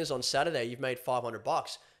 3 winners on Saturday. You've made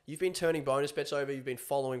 $500. You've been turning bonus bets over. You've been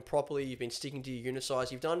following properly. You've been sticking to your unit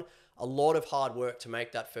size. You've done a lot of hard work to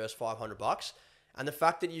make that first $500. And the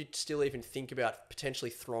fact that you still even think about potentially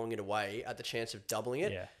throwing it away at the chance of doubling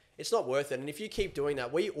it, it's not worth it. And if you keep doing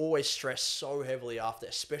that, we always stress so heavily after,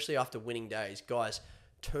 especially after winning days, guys,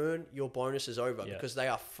 turn your bonuses over because they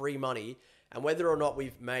are free money. And whether or not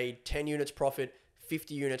we've made 10 units profit,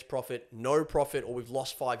 50 units profit, no profit, or we've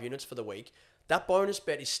lost 5 units for the week, that bonus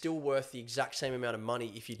bet is still worth the exact same amount of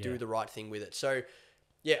money if you do the right thing with it. So,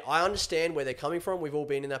 yeah, I understand where they're coming from. We've all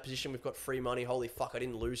been in that position. We've got free money. Holy fuck, I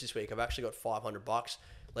didn't lose this week. I've actually got $500.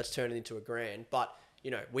 Let's turn it into $1,000. But,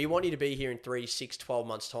 we want you to be here in 3, 6, 12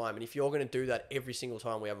 months' time. And if you're going to do that every single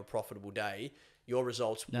time we have a profitable day, your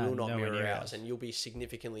results will not mirror ours, and you'll be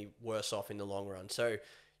significantly worse off in the long run. So,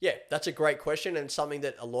 yeah, that's a great question and something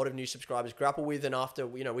that a lot of new subscribers grapple with. And after,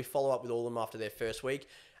 we follow up with all of them after their first week.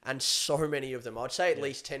 And so many of them, I'd say at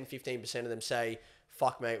least 10, 15% of them say,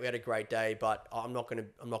 fuck, mate, we had a great day, but I'm not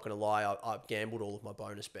gonna lie, I gambled all of my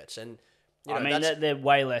bonus bets, and you know, I mean, they're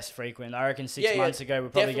way less frequent. I reckon 6 months ago, we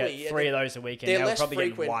probably get 3 of those a weekend. They're now less we're probably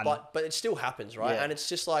frequent, one. but it still happens, right? Yeah. And it's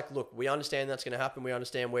just like, look, we understand that's going to happen. We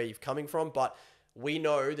understand where you're coming from, but we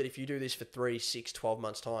know that if you do this for 3, 6, 12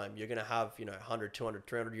 months time, you're going to have, 100, 200,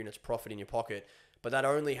 300 units profit in your pocket. But that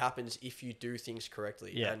only happens if you do things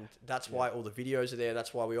correctly. Yeah. And that's why all the videos are there.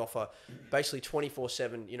 That's why we offer basically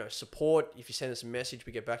 24/7, support. If you send us a message,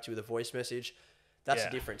 we get back to you with a voice message. That's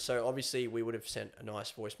the difference. So obviously we would have sent a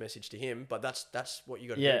nice voice message to him, but that's what you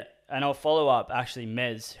got to do. Yeah, and I'll follow up actually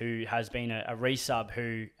Mez, who has been a resub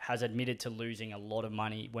who has admitted to losing a lot of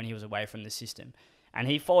money when he was away from the system. And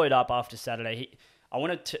he followed up after Saturday. I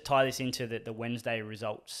want to tie this into the Wednesday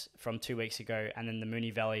results from 2 weeks ago, and then the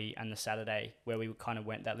Moonee Valley and the Saturday where we kind of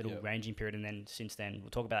went that little ranging period, and then since then,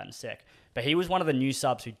 we'll talk about that in a sec. But he was one of the new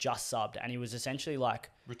subs who just subbed, and he was essentially like...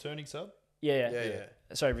 Returning sub? Yeah.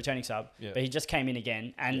 Sorry, returning sub. Yeah. But he just came in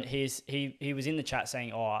again, and he was in the chat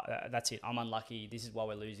saying, that's it, I'm unlucky, this is why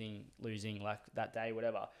we're losing like that day,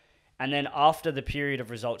 whatever. And then after the period of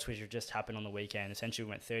results which have just happened on the weekend, essentially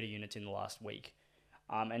we went 30 units in the last week.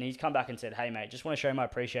 And he's come back and said, hey, mate, just want to show my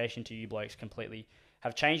appreciation to you blokes completely.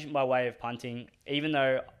 Have changed my way of punting. Even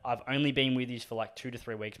though I've only been with you for like 2 to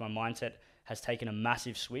 3 weeks, my mindset has taken a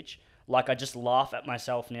massive switch. Like, I just laugh at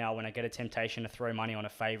myself now when I get a temptation to throw money on a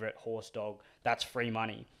favourite horse dog. That's free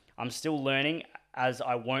money. I'm still learning, as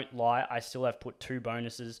I won't lie. I still have put 2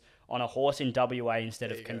 bonuses on a horse in WA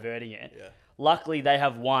instead of converting it. Yeah. Luckily, they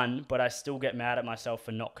have won, but I still get mad at myself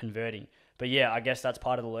for not converting. But yeah, I guess that's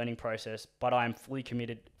part of the learning process. But I am fully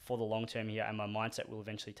committed for the long term here, and my mindset will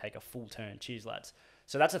eventually take a full turn. Cheers, lads.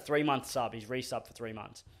 So that's a 3-month sub. He's resubbed for 3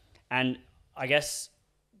 months. And I guess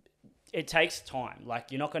it takes time. Like,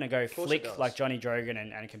 you're not going to go flick like Johnny Drogan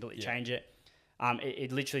and completely change it.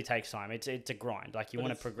 It literally takes time. It's a grind. Like, you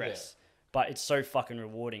want to progress. Yeah. But it's so fucking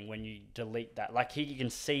rewarding when you delete that. Like, you can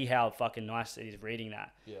see how fucking nice it is reading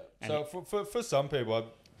that. Yeah. And so for some people,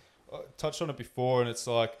 I touched on it before, and it's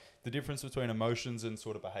like the difference between emotions and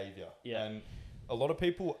sort of behavior. Yeah. And a lot of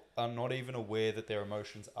people are not even aware that their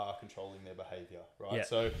emotions are controlling their behavior, right? Yeah.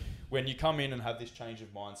 So when you come in and have this change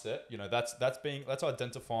of mindset, that's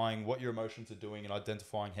identifying what your emotions are doing and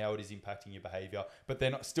identifying how it is impacting your behavior, but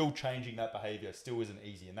then still changing that behavior still isn't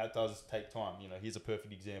easy, and that does take time. Here's a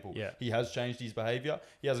perfect example. Yeah. He has changed his behavior.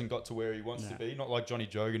 He hasn't got to where he wants to be. Not like Johnny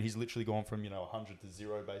Jogan. He's literally gone from 100 to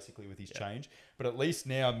 0 basically with his change. But at least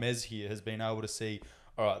now Mez here has been able to see,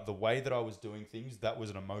 all right, the way that I was doing things, that was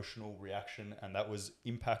an emotional reaction, and that was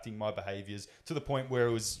impacting my behaviors to the point where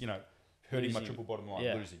it was, hurting my triple bottom line,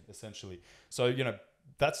 losing, essentially. So,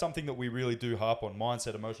 that's something that we really do harp on.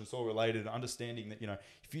 Mindset, emotion, it's all related, and understanding that,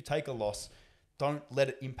 if you take a loss, don't let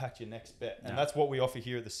it impact your next bet. And that's what we offer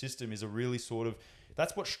here at the system, is a really sort of,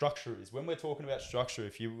 that's what structure is. When we're talking about structure,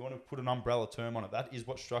 if you want to put an umbrella term on it, that is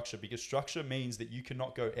what structure, because structure means that you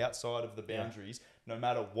cannot go outside of the boundaries no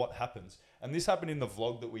matter what happens. And this happened in the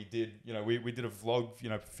vlog that we did. We did a vlog,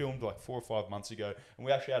 filmed like 4 or 5 months ago, and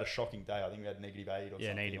we actually had a shocking day. I think we had -8 or something.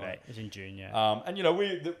 Yeah, -8. It was in June, yeah. And there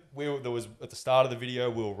was at the start of the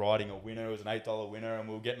video, we were riding a winner. It was an $8 winner, and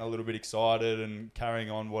we were getting a little bit excited and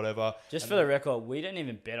carrying on, whatever. Just for the record, we didn't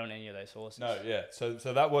even bet on any of those horses. No, yeah. So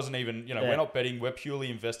that wasn't even, we're not betting. We're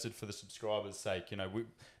purely invested for the subscribers' sake.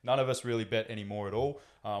 None of us really bet anymore at all.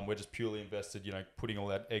 We're just purely invested, putting all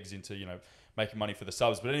that eggs into, making money for the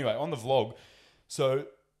subs. But anyway, on the vlog, so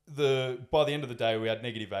by the end of the day, we had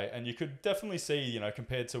 -8, and you could definitely see,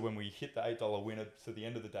 compared to when we hit the $8 winner to the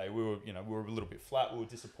end of the day, we were a little bit flat. We were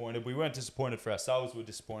disappointed. We weren't disappointed for ourselves. We were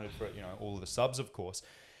disappointed for, all of the subs, of course.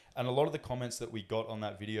 And a lot of the comments that we got on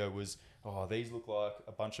that video was, oh, these look like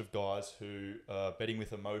a bunch of guys who are betting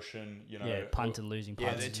with emotion, punt and losing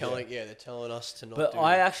punts. They're telling us to not But do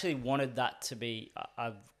I that. actually wanted that to be,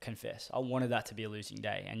 I confess, I wanted that to be a losing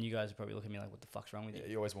day. And you guys are probably looking at me like, what the fuck's wrong with you?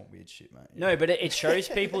 You always want weird shit, mate. No, but it shows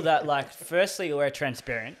people that, like, firstly, we're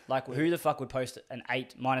transparent. Like, who the fuck would post an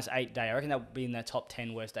 -8 day? I reckon that would be in their top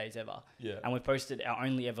 10 worst days ever. Yeah. And we posted our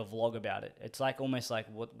only ever vlog about it. It's like almost like,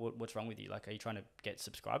 what's wrong with you? Like, are you trying to get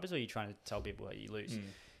subscribers, or are you trying to tell people that you lose?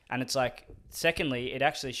 And it's like, secondly, it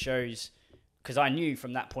actually shows, because I knew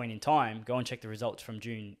from that point in time, go and check the results from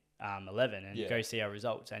June 11 and go see our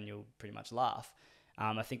results, and you'll pretty much laugh.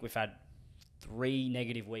 I think we've had 3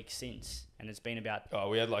 negative weeks since, and it's been about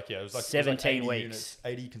we had it was like 17 weeks. Units,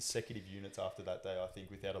 80 consecutive units after that day, I think,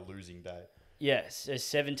 without a losing day. Yes, so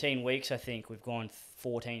 17 weeks, I think, we've gone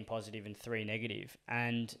 14 positive and 3 negative.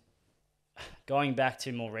 And going back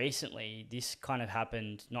to more recently, this kind of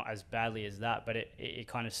happened not as badly as that, but it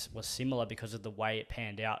kind of was similar because of the way it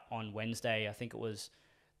panned out on Wednesday. I think it was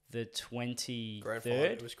the Grand final.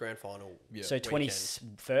 23rd. It was grand final. Yeah. So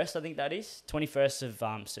 21st, I think that is 21st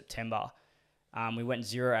of September. We went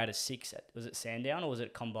 0 out of 6. Was it Sandown or was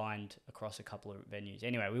it combined across a couple of venues?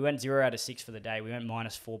 Anyway, we went 0 out of 6 for the day. We went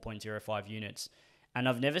minus 4.05 units. And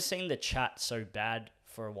I've never seen the chat so bad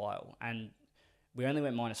for a while. And we only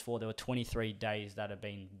went minus 4. There were 23 days that have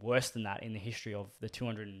been worse than that in the history of the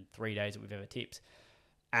 203 days that we've ever tipped.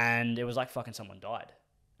 And it was like fucking someone died.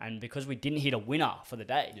 And because we didn't hit a winner for the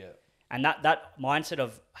day. Yeah. And that mindset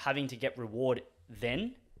of having to get reward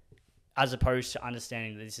then, as opposed to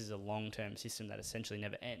understanding that this is a long-term system that essentially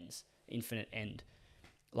never ends, infinite end.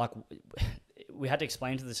 Like, we had to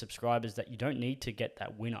explain to the subscribers that you don't need to get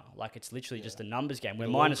that winner. Like, it's literally just a numbers game. We're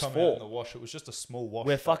minus 4. In the wash. It was just a small wash.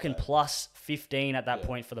 We're fucking plus 15 at that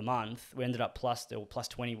point for the month. We ended up plus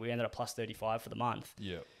 20. We ended up plus 35 for the month.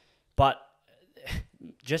 Yeah. But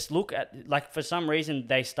just look at, like, for some reason,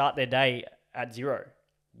 they start their day at 0.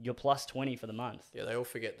 You're plus 20 for the month. Yeah, they all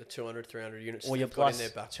forget the 200, 300 units. Or you're got plus in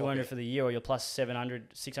their back 200 pocket. for the year, or you're plus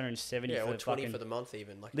 700, 670 Yeah, for or the 20 fucking... for the month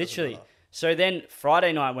even. Like, Literally. So then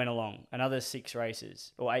Friday night went along, another 6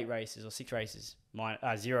 races, or 8 races, or 6 races,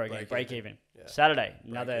 0 again, break even. Yeah. Saturday,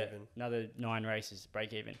 Break another 9 races,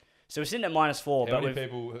 break even. So we're sitting at minus 4. How many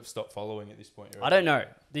people have stopped following at this point? I don't know.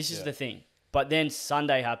 This is the thing. But then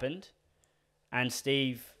Sunday happened, and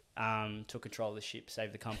Steve took control of the ship,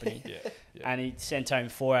 saved the company. And he sent home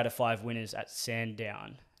 4 out of 5 winners at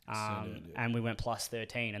Sandown. And we went plus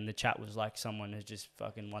 13, and the chat was like someone has just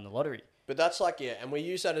fucking won the lottery. But that's like, and we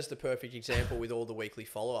use that as the perfect example with all the weekly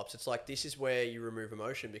follow-ups. It's like, this is where you remove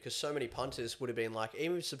emotion, because so many punters would have been like,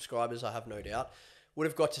 even subscribers, I have no doubt, would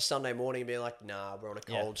have got to Sunday morning and been like, nah, we're on a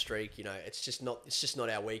cold streak. You know, it's just not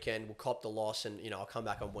our weekend. We'll cop the loss and, I'll come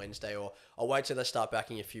back on Wednesday, or I'll wait till they start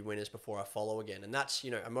backing a few winners before I follow again. And that's,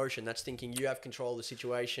 emotion. That's thinking you have control of the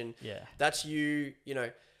situation. Yeah. That's you,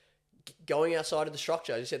 going outside of the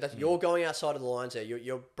structure. As you said, you're going outside of the lines there.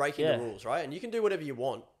 You're breaking the rules, right? And you can do whatever you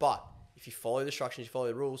want, but if you follow the instructions, you follow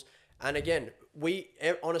the rules. And again,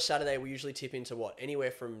 on a Saturday, we usually tip into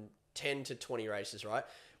anywhere from 10 to 20 races, right?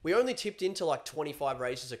 We only tipped into like 25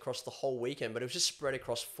 races across the whole weekend, but it was just spread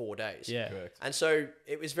across 4 days. Yeah. Correct. And so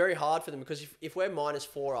it was very hard for them, because if we're minus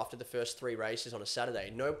 4 after the first 3 races on a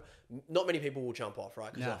Saturday, not many people will jump off,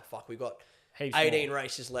 right? Because like, fuck, we got Heaps 18 more.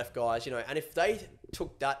 races left, guys. And if they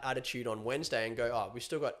took that attitude on Wednesday and go, we've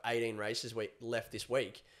still got 18 races left this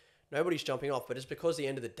week, nobody's jumping off. But it's because the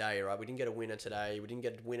end of the day, right? We didn't get a winner today. We didn't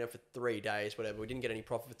get a winner for 3 days, whatever. We didn't get any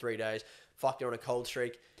profit for 3 days. Fuck, you're on a cold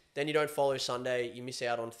streak. Then you don't follow Sunday. You miss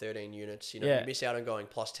out on 13 units. You miss out on going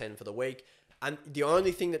plus 10 for the week. And the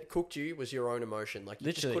only thing that cooked you was your own emotion. Like,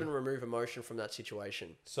 you just couldn't remove emotion from that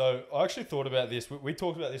situation. So I actually thought about this. We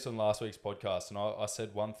talked about this on last week's podcast, and I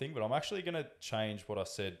said one thing, but I'm actually going to change what I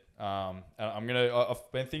said. And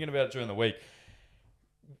I've been thinking about it during the week.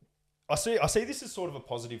 I see this as sort of a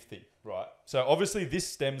positive thing, right? So obviously this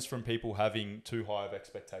stems from people having too high of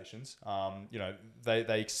expectations.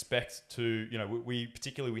 They expect to,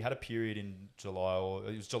 we had a period in July, or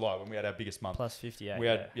it was July when we had our biggest month. Plus 58. We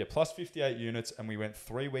had plus 58 units, and we went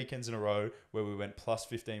 3 weekends in a row where we went plus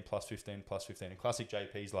 15, plus 15, plus 15. And classic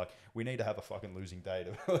JP's like, we need to have a fucking losing day.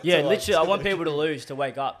 Literally, I want people to lose to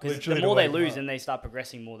wake up, because the more they lose, then they start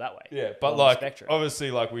progressing more that way. Yeah, but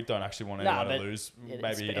obviously, we don't actually want anyone to lose.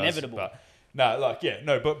 Maybe he inevitable. Does,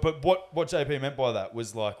 but what JP meant by that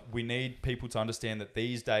was we need people to understand that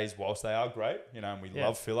these days, whilst they are great, and we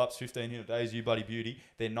love fill-ups, 15-unit days, you bloody beauty,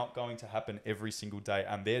 they're not going to happen every single day,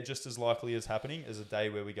 and they're just as likely as happening as a day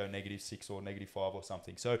where we go -6 or -5 or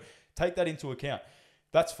something. So take that into account.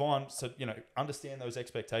 That's fine. So, understand those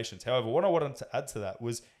expectations. However, what I wanted to add to that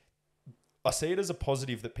was, I see it as a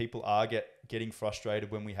positive that people are getting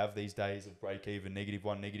frustrated when we have these days of break even,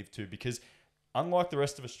 -1, -2, because unlike the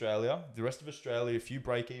rest of Australia, if you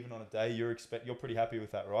break even on a day, you're pretty happy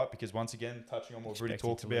with that, right? Because once again, touching on what we've already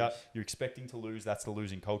talked about, you're expecting to lose. That's the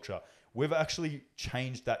losing culture. We've actually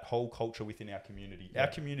changed that whole culture within our community. Yeah. Our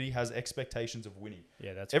community has expectations of winning.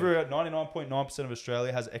 Yeah, that's everywhere. 99.9% of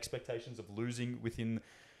Australia has expectations of losing within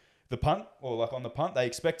the punt, or on the punt. They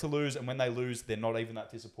expect to lose, and when they lose, they're not even that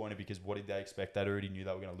disappointed, because what did they expect? They already knew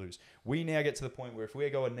they were going to lose. We now get to the point where if we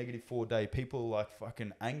go a -4 day, people are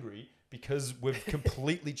fucking angry, because we've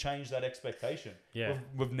completely changed that expectation. Yeah.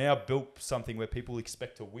 We've now built something where people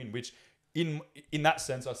expect to win, which in that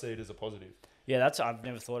sense, I see it as a positive. Yeah, I've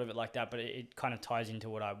never thought of it like that, but it kind of ties into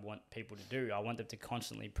what I want people to do. I want them to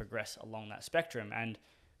constantly progress along that spectrum. And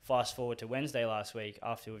fast forward to Wednesday last week,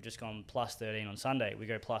 after we've just gone plus 13 on Sunday, we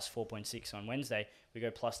go plus 4.6 on Wednesday, we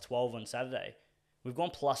go plus 12 on Saturday. We've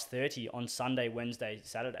gone plus 30 on Sunday, Wednesday,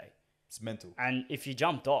 Saturday. It's mental. And if you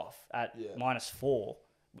jumped off at -4,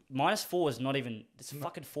 -4 is not even. It's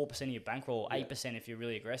fucking 4% of your bankroll, 8% if you're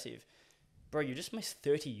really aggressive, bro. You just missed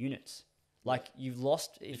 30 units. Like you've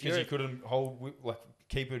lost because you couldn't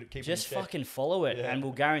keep it. Just fucking follow it, and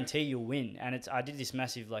we'll guarantee you'll win. And I did this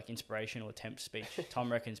massive inspirational attempt speech.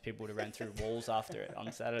 Tom reckons people would have ran through walls after it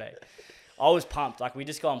on Saturday. I was pumped. We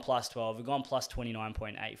just gone +12. We've gone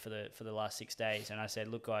 +29.8 for the last 6 days. And I said,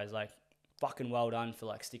 look, guys, fucking well done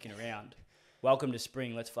for sticking around. Welcome to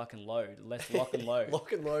spring. Let's fucking load. Let's lock and load.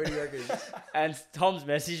 Lock and load, he reckons. And Tom's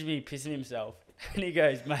messaged me, pissing himself. And he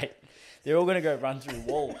goes, mate, they're all going to go run through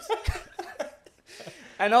walls.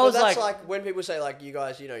 And I was that's when people say you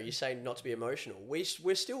guys, you say not to be emotional.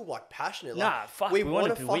 We're still passionate. We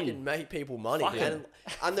want to fucking make people money.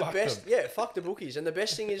 And the best, fuck the bookies. And the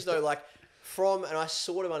best thing is though, and I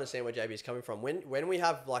sort of understand where JB is coming from. When we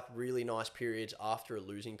have really nice periods after a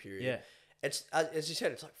losing period, it's as you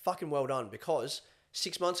said, it's fucking well done, because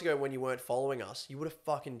 6 months ago when you weren't following us, you would have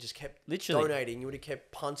fucking just kept donating. You would have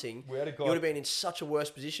kept punting. You would have been in such a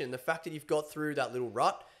worse position. The fact that you've got through that little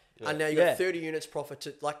rut. Yeah. And now you got 30 units profit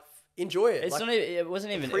to enjoy it. It's not even, it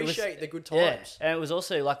wasn't even appreciate the good times. Yeah. And it was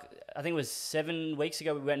also I think it was 7 weeks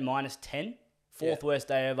ago we went -10, fourth worst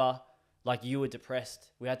day ever. You were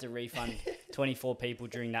depressed. We had to refund 24 people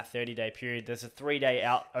during that 30-day period. There's a 3-day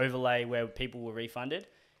out overlay where people were refunded,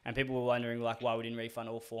 and people were wondering why we didn't refund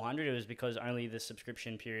all 400. It was because only the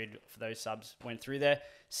subscription period for those subs went through there.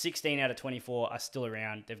 16 out of 24 are still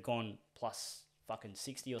around. They've gone plus fucking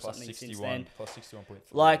 60 or something 61, since then. Plus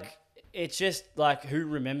 61.3. It's just who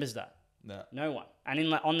remembers that? No one.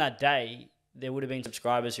 And on that day, there would have been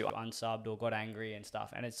subscribers who unsubbed or got angry and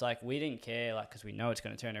stuff. And it's we didn't care, because we know it's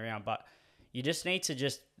going to turn around. But you just need to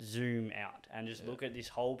just zoom out and just look at this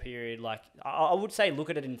whole period. I would say look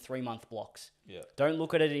at it in 3-month blocks. Yeah. Don't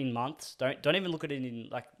look at it in months. Don't even look at it in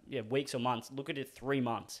weeks or months. Look at it 3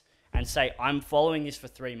 months and say, I'm following this for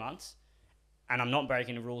 3 months and I'm not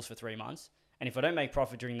breaking the rules for 3 months. And if I don't make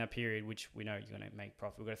profit during that period, which we know you're going to make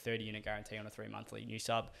profit, we've got a 30-unit guarantee on a 3-monthly new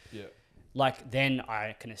sub. Yeah. Then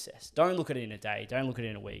I can assess. Don't look at it in a day. Don't look at it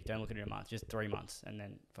in a week. Don't look at it in a month. Just 3 months, and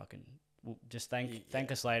then fucking just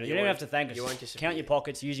thank us later. You don't even have to thank us. You won't count your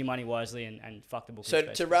pockets, use your money wisely, and fuck the book. So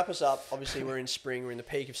to wrap us up, obviously we're in spring. We're in the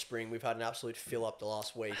peak of spring. We've had an absolute fill up the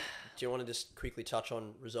last week. Do you want to just quickly touch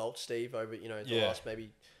on results, Steve? Over the last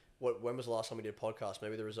maybe. When was the last time we did a podcast?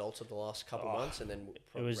 Maybe the results of the last couple of months, and then we'll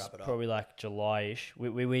probably wrap it up. Probably July-ish.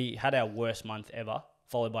 We had our worst month ever,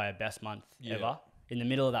 followed by our best month ever. In the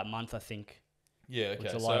middle of that month, I think. Yeah, okay.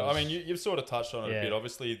 So, you've sort of touched on it a bit.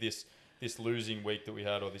 Obviously, this losing week that we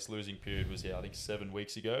had, or this losing period was, I think 7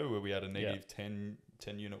 weeks ago, where we had a negative 10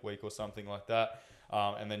 unit week or something like that.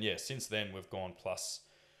 And then, since then, we've gone plus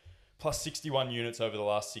 61 units over the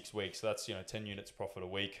last 6 weeks. So that's, 10 units profit a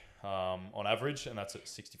week on average, and that's at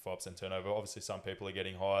 65% turnover. Obviously, some people are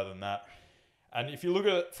getting higher than that. And if you look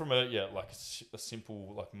at it from a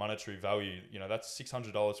simple monetary value, that's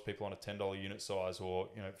 $600 for people on a $10 unit size, or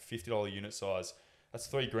 $50 unit size. That's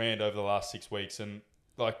 $3,000 over the last 6 weeks, and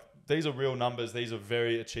these are real numbers. These are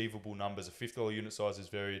very achievable numbers. A $50 unit size is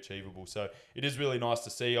very achievable. So it is really nice to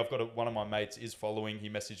see. I've got one of my mates is following. He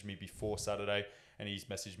messaged me before Saturday, and he's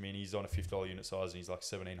messaged me, and he's on a $50 unit size, and he's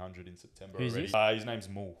 1,700 in September already. His name's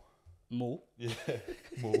Mool. Mool? Yeah,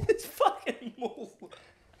 Mool. It's fucking Mool.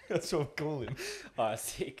 That's what I call him. Oh,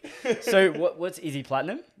 sick. So is he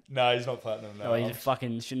platinum? No, he's not platinum. No, he just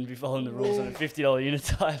fucking shouldn't be following the rules on a $50 unit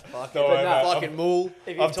size. Fucking Mool.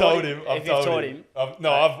 I've told him. I've told him.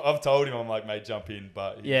 I've told him. I'm like, mate, jump in.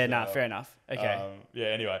 But fair enough. Okay.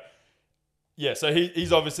 Anyway. Yeah, so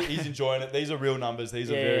he's obviously he's enjoying it. These are real numbers.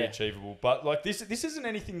 These are very achievable. But this isn't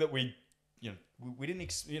anything that we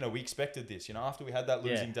didn't we expected this. After we had that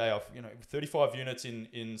losing day off, 35 units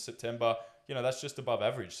in September. That's just above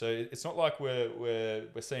average. So it's not like we're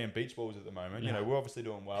seeing beach balls at the moment. No. We're obviously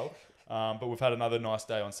doing well. But we've had another nice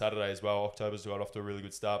day on Saturday as well. October's got off to a really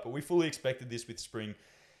good start. But we fully expected this with spring.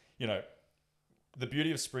 The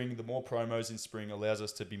beauty of spring, the more promos in spring allows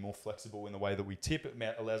us to be more flexible in the way that we tip.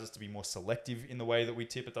 It allows us to be more selective in the way that we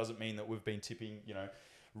tip. It doesn't mean that we've been tipping,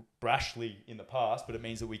 brashly in the past, but it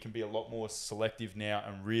means that we can be a lot more selective now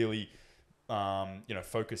and really,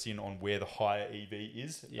 focus in on where the higher EV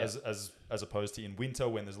is, as opposed to in winter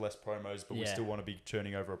when there's less promos, but we still want to be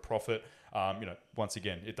churning over a profit. Once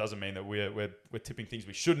again, it doesn't mean that we're tipping things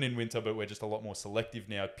we shouldn't in winter, but we're just a lot more selective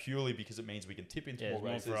now, purely because it means we can tip into more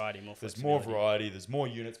races. There's more variety. There's more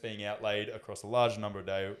units being outlaid across a larger number of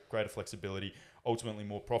days, greater flexibility, ultimately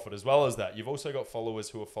more profit. As well as that, you've also got followers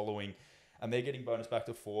who are following, and they're getting bonus back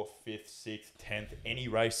to 4th, 5th, 6th, 10th, any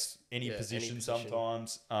race, any position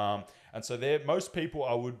sometimes. And so most people,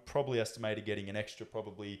 I would probably estimate, are getting an extra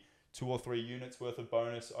probably 2 or 3 units worth of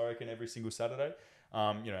bonus, I reckon, every single Saturday.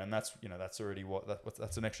 And that's already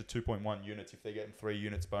that's an extra 2.1 units if they're getting 3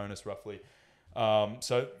 units bonus roughly. That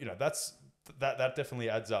definitely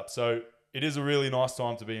adds up. So it is a really nice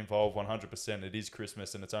time to be involved. 100%. It is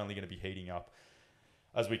Christmas, and it's only going to be heating up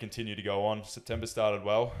as we continue to go on. September started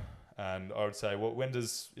well. And I would say,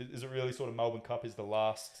 is it really sort of Melbourne Cup is the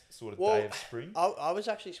last sort of day of spring?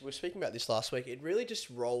 We were speaking about this last week. It really just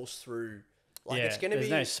rolls through. It's going to be... There's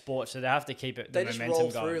no sport, so they have to keep it. They just roll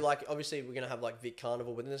through. Obviously, we're going to have Vic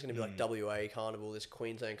Carnival, but then there's going to be WA Carnival. There's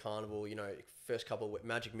Queensland Carnival. First couple of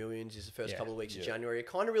Magic Millions is the first couple of weeks of January. It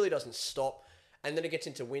kind of really doesn't stop, and then it gets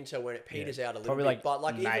into winter when it peters out a little bit. But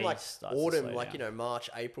even autumn, March,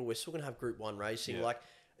 April, we're still going to have Group 1 racing. Yeah.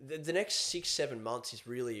 The next 6-7 months is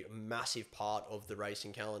really a massive part of the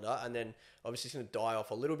racing calendar, and then obviously it's going to die off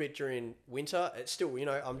a little bit during winter. It's still,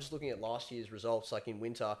 I'm just looking at last year's results. In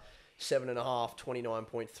winter, 7.5,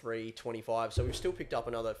 29.3, 25. So we've still picked up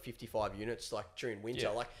another 55 units during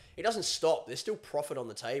winter. Yeah. It doesn't stop. There's still profit on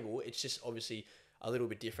the table. It's just obviously a little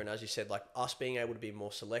bit different, as you said. Us being able to be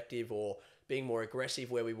more selective or being more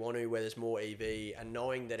aggressive where we want to, where there's more EV, and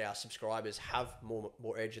knowing that our subscribers have more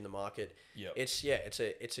edge in the market. Yep.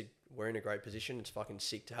 We're in a great position. It's fucking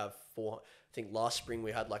sick to have I think last spring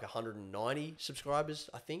we had 190 subscribers,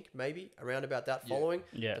 I think, maybe around about that following.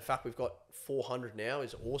 Yeah. The fact we've got 400 now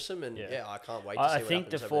is awesome, and I can't wait to see what I happens think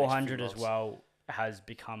the over 400 next as few months. well has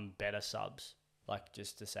become better subs.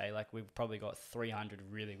 Just to say, we've probably got 300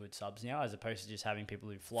 really good subs now, as opposed to just having people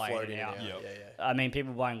who fly in and out. Yep. Yeah. I mean,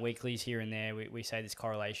 people buying weeklies here and there. We say this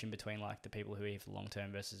correlation between the people who are here for long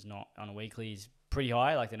term versus not on a weekly is pretty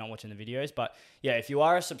high. They're not watching the videos. But yeah, if you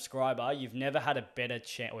are a subscriber, you've never had a better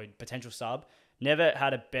chance, or potential sub, never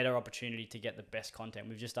had a better opportunity to get the best content.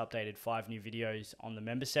 We've just updated 5 new videos on the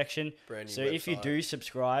member section. So if you do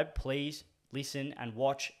subscribe, please listen and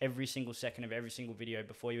watch every single second of every single video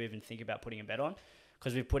before you even think about putting a bet on.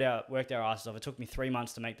 Because we've worked our asses off. It took me 3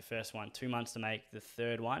 months to make the first one, 2 months to make the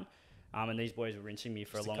third one. And these boys were rinsing me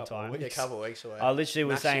for a long time. A couple of weeks away. I literally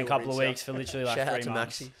was saying a couple of weeks for literally 3 months. Shout out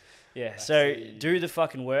to Maxi. Yeah, so do the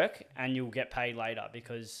fucking work and you'll get paid later,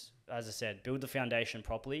 because, as I said, build the foundation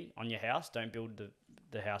properly on your house. Don't build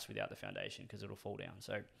the house without the foundation, because it'll fall down.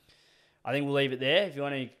 So I think we'll leave it there. If you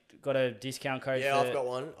want to, got a discount code? Yeah, I've got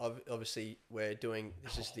one. Obviously, we're doing,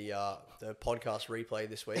 this is the podcast replay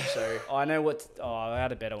this week. So I know I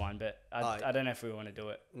had a better one, but I don't know if we want to do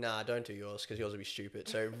it. Nah, don't do yours, because yours will be stupid.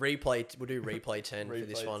 So we'll do replay 10 for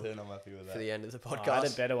this one. 10, I'm happy with that. For the end of the podcast. I had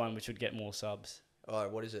a better one, which would get more subs. All right,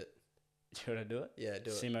 what is it? Do you want to do it? Yeah, do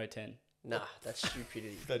it. Simo 10. Nah, that's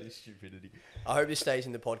stupidity. That is stupidity. I hope this stays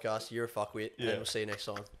in the podcast. You're a fuckwit, and we'll see you next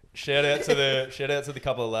time. Shout out to the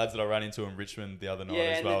couple of lads that I ran into in Richmond the other night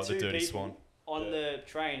as well, the Dirty Swan. On the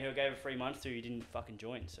train who I gave a free month to, you didn't fucking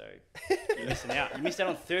join, so you're missing out. You missed out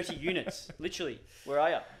on 30 units, literally. Where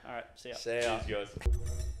are you? All right, see ya. See ya. Cheers, guys.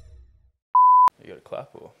 You got a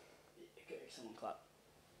clap or? Yeah, someone clap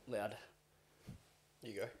loud.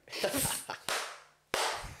 You go.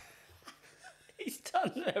 He's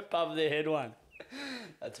done the above the head one.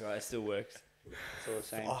 That's right, it still works. That's all I'm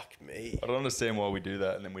saying. Fuck me. I don't understand why we do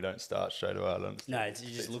that and then we don't start straight away. No, you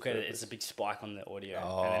just look at it. It's a big spike on the audio,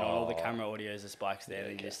 and then on all the camera audios, the spikes there,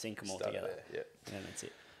 and you just sync them all together. Yeah. And then that's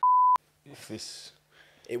it. If this,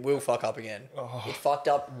 it will fuck up again. It fucked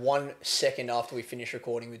up 1 second after we finished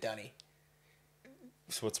recording with Danny.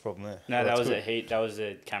 So what's the problem there? No, that was a heat. That was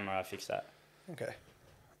the camera. I fixed that. Okay.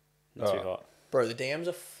 Not too hot. Bro, the DMs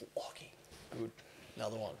are flocking. Good.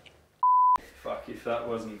 Another one. Fuck if that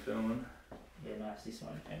wasn't filming. Yeah, nice. This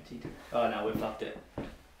one emptied. Oh no, we fucked it.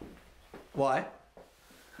 Why?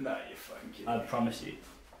 No, you're fucking kidding. I promise you.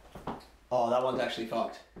 Oh, that one's actually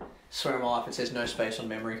fucked. Swear on my life, it says no space on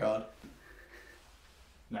memory card.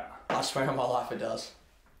 No. I swear on my life, it does.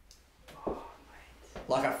 Oh, mate.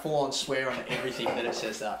 Like I full on swear on everything that it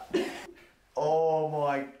says that. Oh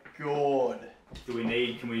my god.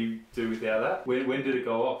 Can we do without that? When did it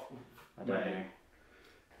go off? I don't know.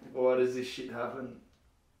 Why does this shit happen?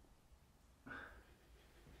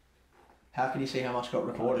 How can you see how much got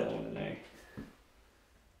recorded? I don't know.